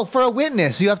can no, for a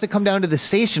witness, you have to come down to the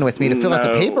station with me to fill out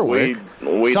the paperwork.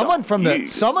 Someone from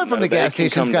the gas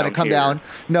station's got to come down.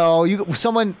 No,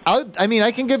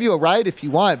 I can give you a ride if you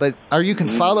want, or you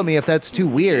can follow me if that's too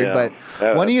weird. Yeah,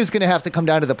 but one of you is going to have to come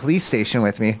down to the police station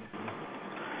with me.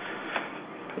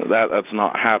 That's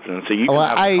not happening. So you can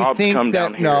have the cops come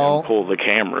down here and pull the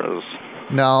cameras.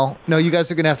 No, you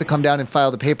guys are going to have to come down and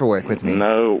file the paperwork with me.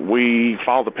 No, we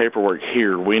file the paperwork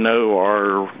here. We know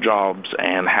our jobs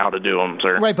and how to do them,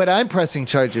 sir. Right, but I'm pressing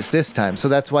charges this time, so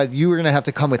that's why you were going to have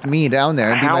to come with me down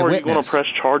there and be my witness. How are you going to press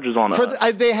charges on us?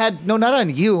 Not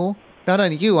on you. Not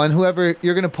on you, on whoever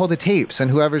you're going to pull the tapes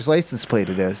and whoever's license plate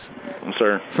it is.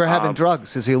 Sir. For having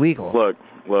drugs is illegal.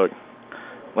 Look.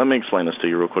 Let me explain this to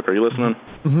you real quick. Are you listening?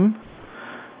 Mm-hmm.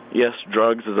 Yes,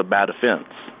 drugs is a bad offense.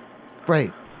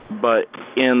 Right. But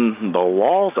in the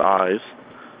law's eyes,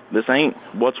 this ain't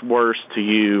what's worse to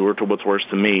you or to what's worse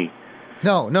to me.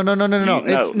 No.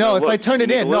 If I turn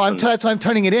it in, that's why I'm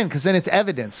turning it in, because then it's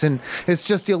evidence, and it's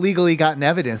just illegally gotten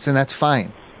evidence, and that's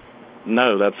fine.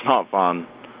 No, that's not fine.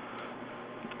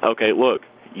 Okay, look,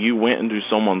 you went into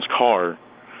someone's car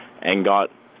and got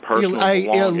personal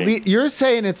belongings. You're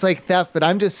saying it's like theft, but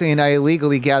I'm just saying I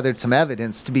illegally gathered some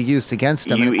evidence to be used against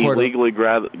them. You illegally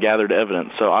gathered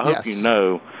evidence, so I hope you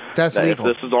know that's that legal.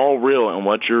 If this is all real and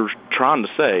what you're trying to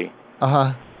say,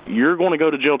 you're going to go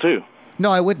to jail too.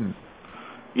 No, I wouldn't.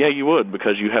 Yeah, you would,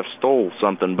 because you have stole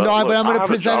something. But but I'm going to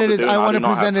present it as I want to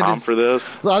present it as. For this.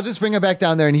 Well, I'll just bring it back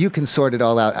down there, and you can sort it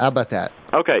all out. How about that?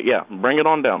 Okay, yeah, bring it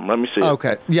on down. Let me see.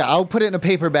 Okay, yeah, I'll put it in a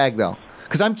paper bag though,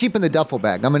 because I'm keeping the duffel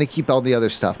bag. I'm going to keep all the other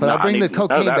stuff, but I'll bring the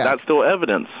cocaine back. That's still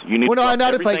evidence. You need to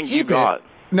not if I keep it.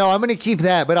 No, I'm going to keep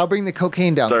that, but I'll bring the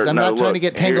cocaine down because I'm not trying to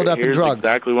get tangled up in drugs. Here's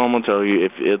exactly what I'm going to tell you.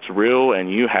 If it's real and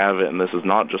you have it, and this is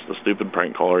not just a stupid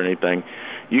prank call or anything,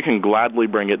 you can gladly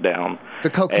bring it down. The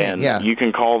cocaine, and you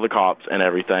can call the cops and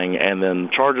everything, and then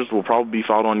charges will probably be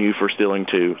filed on you for stealing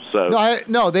too. So I'm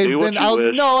going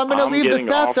to leave the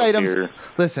theft items.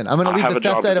 Listen, I'm going to leave the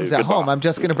theft items at home. I'm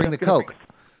just going to bring the coke.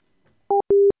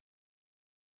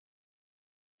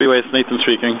 Anyways, Nathan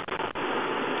speaking.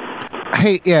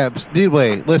 Hey, yeah,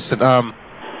 Speedway, listen,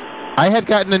 I had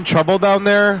gotten in trouble down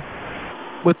there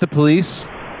with the police.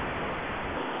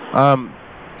 Are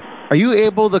you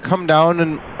able to come down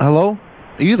and... Hello?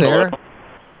 Are you there? Hello?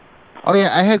 Oh,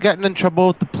 yeah, I had gotten in trouble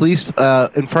with the police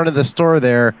in front of the store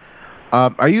there.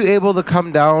 Are you able to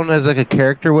come down as like a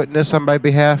character witness on my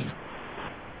behalf?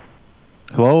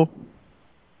 Hello?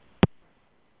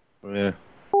 Yeah.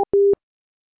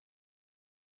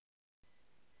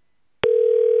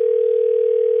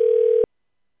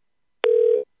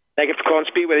 Thank you for calling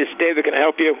Speedway. This is David. Can I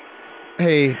help you?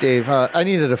 Hey, Dave. I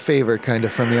needed a favor, kind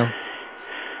of, from you.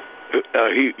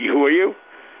 Who are you?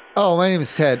 Oh, my name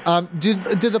is Ted. Do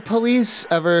the police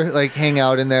ever hang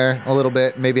out in there a little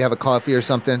bit, maybe have a coffee or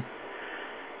something?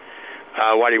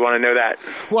 Why do you want to know that?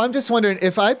 Well, I'm just wondering,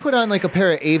 if I put on a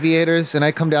pair of aviators and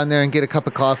I come down there and get a cup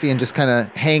of coffee and just kind of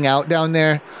hang out down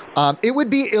there, it would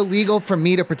be illegal for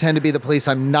me to pretend to be the police.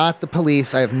 I'm not the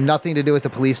police. I have nothing to do with the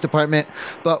police department.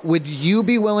 But would you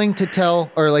be willing to tell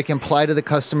or imply to the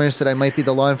customers that I might be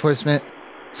the law enforcement?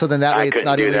 So then that way it's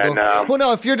not illegal. That, no. Well,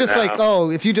 no, if you're just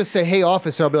if you just say, hey,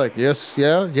 officer, I'll be like, yes,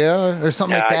 yeah, or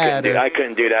something like that. I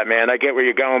couldn't do that, man. I get where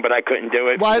you're going, but I couldn't do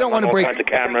it. Well, I don't want to break the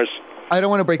cameras. I don't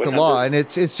want to break the law, and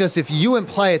it's just if you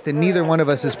imply it, then neither one of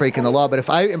us is breaking the law. But if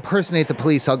I impersonate the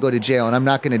police, I'll go to jail, and I'm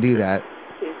not going to do that.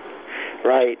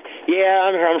 Right.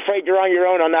 Yeah, I'm afraid you're on your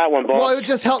own on that one, boss. Well, it would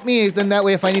just help me. Then that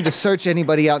way, if I need to search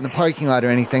anybody out in the parking lot or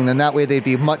anything, then that way they'd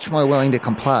be much more willing to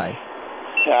comply.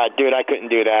 Dude, I couldn't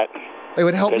do that. It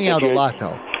would help me out a lot,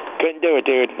 though. Couldn't do it,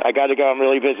 dude. I got to go. I'm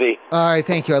really busy. All right,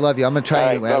 thank you. I love you. I'm going to try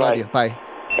anyway. Bye-bye. I love you. Bye.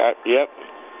 Yep.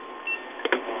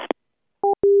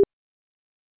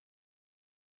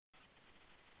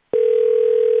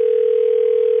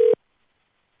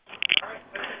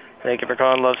 Thank you for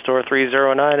calling Love Store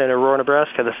 309 in Aurora,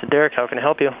 Nebraska. This is Derek. How can I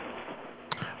help you?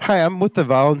 Hi, I'm with the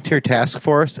Volunteer Task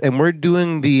Force, and we're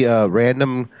doing the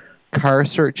random car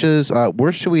searches.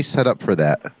 Where should we set up for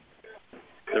that?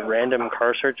 The random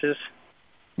car searches?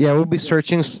 Yeah, we'll be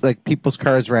searching people's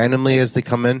cars randomly as they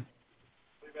come in.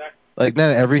 Not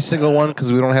every single one,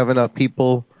 because we don't have enough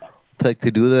people to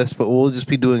do this, but we'll just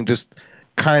be doing just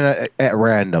kind of at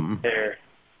random. Here,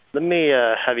 let me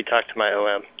have you talk to my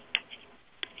OM.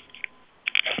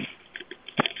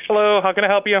 Hello, how can I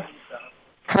help you?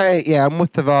 Hi, yeah, I'm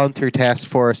with the Volunteer Task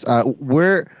Force.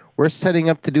 We're setting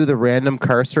up to do the random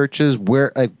car searches.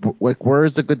 Where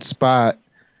is a good spot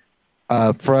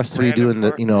for us to be doing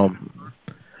the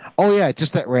Oh yeah,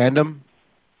 just at random.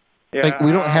 Yeah,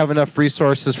 we don't have enough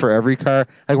resources for every car.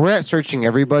 We're not searching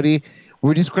everybody.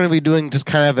 We're just going to be doing just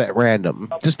kind of at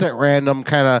random. Just at random,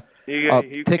 kind of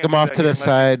take them off to the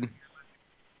side.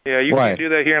 Yeah, you can't do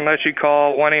that here unless you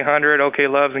call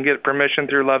 1-800-OK-LOVES and get permission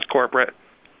through Loves Corporate.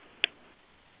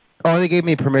 Oh, they gave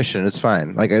me permission. It's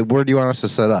fine. Where do you want us to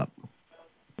set up?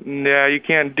 Yeah, you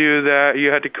can't do that. You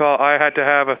had to call. I had to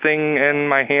have a thing in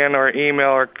my hand or email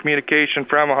or communication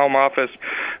from a home office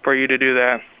for you to do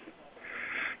that.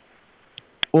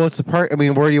 Well, it's the park. I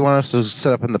mean, where do you want us to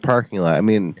set up in the parking lot? I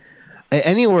mean,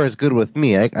 anywhere is good with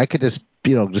me. I could just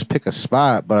pick a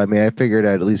spot, but I mean, I figured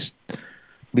I'd at least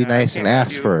be nice and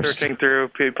ask first. Searching through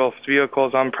people's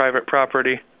vehicles on private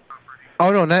property.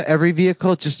 Oh no, not every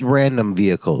vehicle, just random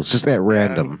vehicles, just at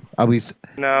random. I'll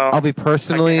be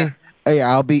personally,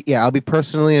 I'll be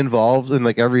personally involved in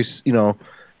like every,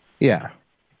 yeah.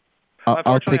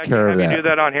 I'll take care of I can't have that. you do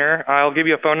that on here. I'll give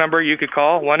you a phone number you could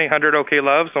call,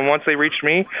 1-800-OK-LOVES, and once they reach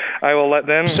me, I will let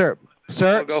them. Sir,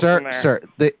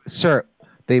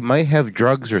 they might have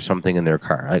drugs or something in their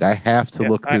car. Like I have to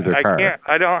look through their car. Can't.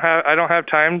 I don't have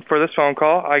time for this phone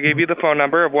call. I gave you the phone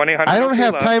number of 1-800. I don't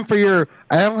have time for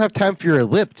your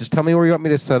lip. Just tell me where you want me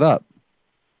to set up.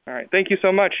 All right. Thank you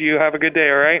so much. You have a good day.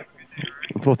 All right.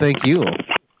 Well, thank you.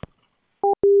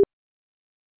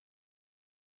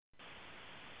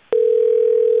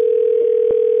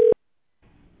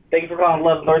 Thank you for calling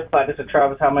Love Northside. This is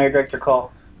Travis. How may I direct your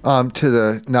call? To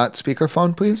the not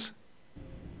speakerphone, please.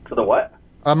 To the what?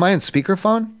 Am I in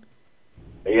speakerphone?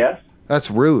 Yes.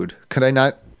 That's rude. Can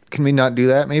we not do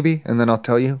that maybe? And then I'll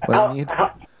tell you what I need.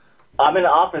 I'm in the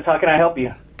office. How can I help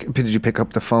you? Did you pick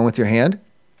up the phone with your hand?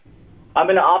 I'm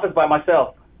in the office by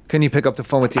myself. Can you pick up the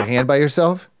phone with your hand by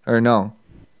yourself? Or no?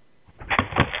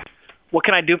 What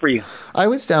can I do for you? I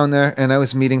was down there and I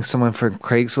was meeting someone from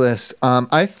Craigslist.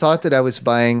 I thought that I was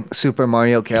buying Super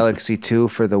Mario Galaxy 2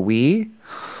 for the Wii,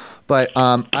 but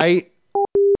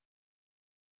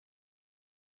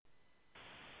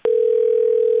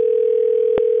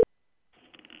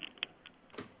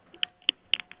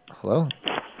Hello?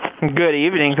 Good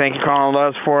evening. Thank you for calling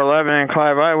Love's 411 and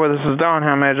Clive Iowa. This is Don.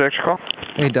 How may I direct your call?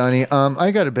 Hey, Donnie. I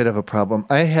got a bit of a problem.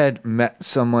 I had met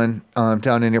someone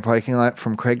down in your parking lot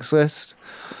from Craigslist.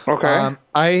 Okay.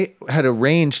 I had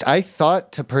arranged, I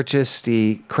thought to purchase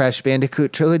the Crash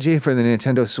Bandicoot trilogy for the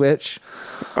Nintendo Switch.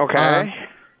 Okay.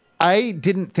 I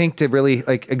didn't think to really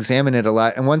examine it a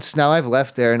lot, and now I've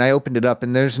left there and I opened it up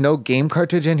and there's no game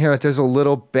cartridge in here, but there's a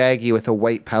little baggie with a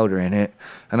white powder in it,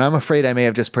 and I'm afraid I may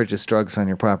have just purchased drugs on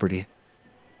your property.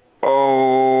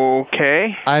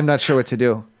 Okay. I'm not sure what to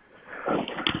do.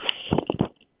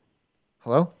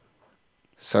 Hello?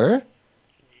 Sir?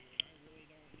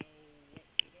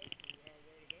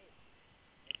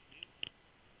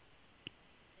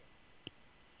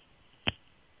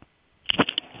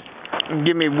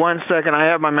 Give me 1 second. I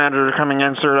have my manager coming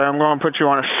in, sir. I'm going to put you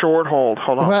on a short hold.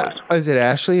 Hold on, please. Is it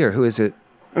Ashley or who is it?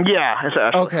 Yeah, it's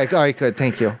Ashley. Okay, all right, good.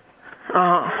 Thank you.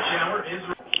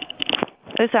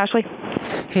 It's Ashley.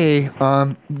 Hey,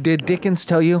 did Dickens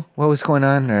tell you what was going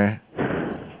on, or?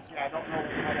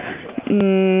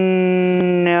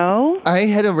 No. I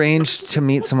had arranged to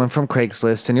meet someone from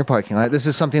Craigslist in your parking lot. This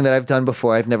is something that I've done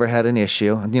before. I've never had an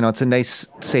issue. It's a nice,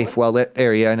 safe, well-lit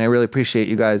area, and I really appreciate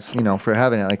you guys, for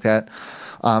having it like that.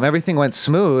 Everything went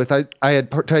smooth. I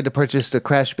had tried to purchase the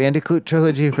Crash Bandicoot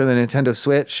trilogy for the Nintendo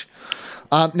Switch.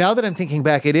 Now that I'm thinking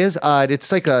back, it is odd.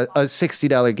 It's like a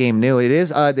 $60 game new. It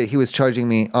is odd that he was charging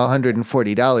me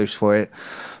 $140 for it.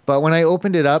 But when I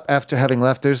opened it up after having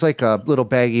left, there's like a little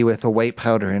baggie with a white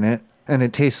powder in it, and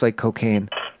it tastes like cocaine.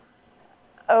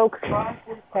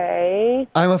 Okay.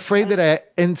 I'm afraid that I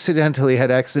incidentally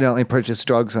had accidentally purchased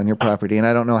drugs on your property, and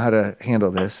I don't know how to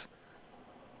handle this.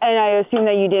 And I assume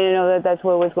that you didn't know that that's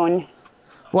where it was going.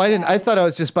 Well, I didn't. I thought I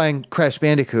was just buying Crash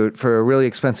Bandicoot for a really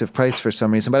expensive price for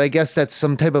some reason, but I guess that's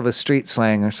some type of a street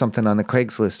slang or something on the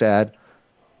Craigslist ad.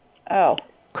 Oh.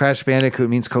 Crash Bandicoot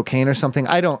means cocaine or something.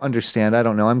 I don't understand. I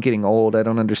don't know. I'm getting old. I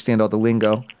don't understand all the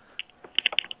lingo.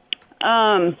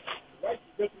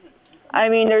 I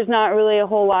mean, there's not really a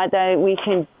whole lot that we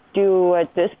can do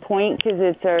at this point because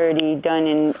it's already done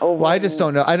and over. Well, I just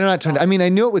don't know. I'm not trying to. I mean, I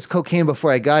knew it was cocaine before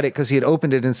I got it because he had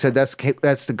opened it and said that's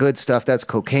the good stuff. That's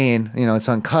cocaine. It's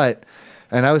uncut,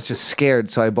 and I was just scared,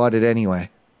 so I bought it anyway.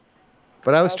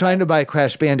 But I was trying to buy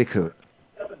Crash Bandicoot.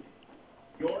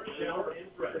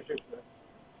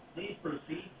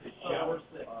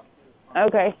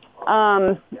 Okay.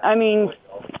 I mean.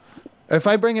 If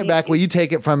I bring it back, will you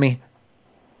take it from me?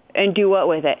 And do what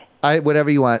with it? Whatever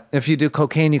you want. If you do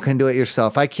cocaine, you can do it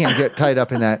yourself. I can't get tied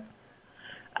up in that.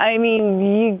 I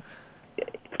mean,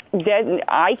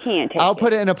 I can't take it. I'll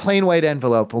put it in a plain white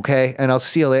envelope, okay? And I'll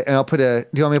seal it, and I'll do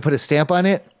you want me to put a stamp on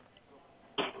it?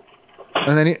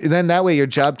 And then that way your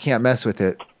job can't mess with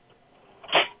it.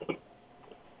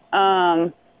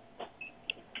 And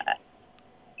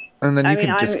then you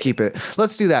can just keep it.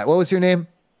 Let's do that. What was your name?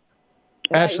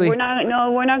 Ashley. We're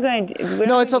not going to.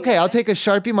 No, it's okay. I'll take a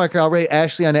Sharpie marker. I'll write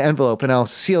Ashley on an envelope, and I'll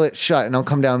seal it shut, and I'll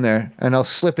come down there, and I'll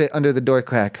slip it under the door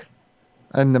crack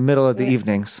in the middle of the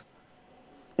evenings.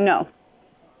 No.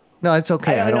 No, it's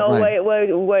okay. I don't know mind.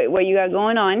 what you got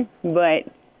going on, but...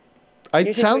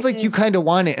 It sounds like you kind of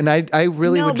want it, and I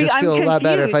really would just feel a lot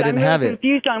better if I didn't have it. I'm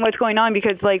confused on what's going on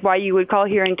because, like, why you would call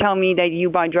here and tell me that you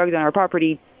bought drugs on our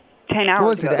property 10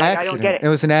 hours ago. It was an accident. I don't get it. It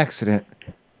was an accident.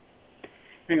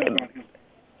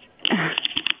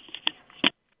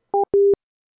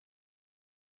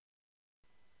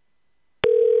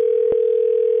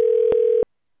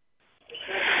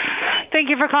 Thank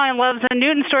you for calling Loves and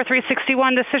Newton Store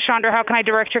 361. This is Chandra. How can I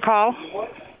direct your call?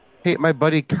 Hey, my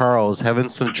buddy Carl's having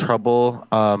some trouble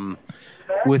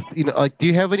with, like, do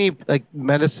you have any, like,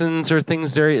 medicines or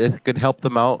things there that could help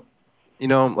them out?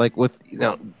 Like with,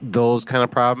 those kind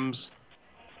of problems?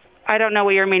 I don't know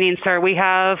what you're meaning, sir. We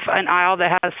have an aisle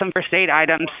that has some first aid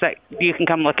items that you can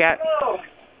come look at.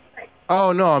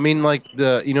 Oh, no, I mean, like,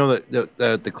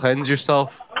 the cleanse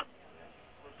yourself?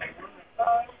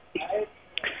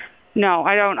 No,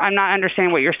 I don't. I'm not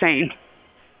understanding what you're saying.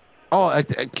 Oh, I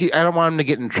don't want him to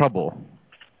get in trouble.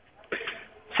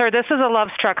 Sir, this is a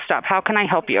Love's truck stop. How can I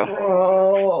help you?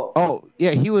 Oh,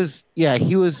 yeah, he was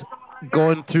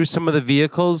going through some of the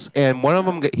vehicles, and one of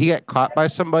them he got caught by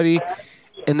somebody,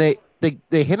 and they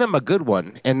hit him a good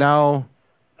one, and now,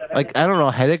 like, I don't know,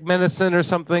 headache medicine or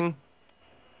something.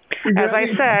 As I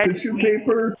said, you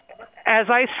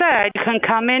can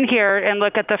come in here and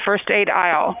look at the first aid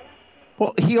aisle.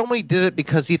 Well, he only did it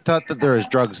because he thought that there was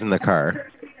drugs in the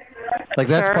car. Like,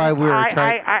 that's Sir, why we were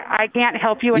trying. I can't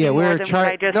help you any more than what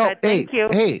I just said. Thank you.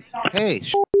 Hey.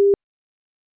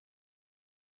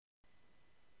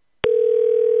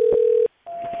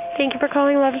 Thank you for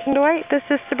calling Loves and Dwight. This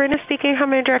is Sabrina speaking. How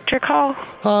may I direct your call?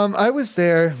 I was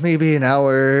there maybe an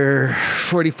hour,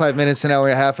 45 minutes, an hour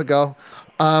and a half ago.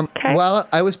 While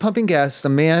I was pumping gas, the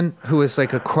man who was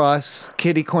like across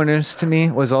kitty corners to me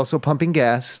was also pumping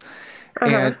gas.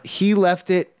 And he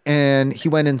left it and he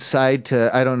went inside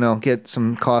to, I don't know, get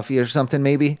some coffee or something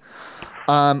maybe.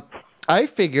 I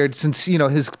figured since,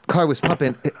 his car was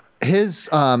pumping, his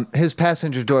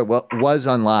passenger door was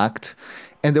unlocked,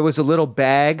 and there was a little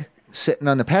bag sitting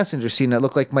on the passenger seat and it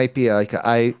looked like might be like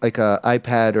a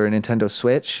iPad or a Nintendo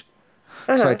Switch.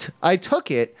 So I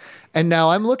took it, and now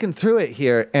I'm looking through it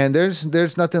here, and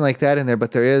there's nothing like that in there,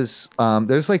 but there's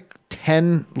like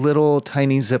 10 little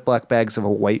tiny Ziploc bags of a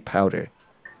white powder.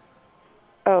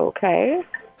 Okay.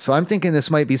 So I'm thinking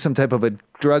this might be some type of a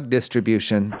drug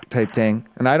distribution type thing,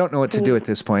 and I don't know what to do at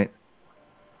this point.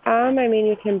 I mean,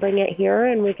 you can bring it here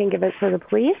and we can give it to the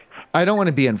police. I don't want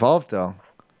to be involved though.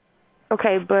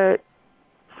 Okay, but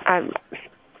I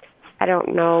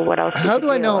don't know what else. How do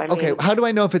I know? How do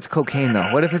I know if it's cocaine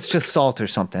though? What if it's just salt or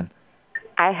something?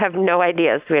 I have no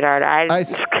idea, sweetheart. I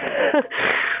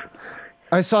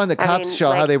saw in the cops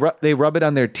show how they rub it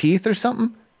on their teeth or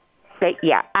something.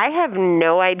 Yeah, I have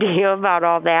no idea about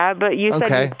all that, but you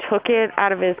said you took it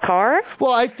out of his car?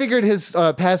 Well, I figured his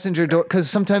passenger door, because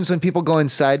sometimes when people go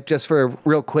inside just for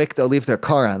real quick, they'll leave their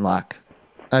car on lock.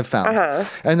 I've found.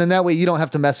 And then that way you don't have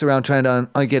to mess around trying to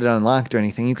get it unlocked or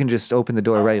anything. You can just open the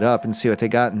door right up and see what they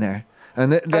got in there.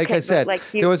 And like I said,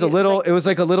 there was it was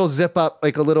like a little zip up,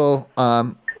 like a little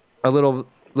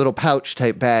pouch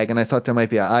type bag, and I thought there might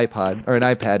be an iPod or an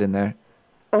iPad in there.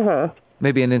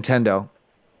 Maybe a Nintendo.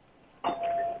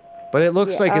 But it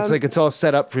looks like it's all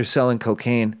set up for selling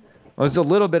cocaine. Well, it's a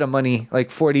little bit of money, like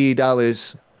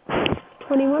 $40.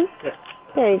 21.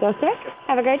 There you go, sir.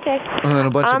 Have a great day. And then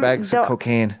a bunch of bags of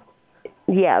cocaine.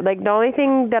 Yeah, like the only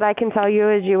thing that I can tell you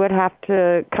is you would have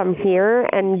to come here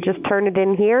and just turn it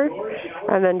in here,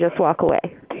 and then just walk away.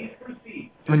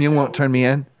 And you won't turn me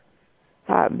in?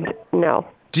 No.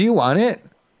 Do you want it?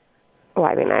 Well,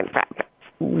 I mean,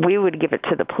 we would give it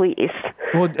to the police.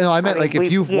 Well, no, I meant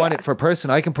if you want it for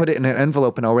person, I can put it in an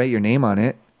envelope and I'll write your name on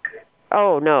it.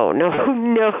 Oh, no,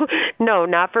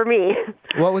 not for me.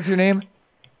 What was your name?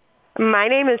 My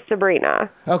name is Sabrina.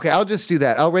 Okay, I'll just do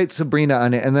that. I'll write Sabrina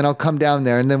on it, and then I'll come down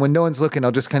there, and then when no one's looking,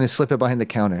 I'll just kind of slip it behind the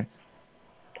counter.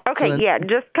 Okay,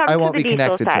 just come I to won't the be diesel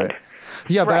connected side. to it.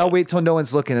 Yeah, but I'll wait till no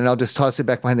one's looking, and I'll just toss it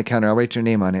back behind the counter. I'll write your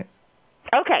name on it.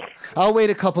 Okay. I'll wait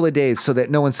a couple of days so that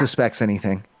no one suspects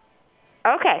anything.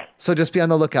 Okay. So just be on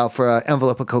the lookout for an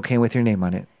envelope of cocaine with your name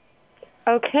on it.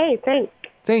 Okay, thanks.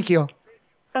 Thank you.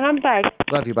 Bye.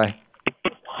 Love you, bye.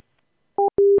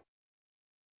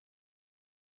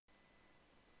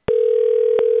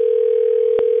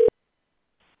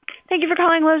 Thank you for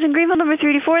calling Lowe's in Greenville, number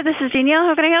 384. This is Danielle.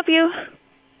 How can I help you?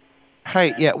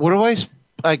 Hi, yeah.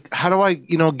 How do I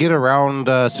get around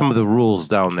some of the rules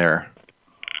down there?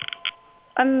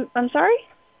 I'm sorry?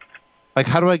 Like,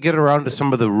 how do I get around to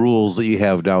some of the rules that you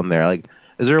have down there? Like,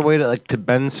 is there a way to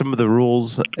bend some of the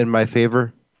rules in my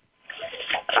favor?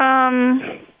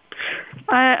 I'm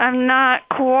not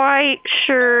quite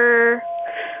sure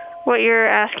what you're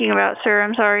asking about, sir.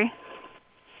 I'm sorry.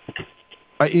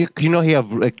 You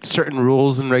have like certain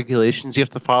rules and regulations you have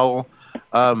to follow.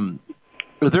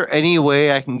 Is there any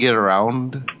way I can get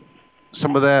around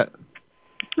some of that?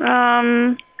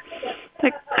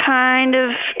 It kind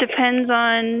of depends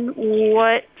on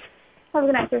what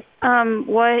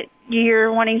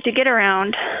you're wanting to get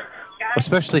around.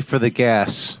 Especially for the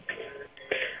gas.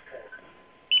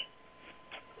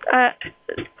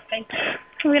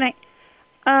 Good night.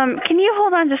 Can you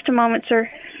hold on just a moment, sir?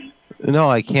 No,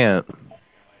 I can't.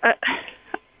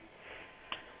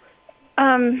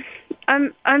 I'm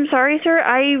sorry, sir.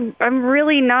 I'm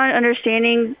really not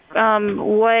understanding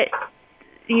what.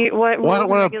 Well, I don't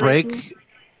want to break.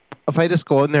 If I just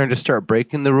go in there and just start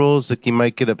breaking the rules, like you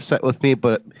might get upset with me.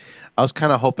 But I was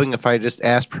kind of hoping if I just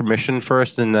asked permission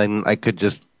first, and then I could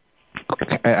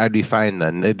I'd be fine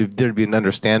then. There'd be an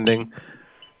understanding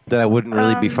that I wouldn't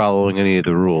really be following any of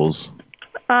the rules.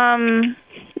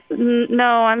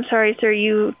 No, I'm sorry, sir.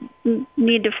 You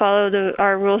need to follow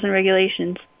our rules and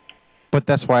regulations. But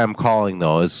that's why I'm calling,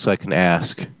 though, is so I can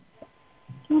ask.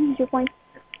 Your point.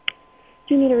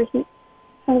 Do you need a receipt?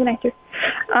 Have a good night, sir.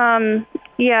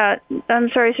 Yeah, I'm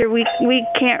sorry, sir. We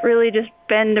can't really just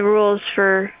bend the rules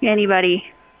for anybody.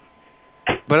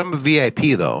 But I'm a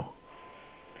VIP, though.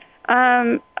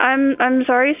 I'm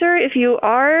sorry, sir. If you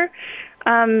are,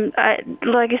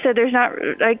 like I said,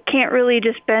 I can't really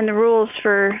just bend the rules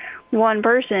for one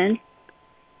person.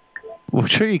 Well,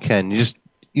 sure you can. You just,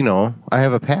 I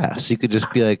have a pass. You could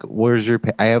just be like, "Where's your?"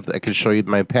 I could show you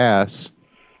my pass.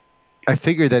 I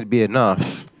figured that'd be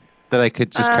enough. That I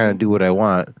could just kind of do what I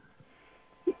want.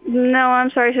 No, I'm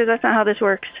sorry, sir. That's not how this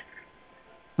works.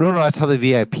 No, that's how the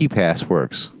VIP pass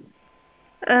works.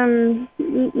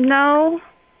 No.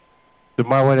 Then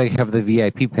why would I have the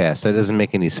VIP pass? That doesn't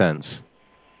make any sense.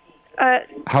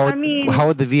 How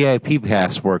would the VIP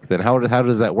pass work then? How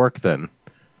does that work then?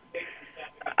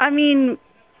 I mean,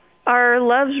 our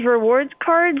Love's Rewards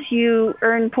cards, you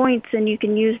earn points and you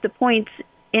can use the points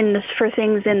for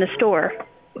things in the store.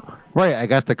 Right, I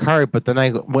got the card, but then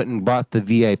I went and bought the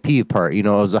VIP part. It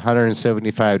was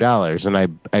 $175, and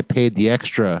I paid the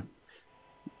extra.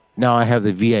 Now I have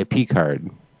the VIP card.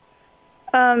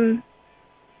 Yeah.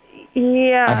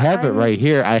 I have it right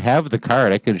here. I have the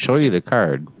card. I can show you the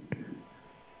card.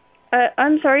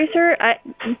 I'm sorry, sir.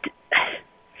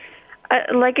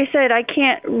 Like I said, I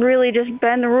can't really just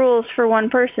bend the rules for one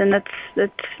person.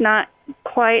 That's not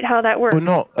quite how that works. Well,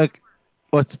 no,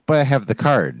 but I have the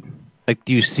card.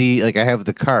 Do you see? I have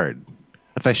the card.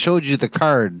 If I showed you the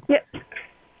card,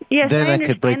 yes, then I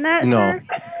could break. That, sir.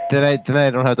 Then I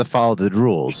don't have to follow the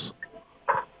rules.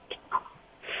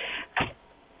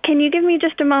 Can you give me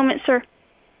just a moment, sir?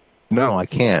 No, I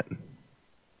can't.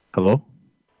 Hello?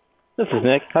 This is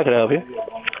Nick. How can I help you?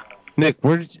 Nick,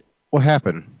 what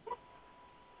happened?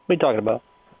 What are you talking about?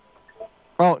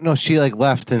 Oh, no, she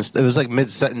left, and it was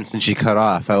mid-sentence, and she cut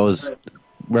off. I was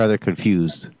rather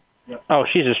confused. Oh,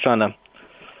 she's just trying to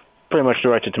pretty much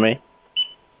direct it to me.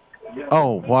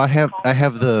 Oh, well, I have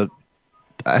the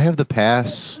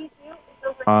pass.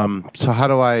 So how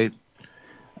do I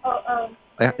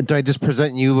just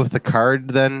present you with the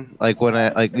card then? When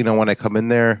I come in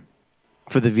there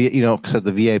for the because of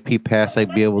the VIP pass,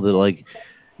 I'd be able to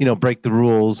break the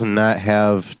rules and not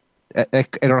have. I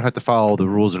don't have to follow the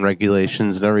rules and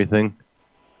regulations and everything.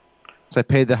 So I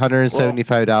paid the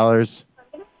 $175.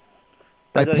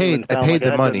 I paid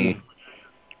the money.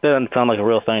 That doesn't sound like a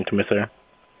real thing to me, sir.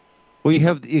 Well,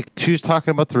 she was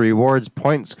talking about the rewards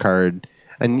points card,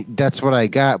 and that's what I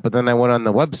got. But then I went on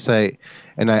the website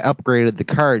and I upgraded the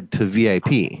card to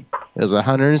VIP. It was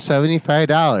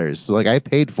 $175. I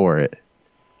paid for it.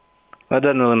 That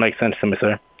doesn't really make sense to me,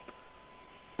 sir.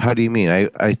 How do you mean?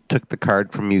 I took the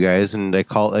card from you guys, and I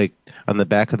called on the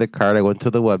back of the card. I went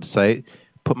to the website,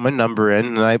 put my number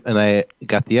in, and I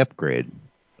got the upgrade.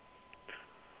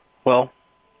 Well,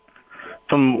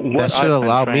 from what that should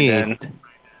allow me.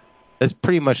 It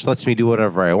pretty much lets me do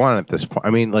whatever I want at this point.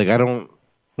 I mean, I don't.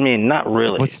 I mean, not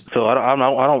really. So I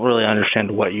don't really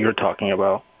understand what you're talking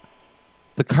about.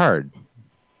 The card.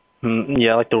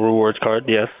 Yeah, the rewards card.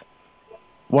 Yes.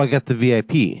 Well, I got the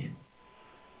VIP.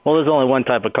 Well, there's only one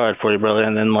type of card for you, brother,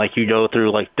 and then you go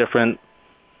through different,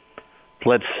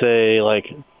 let's say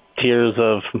tiers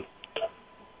of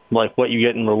what you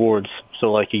get in rewards.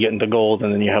 So you get into gold,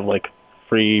 and then you have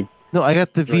free. No, I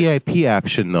got the VIP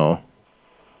option though.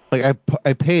 I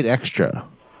paid extra.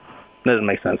 Doesn't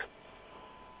make sense.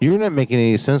 You're not making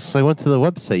any sense. I went to the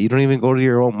website. You don't even go to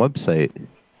your own website.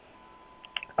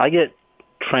 I get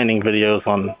training videos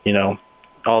on,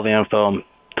 all the info I'm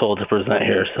told to present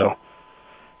here, so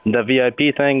the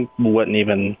VIP thing wouldn't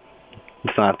even,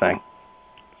 it's not a thing.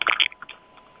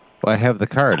 Well, I have the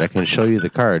card. I can show you the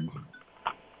card.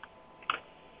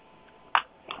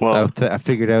 Well, I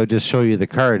figured I would just show you the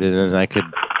card, and then I could,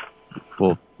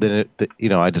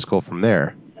 I just go from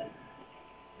there.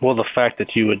 Well, the fact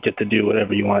that you would get to do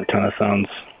whatever you want kind of sounds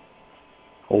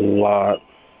a lot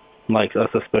like a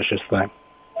suspicious thing.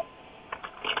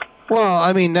 Well,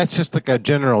 I mean, that's just like a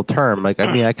general term. Like,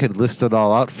 I mean, I could list it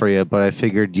all out for you, but I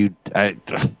figured I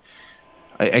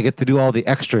get to do all the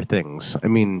extra things. I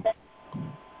mean,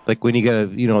 like when you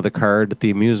get the card at the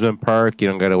amusement park, you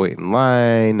don't got to wait in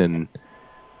line, and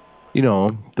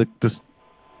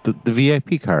the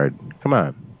VIP card. Come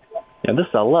on. Yeah, this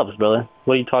is a Loves, brother.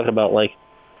 What are you talking about? Like,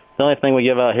 the only thing we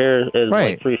give out here is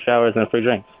like free showers and free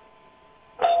drinks.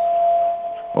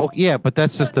 Oh yeah, but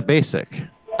that's just the basic.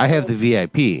 I have the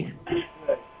VIP.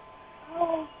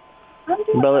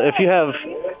 Brother, if you have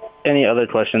any other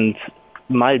questions,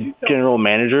 my general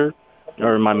manager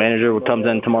or my manager comes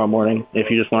in tomorrow morning.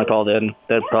 If you just want to call in,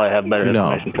 they'd probably have better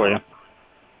information for you.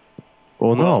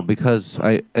 Well, no, because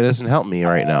it doesn't help me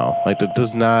right now. Like that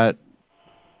does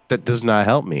not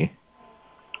help me.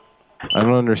 I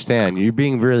don't understand. You're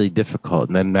being really difficult,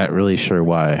 and I'm not really sure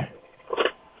why.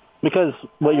 Because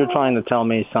what you're trying to tell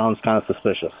me sounds kind of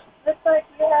suspicious.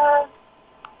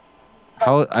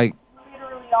 How I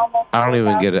don't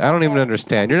even get it. I don't even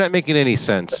understand. You're not making any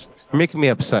sense. You're making me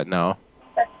upset now.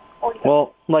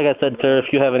 Well, like I said, sir,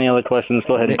 if you have any other questions,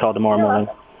 go ahead and call tomorrow morning.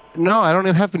 No, I don't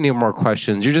even have any more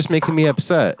questions. You're just making me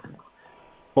upset.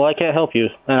 Well, I can't help you,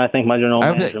 and I think my general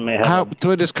manager may have. How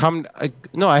do I just come?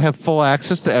 No, I have full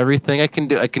access to everything. I can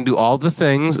do all the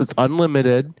things. It's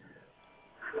unlimited.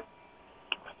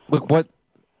 Like what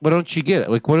don't you get?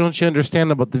 Like what don't you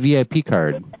understand about the VIP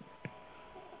card?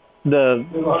 The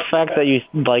fact that you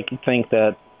think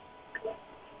that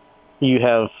you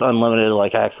have unlimited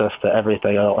access to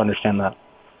everything, I don't understand that.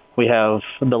 We have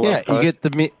the you get the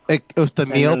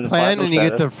meal plan, and you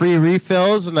get the free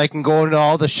refills, and I can go into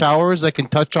all the showers. I can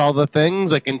touch all the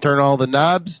things. I can turn all the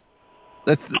knobs.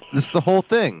 That's the whole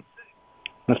thing.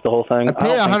 That's the whole thing. I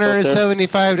pay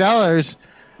 $175.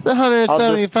 It's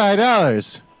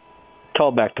 $175.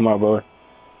 Call back tomorrow, brother.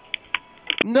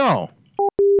 No.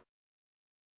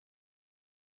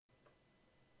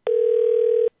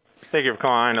 Thank you for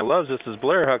calling I Loves. This is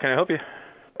Blair. How can I help you?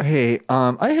 Hey,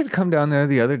 I had come down there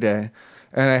the other day,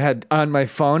 and I had on my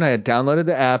phone, I had downloaded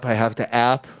the app.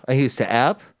 I used to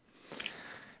app.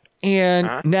 And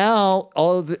now,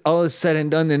 all is said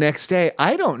and done the next day,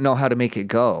 I don't know how to make it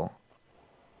go.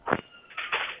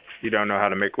 You don't know how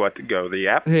to make what to go? The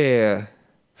app? Yeah.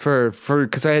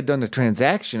 Because I had done the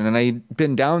transaction, and I'd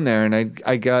been down there, and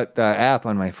I got the app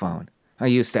on my phone. I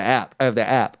used the app. I have the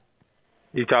app.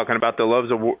 You talking about the Loves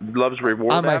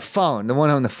Reward on my phone, the one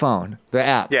on the phone, the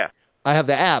app. Yeah. I have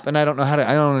the app, and I don't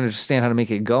understand how to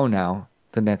make it go now.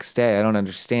 The next day, I don't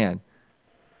understand.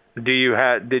 Did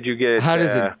you get? How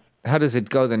does it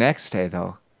go the next day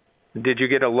though? Did you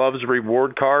get a Loves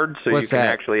Reward card so What's you can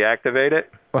that? actually activate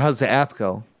it? Well, how's the app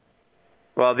go?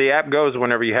 Well, the app goes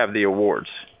whenever you have the awards.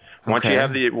 Once Okay. you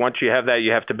have that,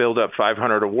 you have to build up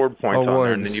 500 award points on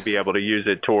there, and then you'll be able to use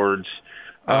it towards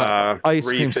ice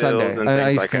cream refills sundae. and An things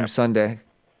ice like cream that. sundae.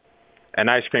 An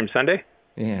ice cream sundae?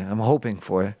 Yeah, I'm hoping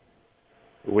for it.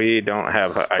 We don't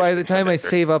have. By the time I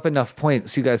save up enough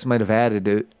points, you guys might have added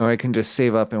it, or I can just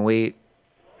save up and wait.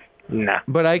 Nah.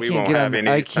 But I we can't won't get have on. any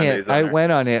I Sundays can't. on I there.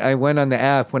 went on it. I went on the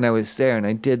app when I was there, and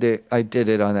I did it. I did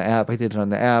it on the app. I did it on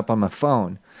the app on my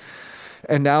phone,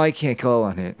 and now I can't go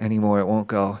on it anymore. It won't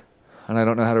go, and I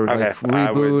don't know how to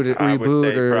reboot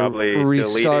or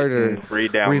restart or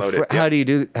re-download it. How do you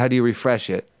do? How do you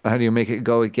refresh it? How do you make it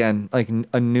go again, like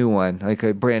a new one, like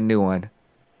a brand new one?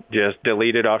 Just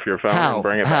delete it off your phone and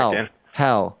bring it back in.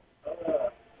 How?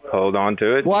 Hold on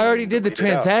to it. Well, I already did the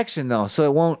transaction though,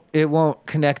 so it won't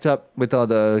connect up with all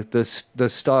the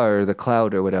star or the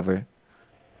cloud or whatever.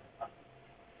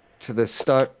 To the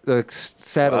satellite.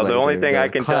 The only or thing the I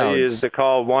can tell you is to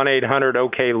call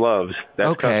 1-800-OK-LOVES.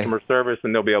 That's customer service,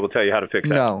 and they'll be able to tell you how to fix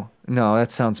that. No,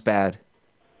 that sounds bad.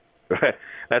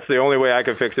 That's the only way I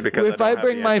can fix it because if I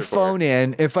bring my phone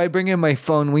in,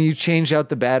 will you change out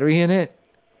the battery in it?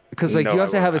 Because you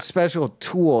have to have a special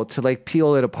tool to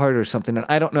peel it apart or something, and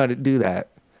I don't know how to do that.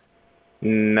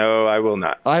 No, I will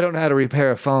not. I don't know how to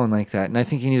repair a phone like that, and I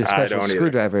think you need a special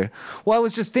screwdriver. Well, I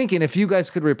was just thinking if you guys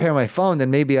could repair my phone,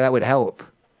 then maybe that would help.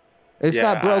 It's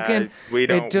not broken. We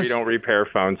don't repair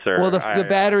phones, sir. Well, the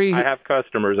battery. I have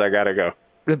customers. I gotta go.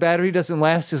 The battery doesn't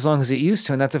last as long as it used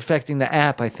to, and that's affecting the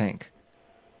app, I think.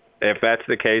 If that's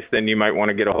the case, then you might want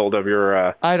to get a hold of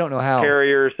your I don't know how.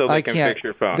 carrier so they I can can't. fix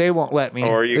your phone. They won't let me.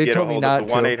 Or you They get told a me hold not of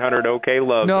the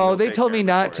 1-800-OK-LOVE. No, they told me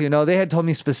not to. No, they had told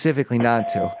me specifically not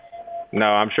to. No,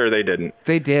 I'm sure they didn't.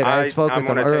 They did. I spoke with them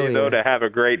I'm going to tell you, earlier. though, to have a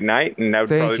great night, and that would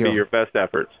probably be your best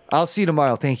efforts. I'll see you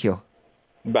tomorrow. Thank you.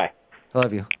 Bye. I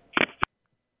love you.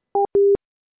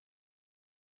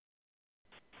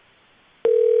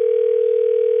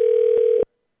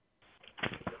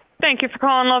 Thank you for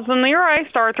calling Loves and Leroy,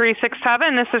 star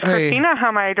 367. This is Christina.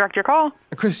 How may I direct your call?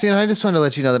 Christina, I just wanted to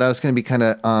let you know that I was going to be kind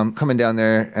of coming down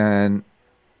there and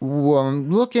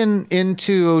looking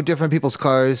into different people's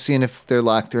cars, seeing if they're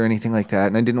locked or anything like that,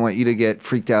 and I didn't want you to get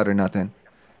freaked out or nothing.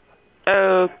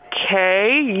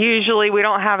 Okay. Usually we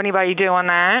don't have anybody doing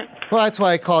that. Well, that's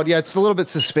why I called. Yeah, it's a little bit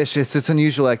suspicious. It's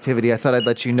unusual activity. I thought I'd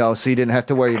let you know so you didn't have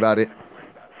to worry about it.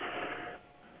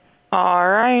 All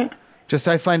right. Just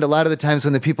I find a lot of the times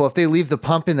when the people, if they leave the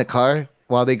pump in the car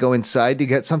while they go inside to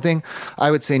get something,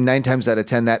 I would say 9 times out of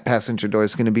 10 that passenger door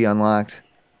is going to be unlocked.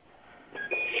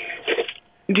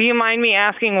 Do you mind me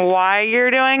asking why you're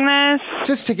doing this?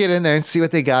 Just to get in there and see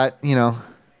what they got,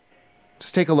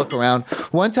 Just take a look around.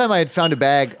 One time I had found a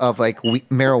bag of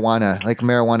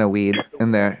marijuana weed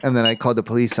in there, and then I called the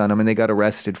police on them and they got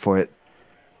arrested for it.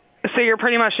 So you're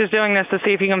pretty much just doing this to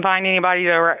see if you can find anybody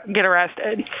to get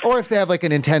arrested. Or if they have like a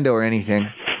Nintendo or anything.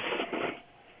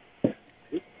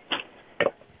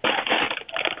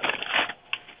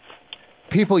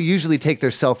 People usually take their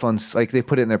cell phones, like they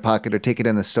put it in their pocket or take it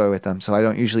in the store with them, so I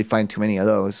don't usually find too many of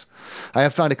those. I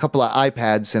have found a couple of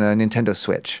iPads and a Nintendo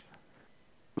Switch.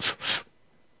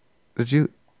 Did you?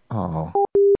 Oh.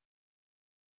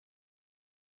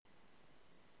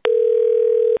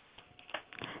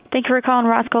 Thank you for calling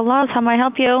Roscoe Loves. How may I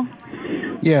help you?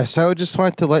 Yes, I would just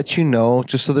like to let you know,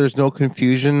 just so there's no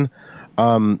confusion.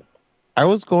 I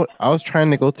was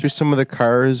trying to go through some of the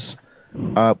cars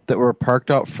that were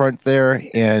parked out front there,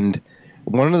 and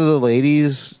one of the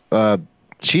ladies,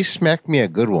 she smacked me a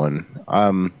good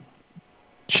one.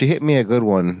 She hit me a good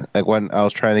one, like when I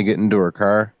was trying to get into her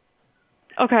car.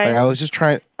 Okay. Like I was just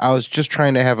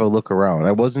trying to have a look around.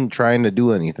 I wasn't trying to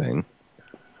do anything.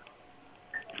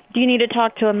 Do you need to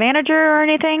talk to a manager or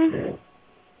anything?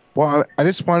 Well, I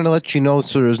just wanted to let you know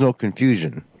so there's no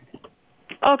confusion.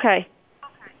 Okay.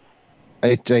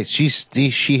 She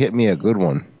hit me a good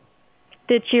one.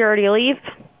 Did she already leave?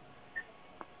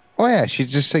 Oh yeah, she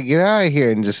just said get out of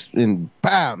here and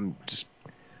bam, just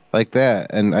like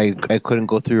that, and I couldn't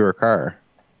go through her car.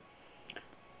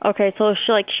 Okay, so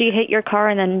she hit your car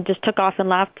and then just took off and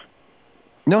left?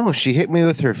 No, she hit me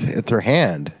with her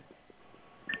hand.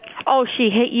 Oh, she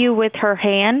hit you with her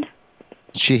hand?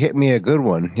 She hit me a good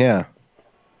one, yeah.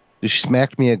 She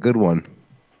smacked me a good one.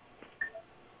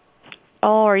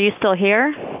 Oh, are you still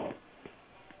here?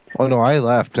 Oh, no, I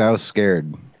left. I was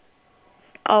scared.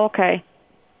 Oh, okay.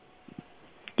 Do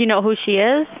you know who she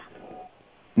is?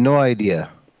 No idea.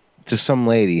 Just some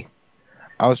lady.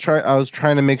 I was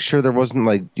trying to make sure there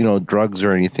wasn't drugs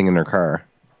or anything in her car.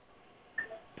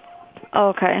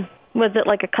 Okay. Was it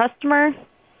like a customer?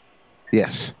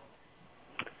 Yes.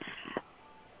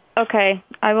 Okay.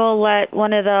 I will let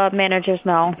one of the managers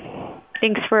know.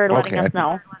 Thanks for letting us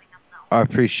know. I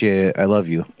appreciate it. I love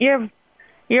you. You're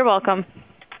welcome.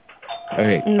 All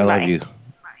right. I love you.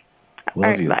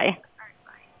 Love you. Bye.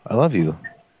 I love you.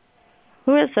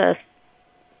 Who is this?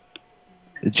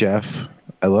 Jeff.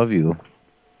 I love you.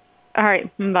 All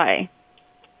right. Bye.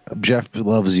 Jeff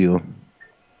loves you.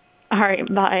 All right.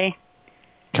 Bye.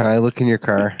 Can I look in your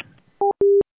car?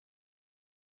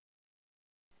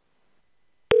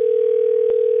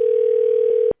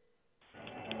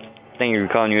 Thank you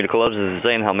for calling Utica Loves. This is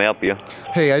Zane. How may I help you?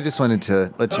 Hey, I just wanted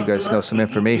to let you guys know some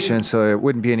information so there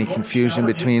wouldn't be any confusion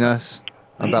between us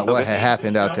about what had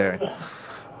happened out there.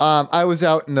 I was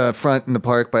out in the front in the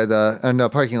park in the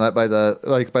parking lot by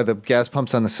the gas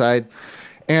pumps on the side,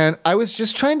 and I was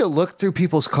just trying to look through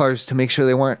people's cars to make sure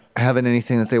they weren't having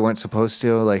anything that they weren't supposed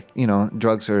to, like,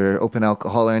 drugs or open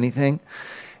alcohol or anything.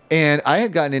 And I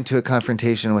had gotten into a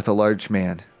confrontation with a large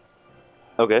man.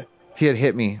 Okay. He had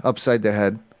hit me upside the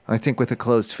head, I think with a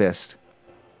closed fist.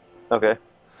 Okay.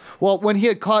 Well, when he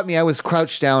had caught me, I was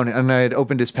crouched down and I had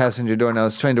opened his passenger door and I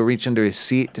was trying to reach under his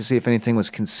seat to see if anything was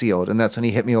concealed, and that's when he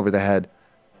hit me over the head.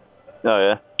 Oh,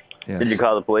 yeah? Yes. Did you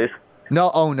call the police? No,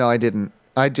 I didn't.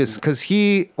 Because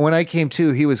when I came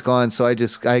to, he was gone, so I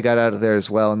got out of there as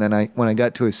well, and then when I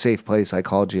got to a safe place, I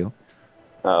called you.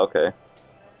 Oh, okay.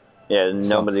 Yeah,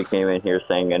 nobody came in here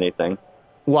saying anything.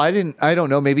 Well, I don't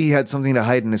know. Maybe he had something to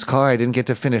hide in his car. I didn't get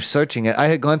to finish searching it. I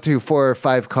had gone through 4 or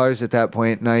 5 cars at that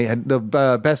point, and the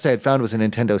best I had found was a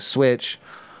Nintendo Switch.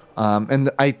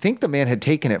 And I think the man had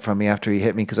taken it from me after he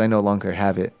hit me because I no longer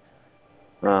have it.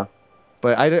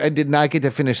 But I did not get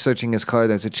to finish searching his car.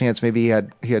 There's a chance maybe he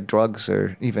had drugs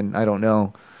or even, I don't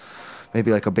know,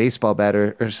 maybe like a baseball bat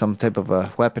or some type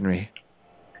of weaponry.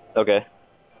 Okay.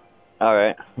 All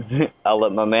right. I'll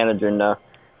let my manager know.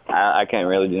 I can't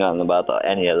really do nothing about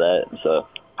any of that, so.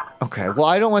 Okay. Well,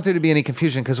 I don't want there to be any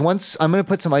confusion because once I'm going to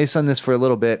put some ice on this for a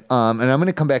little bit, and I'm going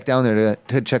to come back down there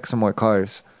to check some more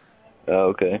cars.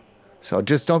 Okay. So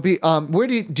just don't be. Where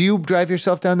do you drive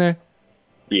yourself down there?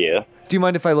 Yeah. Do you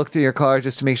mind if I look through your car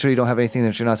just to make sure you don't have anything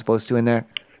that you're not supposed to in there?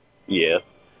 Yeah.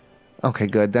 Okay,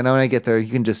 good. Then when I get there,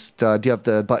 you can just. Do you have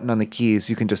the button on the keys?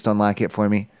 You can just unlock it for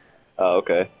me. Oh,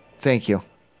 okay. Thank you.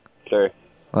 Sure.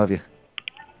 Love you.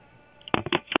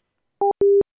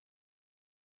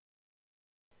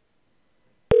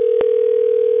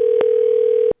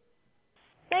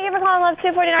 Thank you for calling Love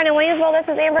 249 in Williamsville.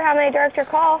 This is Amber. How may I direct your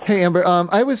call? Hey, Amber.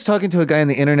 I was talking to a guy on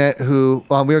the internet who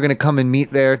we were going to come and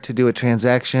meet there to do a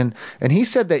transaction, and he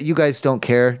said that you guys don't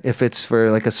care if it's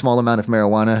for like a small amount of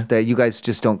marijuana, that you guys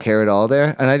just don't care at all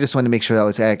there, and I just wanted to make sure that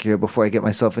was accurate before I get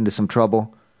myself into some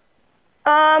trouble.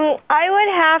 I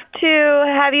would have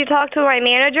to have you talk to my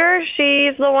manager.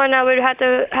 She's the one that would have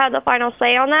to have the final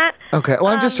say on that. Okay. Well,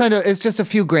 I'm just trying to. It's just a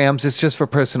few grams. It's just for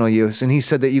personal use. And he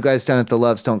said that you guys down at the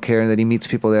Loves don't care, and that he meets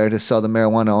people there to sell the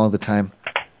marijuana all the time.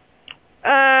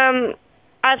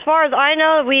 As far as I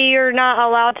know, we are not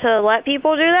allowed to let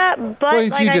people do that. But Well,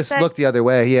 if like you I just said, look the other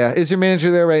way, yeah. Is your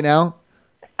manager there right now?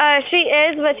 she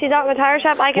is, but she's out in the tire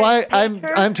shop. I can. Well,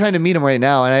 I'm trying to meet him right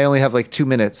now, and I only have like 2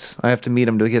 minutes. I have to meet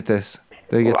him to get this.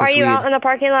 Are you out in the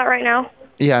parking lot right now?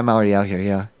 Yeah, I'm already out here.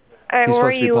 Yeah. All right, He's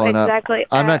where supposed are to be you pulling exactly up.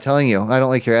 I'm not telling you. I don't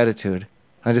like your attitude.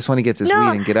 I just want to get this weed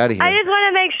and get out of here. I just want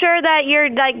to make sure that you're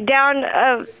like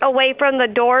down away from the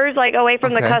doors, like away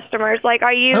from the customers. Like,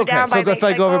 are you down by so if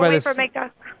I go over by this,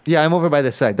 McDonald's? yeah, I'm over by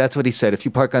the side. That's what he said. If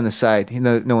you park on the side,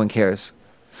 no one cares.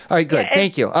 All right, good.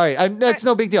 Thank you. All right, that's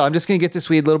no big deal. I'm just gonna get this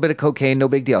weed, a little bit of cocaine, no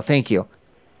big deal. Thank you.